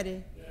Forgiving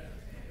Freddie.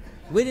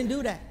 We didn't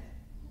do that.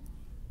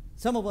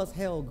 Some of us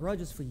held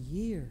grudges for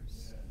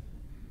years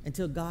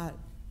until God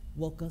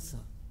woke us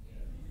up.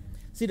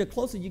 See, the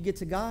closer you get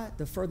to God,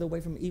 the further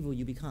away from evil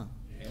you become.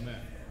 Amen.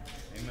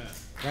 Amen.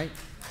 Right?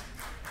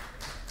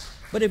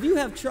 But if you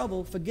have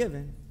trouble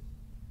forgiving,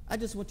 I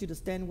just want you to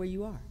stand where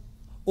you are.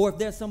 Or if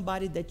there's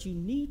somebody that you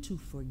need to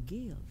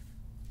forgive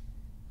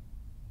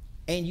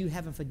and you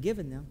haven't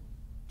forgiven them,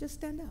 just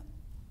stand up.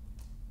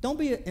 Don't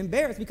be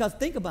embarrassed, because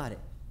think about it.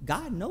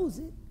 God knows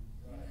it.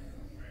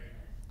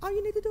 All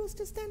you need to do is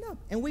just stand up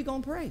and we're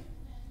going to pray.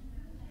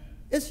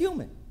 It's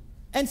human.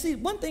 And see,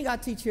 one thing I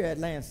teach here at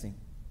Lansing,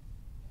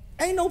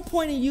 ain't no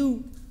point in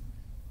you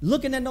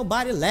looking at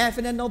nobody,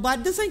 laughing at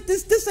nobody. This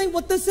ain't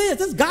what this is.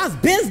 This is God's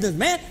business,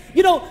 man.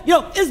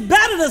 It's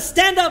better to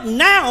stand up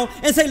now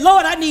and say,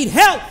 Lord, I need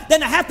help,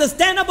 than to have to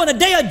stand up on the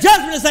day of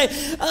judgment and say,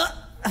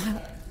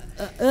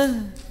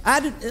 I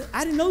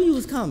didn't know you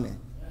was coming.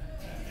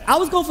 I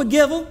was going to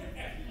forgive him.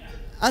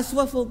 I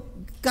swear for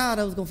God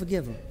I was going to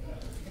forgive him.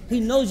 He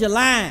knows you're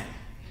lying.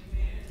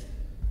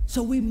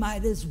 So we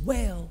might as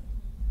well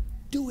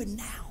do it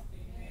now.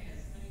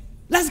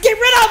 Let's get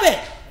rid of it.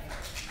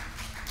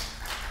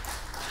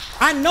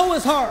 I know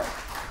it's hard.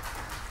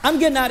 I'm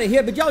getting out of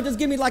here, but y'all just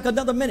give me like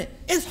another minute.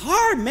 It's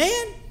hard,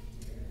 man.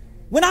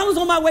 When I was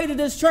on my way to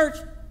this church,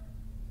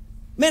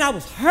 man, I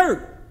was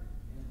hurt.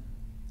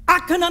 I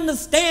couldn't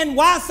understand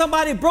why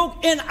somebody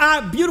broke in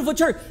our beautiful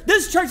church.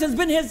 This church has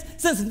been here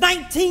since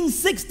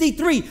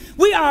 1963.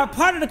 We are a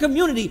part of the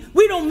community.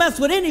 We don't mess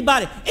with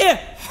anybody. It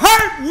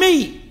hurt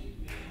me.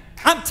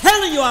 I'm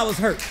telling you, I was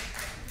hurt.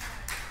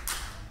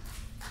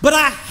 But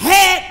I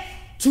had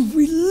to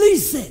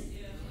release it.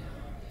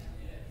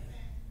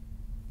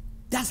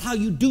 That's how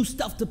you do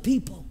stuff to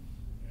people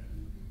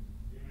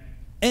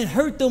and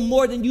hurt them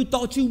more than you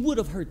thought you would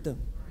have hurt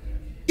them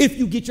if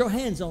you get your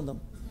hands on them.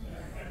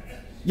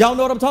 Y'all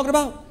know what I'm talking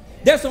about?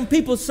 There's some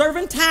people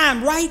serving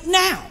time right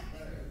now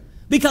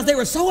because they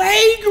were so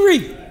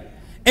angry.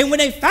 And when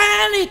they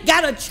finally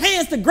got a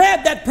chance to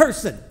grab that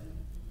person,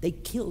 they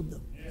killed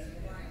them.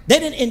 They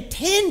didn't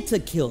intend to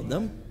kill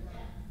them,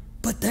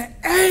 but their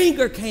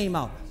anger came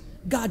out.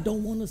 God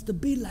don't want us to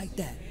be like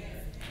that.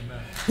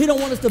 He don't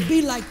want us to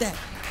be like that.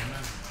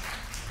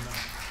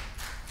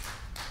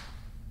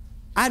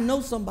 I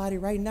know somebody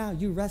right now,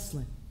 you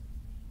wrestling.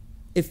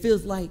 It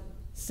feels like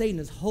Satan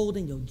is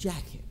holding your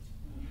jacket.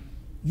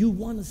 You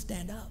want to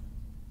stand up,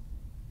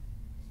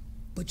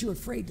 but you're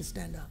afraid to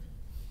stand up.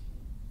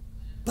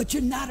 But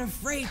you're not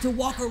afraid to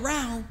walk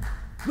around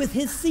with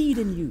his seed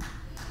in you.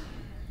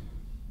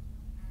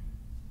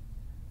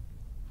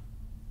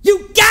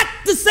 You got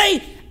to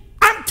say,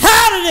 I'm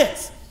tired of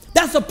this.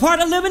 That's That's a part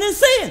of living in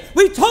sin.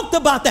 We talked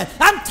about that.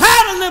 I'm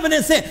tired of living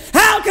in sin.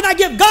 How can I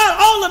give God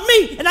all of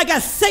me and I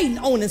got Satan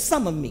owning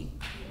some of me?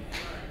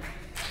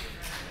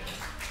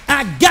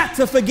 I got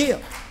to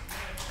forgive.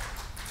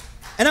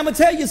 And I'm going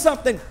to tell you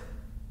something.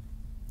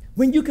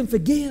 When you can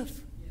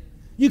forgive,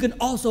 you can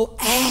also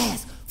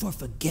ask for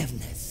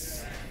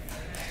forgiveness.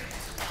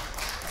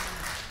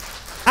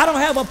 I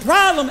don't have a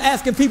problem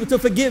asking people to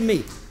forgive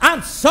me.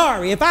 I'm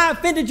sorry. If I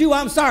offended you,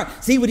 I'm sorry.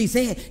 See what he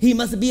said? He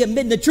must be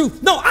admitting the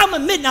truth. No, I'm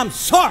admitting I'm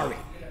sorry.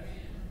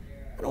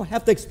 I don't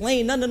have to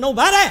explain nothing to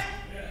nobody.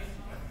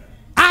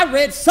 I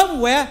read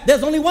somewhere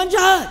there's only one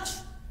judge.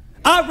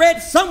 I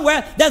read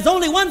somewhere there's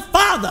only one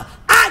Father.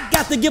 I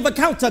got to give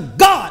account to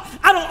God.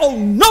 I don't owe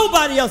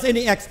nobody else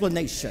any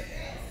explanation.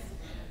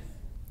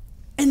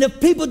 And if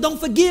people don't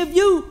forgive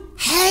you,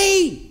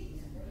 hey,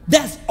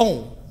 that's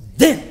on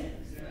them.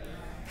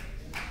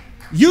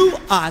 You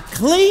are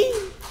clean.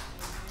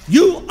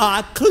 You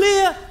are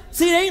clear.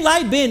 See, it ain't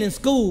like being in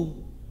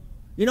school.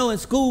 You know, in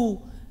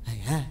school,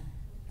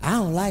 I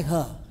don't like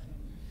her.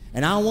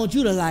 And I don't want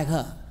you to like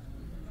her.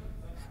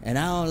 And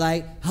I don't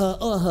like her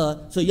or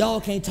her, so y'all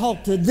can't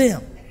talk to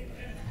them.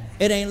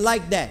 It ain't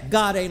like that.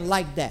 God ain't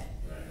like that.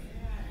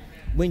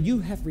 When you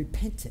have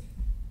repented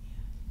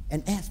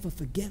and asked for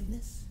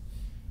forgiveness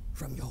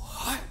from your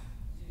heart,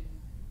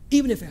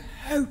 even if it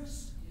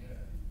hurts,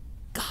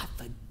 God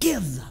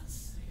forgives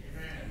us.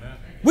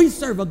 We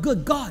serve a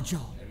good God,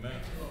 y'all.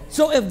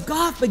 So if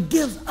God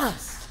forgives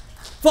us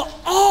for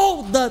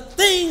all the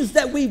things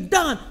that we've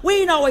done,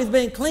 we ain't always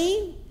been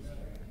clean.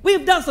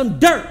 We've done some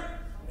dirt.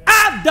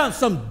 I've done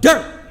some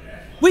dirt.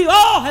 We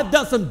all have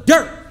done some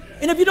dirt.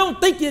 And if you don't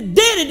think you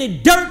did any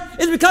dirt,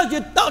 it's because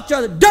you thought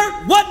your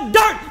dirt wasn't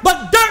dirt.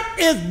 But dirt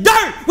is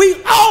dirt.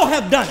 We all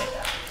have done it.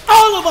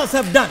 All of us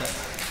have done it.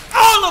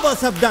 All of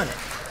us have done it.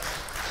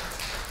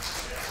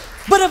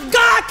 But if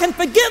God can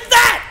forgive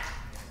that,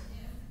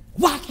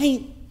 why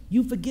can't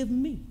you forgive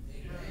me?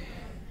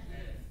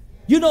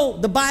 You know,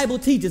 the Bible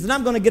teaches, and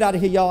I'm going to get out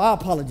of here, y'all. I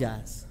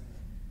apologize.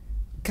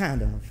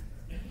 Kind of.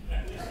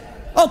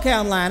 Okay,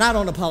 I'm lying. I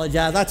don't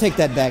apologize. I take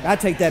that back. I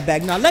take that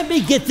back. Now, let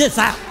me get this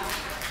out.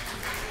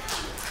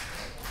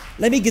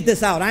 Let me get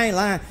this out. I ain't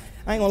lying.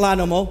 I ain't going to lie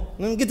no more.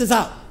 Let me get this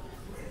out.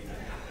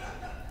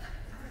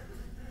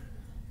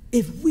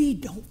 If we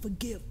don't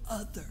forgive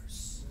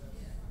others,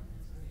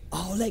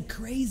 all that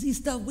crazy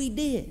stuff we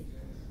did,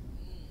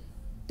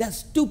 that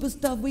stupid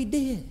stuff we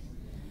did,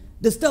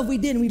 the stuff we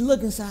did and we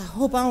look and say, I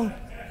hope I don't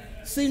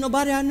see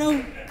nobody I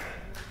know.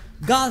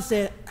 God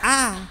said,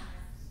 I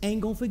ain't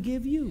going to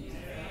forgive you.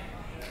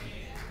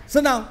 So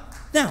now,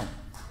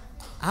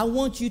 I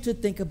want you to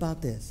think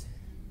about this.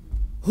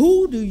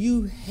 Who do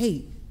you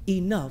hate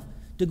enough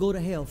to go to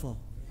hell for?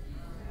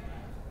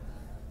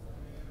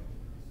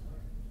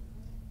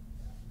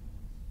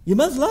 You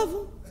must love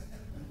them.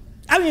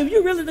 I mean, if you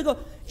are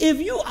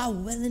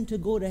willing to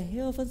go to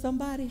hell for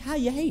somebody, how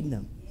you hating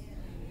them?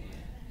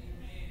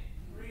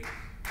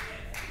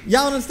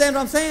 Y'all understand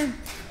what I'm saying?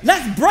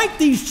 Let's break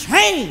these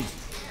chains.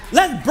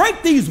 Let's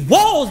break these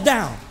walls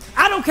down.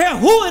 I don't care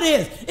who it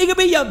is. It could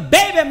be your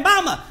baby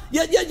mama,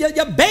 your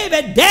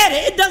baby daddy.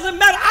 It doesn't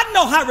matter. I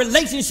know how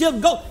relationships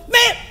go.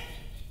 Man,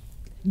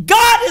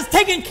 God is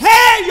taking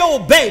care of your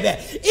baby.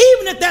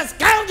 Even if that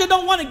scoundrel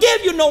don't want to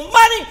give you no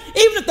money,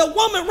 even if the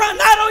woman run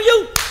out on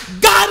you,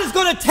 God is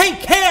going to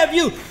take care of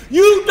you.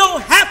 You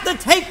don't have to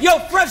take your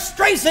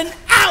frustration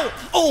out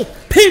on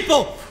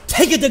people.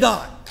 Take it to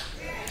God.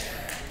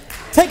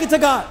 Take it to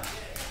God.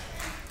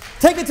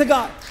 Take it to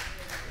God.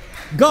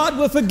 God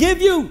will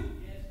forgive you.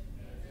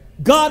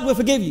 God will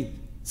forgive you.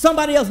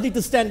 Somebody else needs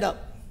to stand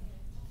up.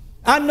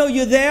 I know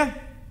you're there.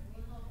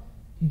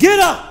 Get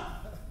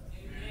up.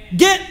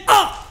 Get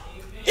up.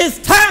 It's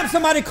time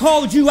somebody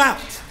called you out.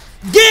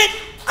 Get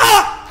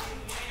up.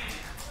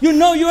 You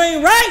know you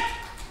ain't right.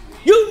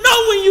 You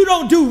know when you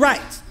don't do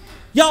right.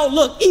 Y'all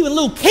look, even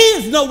little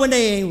kids know when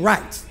they ain't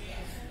right.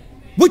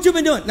 What you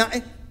been doing? Now,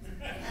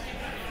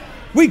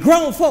 we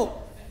grown folk.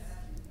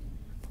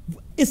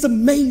 It's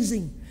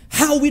amazing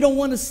how we don't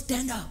want to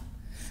stand up.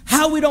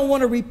 How we don't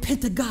want to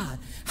repent to God.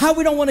 How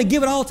we don't want to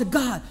give it all to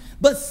God.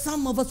 But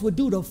some of us would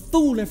do the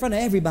fool in front of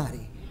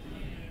everybody.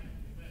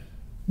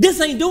 This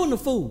ain't doing the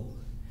fool.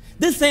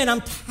 This saying, I'm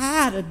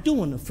tired of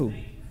doing the fool.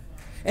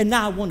 And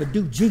now I want to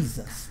do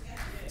Jesus.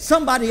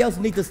 Somebody else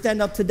needs to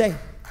stand up today.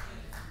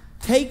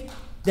 Take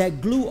that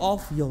glue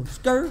off your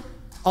skirt,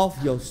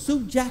 off your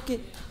suit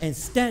jacket, and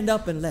stand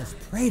up and let's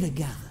pray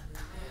together.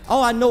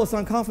 Oh, I know it's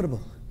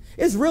uncomfortable.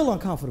 It's real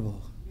uncomfortable.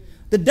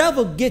 The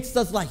devil gets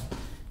us like,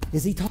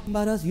 is he talking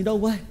about us? You know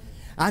what?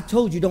 I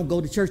told you don't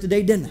go to church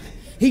today, didn't I?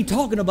 He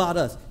talking about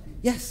us.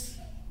 Yes,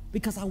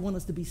 because I want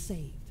us to be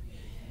saved.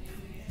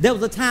 There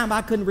was a time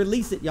I couldn't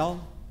release it,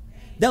 y'all.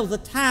 There was a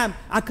time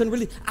I couldn't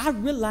release. I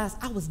realized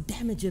I was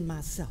damaging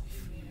myself.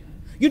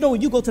 You know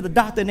when you go to the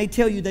doctor and they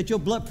tell you that your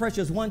blood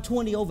pressure is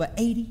 120 over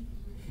 80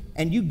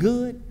 and you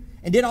good,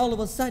 and then all of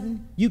a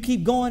sudden you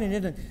keep going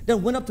and it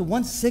went up to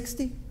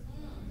 160?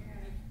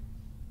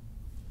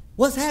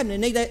 What's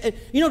happening?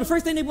 You know the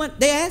first thing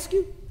they ask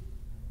you?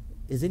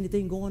 Is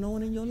anything going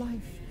on in your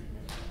life?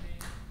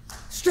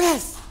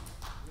 Stress.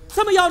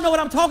 Some of y'all know what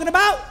I'm talking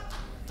about.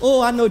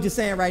 Oh, I know what you're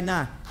saying right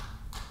now.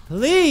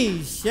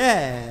 Please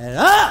shut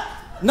up.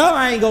 No,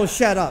 I ain't going to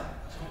shut up.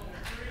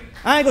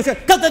 I ain't going to shut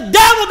up. Because the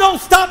devil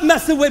don't stop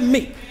messing with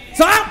me.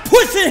 So I'm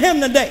pushing him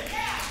today.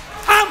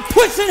 I'm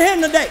pushing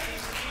him today.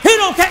 He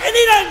don't care. And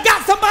he done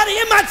got somebody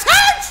in my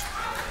church.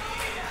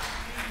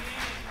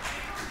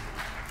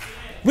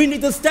 We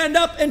need to stand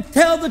up and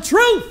tell the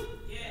truth.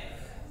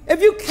 If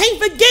you can't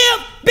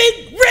forgive,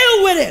 be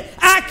real with it.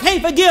 I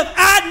can't forgive.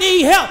 I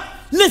need help.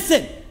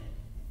 Listen,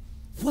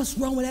 what's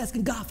wrong with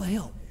asking God for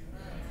help?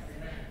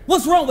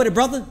 What's wrong with it,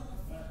 brother?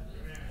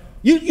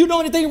 You know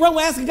anything wrong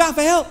with asking God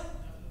for help?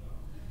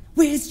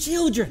 We're his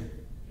children.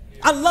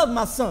 I love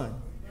my son.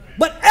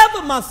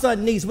 Whatever my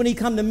son needs when he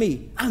come to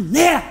me, I'm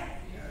there.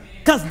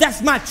 Because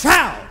that's my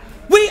child.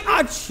 We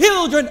are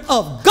children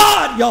of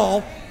God,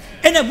 y'all.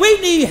 And if we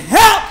need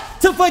help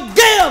to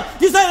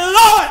forgive, you say, Lord,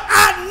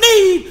 I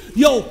need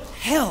your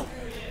help.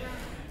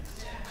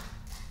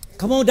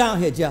 Come on down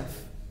here,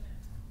 Jeff.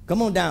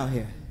 Come on down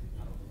here.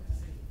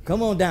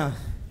 Come on down.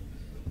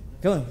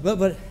 Come on.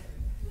 But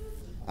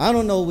I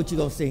don't know what you're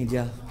going to sing,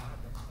 Jeff.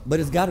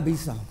 But it's got to be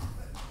something.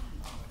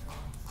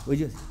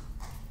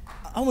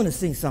 I want to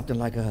sing something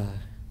like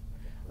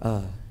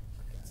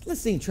let's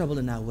sing Trouble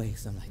in Our Way,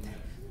 something like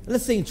that.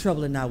 Let's sing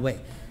Trouble in Our Way.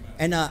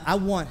 And I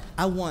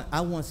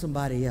want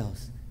somebody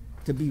else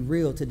to be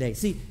real today.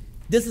 See,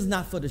 this is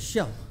not for the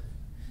show.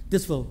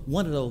 This is for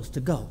one of those to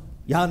go.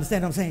 Y'all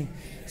understand what I'm saying?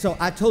 So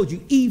I told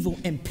you, evil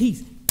and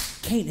peace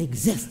can't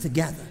exist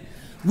together.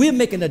 We're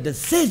making a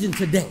decision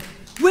today.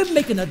 We're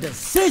making a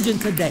decision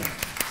today.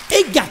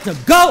 It got to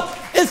go.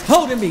 It's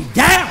holding me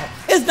down.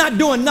 It's not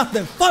doing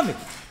nothing for me.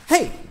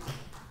 Hey,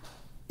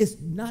 it's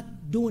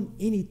not doing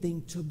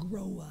anything to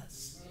grow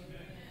us.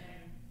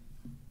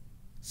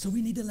 So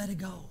we need to let it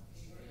go.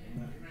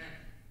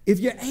 If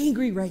you're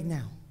angry right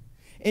now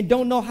and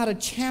don't know how to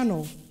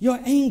channel your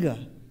anger,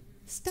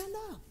 stand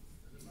up.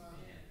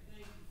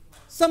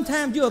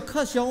 Sometimes you'll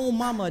cuss your own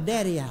mama or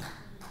daddy out.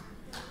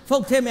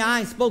 Folk tell me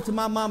I ain't spoke to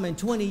my mama in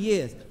 20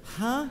 years.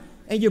 Huh?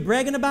 And you're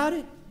bragging about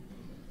it?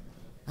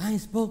 I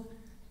ain't spoke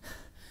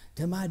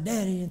to my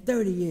daddy in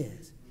 30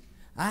 years.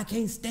 I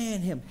can't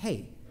stand him.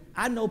 Hey,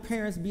 I know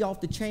parents be off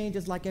the chain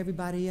just like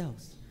everybody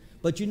else.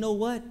 But you know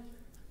what?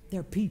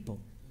 They're people.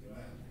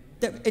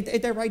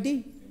 Ain't that right,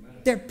 D?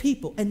 They're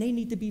people, and they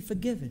need to be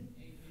forgiven.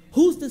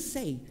 Who's to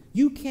say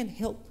you can't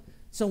help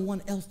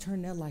someone else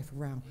turn their life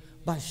around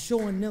by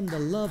showing them the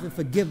love and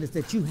forgiveness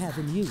that you have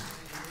in you?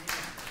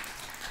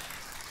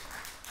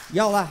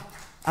 Y'all,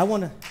 I'm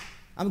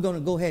going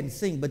to go ahead and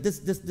sing, but this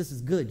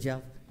is good,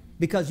 Jeff.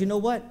 Because you know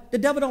what? The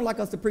devil don't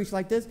like us to preach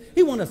like this.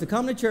 He wants us to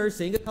come to church,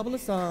 sing a couple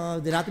of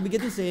songs. Then after we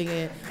get to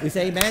singing, we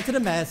say amen to the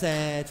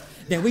message.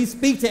 Then we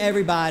speak to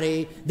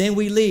everybody. Then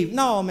we leave.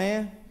 No,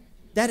 man.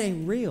 That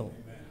ain't real.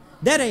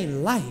 That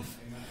ain't life.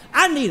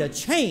 I need a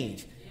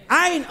change.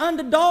 I ain't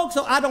underdog,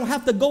 so I don't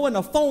have to go in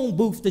a phone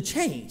booth to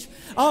change.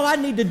 All I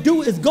need to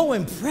do is go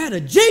in prayer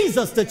to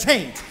Jesus to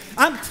change.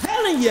 I'm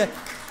telling you,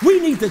 we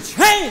need to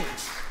change.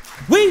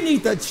 We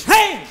need to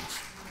change.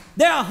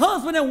 There are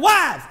husbands and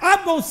wives.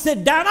 I'm going to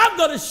sit down. I'm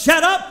going to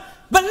shut up.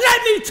 But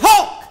let me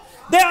talk.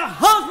 There are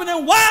husbands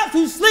and wives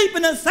who sleep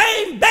in the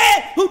same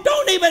bed who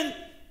don't even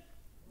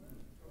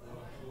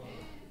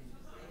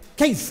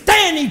can't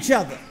stand each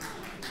other.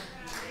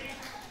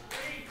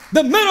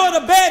 The middle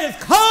of the bed is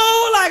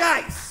cold like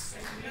ice.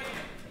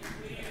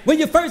 When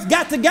you first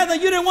got together,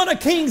 you didn't want a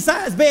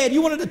king-size bed.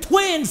 You wanted a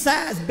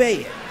twin-size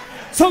bed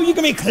so you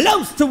can be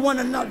close to one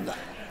another.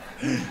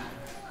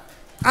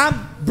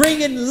 I'm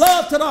bringing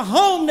love to the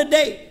home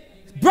today.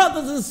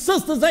 Brothers and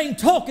sisters ain't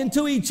talking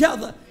to each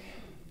other.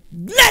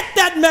 Let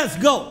that mess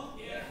go.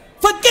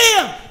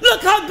 Forgive.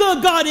 Look how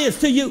good God is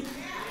to you.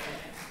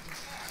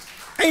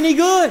 Ain't he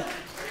good?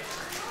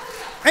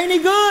 Ain't he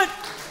good?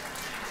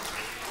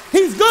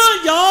 He's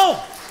good,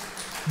 y'all.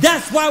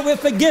 That's why we're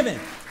forgiven.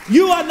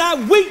 You are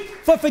not weak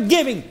for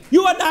forgiving.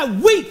 You are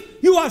not weak.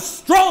 You are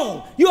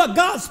strong. You are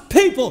God's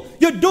people.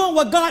 You're doing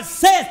what God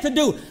says to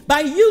do.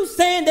 By you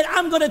saying that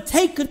I'm going to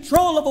take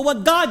control over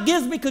what God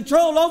gives me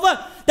control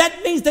over,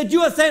 that means that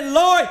you are saying,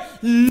 Lord,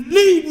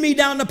 lead me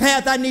down the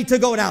path I need to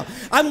go down.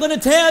 I'm going to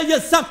tell you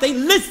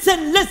something.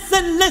 Listen,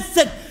 listen,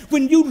 listen.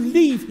 When you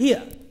leave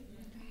here,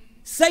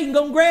 Satan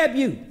going to grab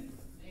you.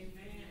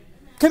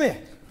 Come here.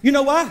 You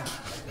know why?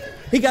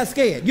 He got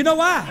scared. You know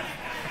why?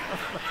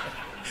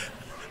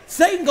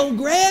 Satan going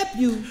to grab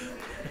you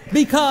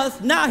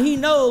because now he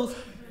knows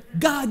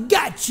God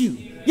got you.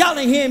 Y'all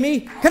ain't hearing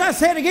me. Can I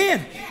say it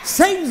again?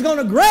 Satan's going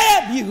to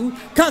grab you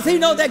because he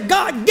knows that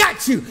God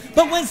got you.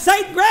 But when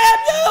Satan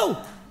grabs you,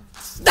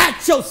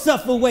 snatch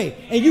yourself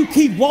away and you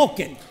keep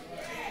walking.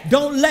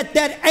 Don't let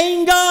that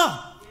anger,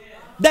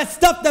 that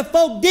stuff that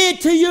folk did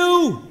to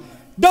you,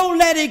 don't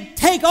let it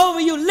take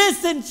over you.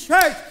 Listen,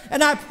 church,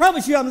 and I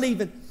promise you I'm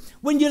leaving.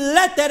 When you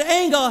let that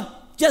anger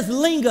just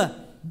linger,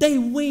 they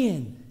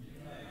win.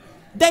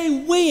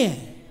 They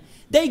win.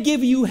 They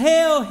give you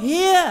hell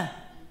here,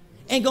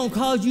 ain't gonna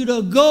cause you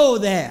to go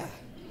there.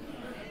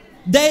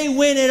 They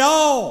win it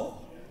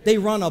all. They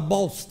run a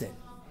Boston.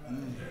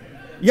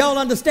 Y'all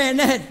understand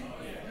that?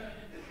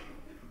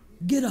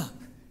 Get up.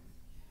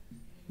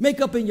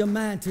 Make up in your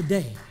mind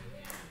today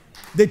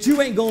that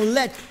you ain't gonna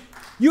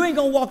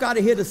walk out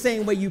of here the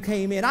same way you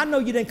came in. I know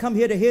you didn't come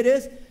here to hear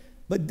this,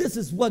 but this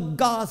is what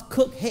God's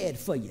cook had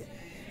for you.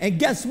 And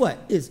guess what?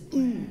 It's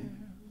good.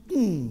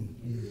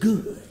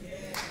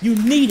 You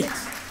need it.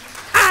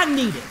 I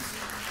need it.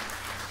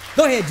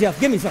 Go ahead, Jeff.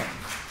 Give me some.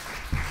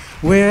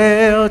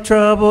 Well,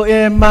 trouble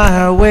in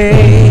my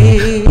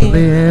way.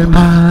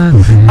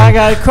 I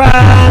gotta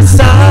cry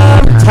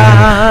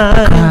sometimes.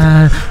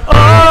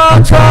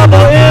 Oh,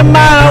 trouble in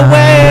my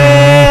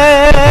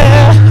way.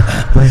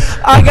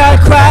 I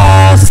gotta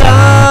cry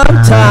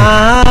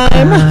sometime.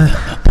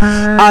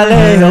 I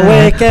lay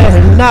awake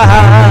at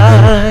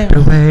night.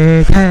 Oh,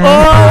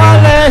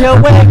 I lay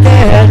awake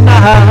at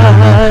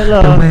night,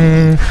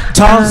 Lord.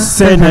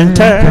 Tossing and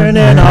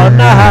turning all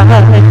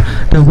night.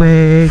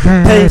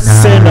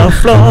 Pacing the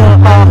floor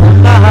all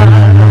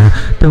night.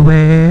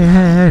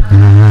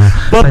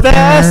 But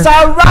that's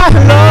alright,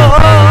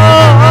 Lord,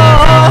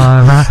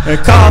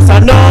 because I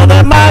know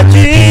that my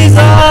Jesus,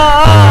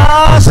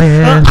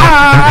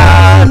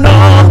 I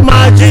know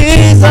my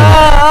Jesus,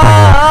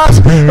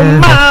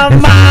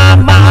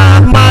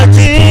 my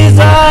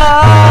Jesus,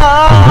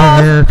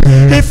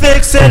 He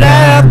fixed it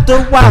after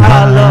a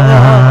while,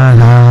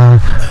 Lord.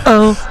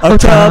 Oh,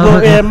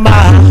 trouble in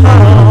my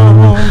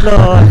home,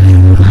 Lord.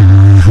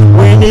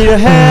 We need to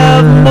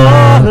have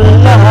more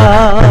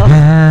love.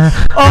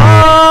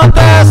 Oh,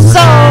 there's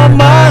so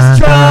much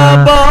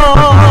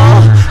trouble,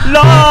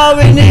 Lord.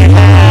 We need to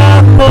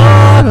have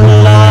more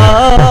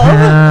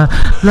love.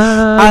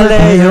 I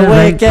lay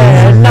awake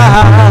at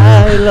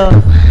night,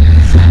 Lord.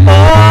 Oh,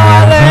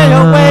 I lay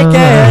awake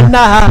at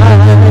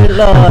night,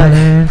 Lord.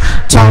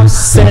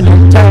 Tossing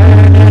and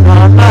turning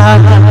all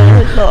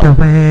night, Lord.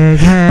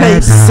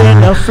 Pacing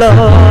the floor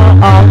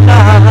all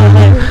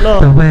night,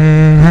 Lord.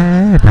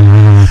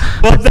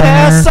 But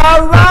that's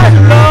alright,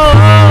 Lord,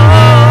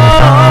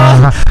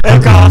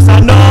 because I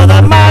know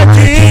that my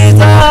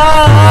Jesus,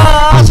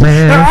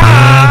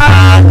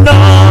 I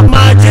know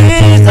my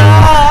Jesus,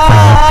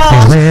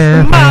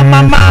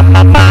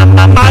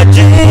 my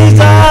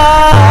Jesus,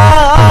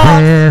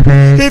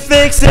 He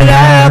fixed it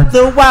after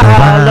a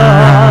while,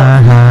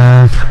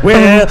 Lord.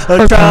 With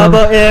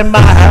trouble in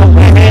my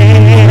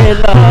way,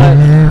 Lord,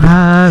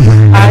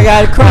 I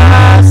gotta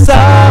cry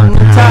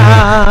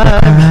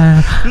sometime.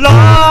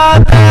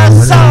 Lord,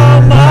 there's so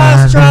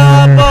much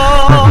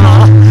trouble.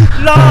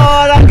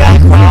 Lord, I gotta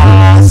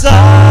cry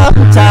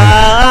sometime.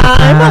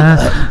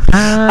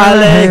 I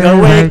lay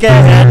awake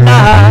at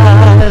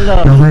night,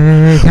 Lord.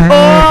 Oh,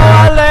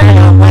 I lay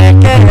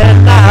awake at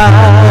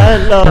night,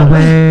 Lord.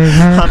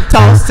 I'm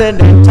tossing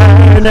and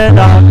turning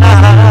all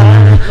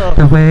night,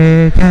 Lord.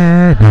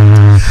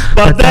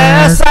 But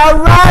that's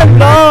alright,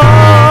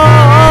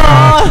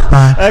 Lord,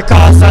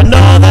 because I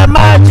know that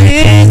my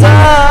Jesus, I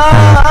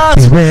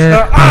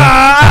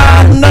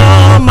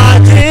know my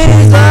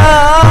Jesus,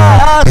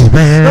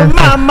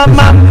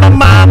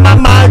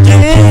 my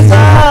Jesus,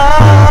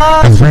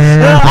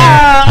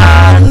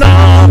 I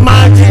know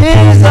my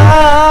Jesus,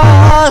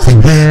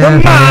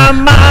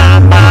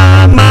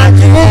 my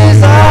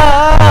Jesus,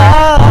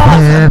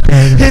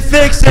 He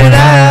fixed it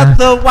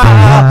after a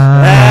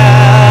while,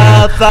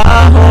 after a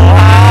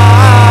while.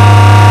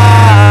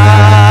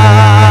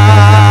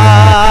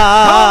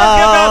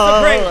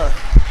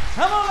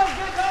 Come on, let's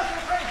give God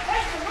some praise.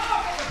 Thank the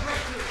Lord for the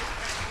breakthrough.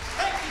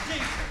 Thank you,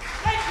 Jesus.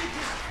 Thank you,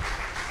 Jesus.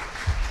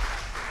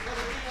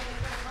 Brother D, I'm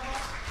going to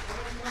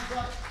come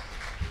up.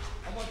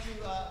 I want you,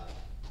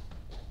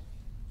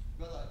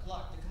 Brother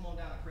Clark, to come on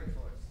down and pray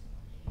for us.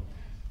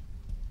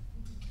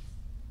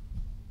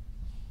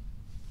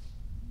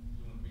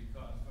 You want to be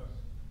caught first?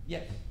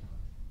 Yes.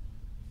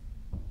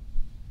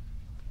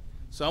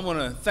 So I want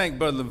to thank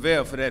Brother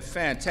Levell for that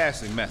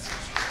fantastic message.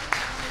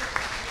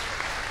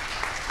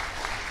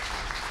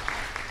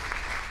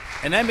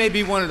 And that may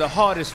be one of the hardest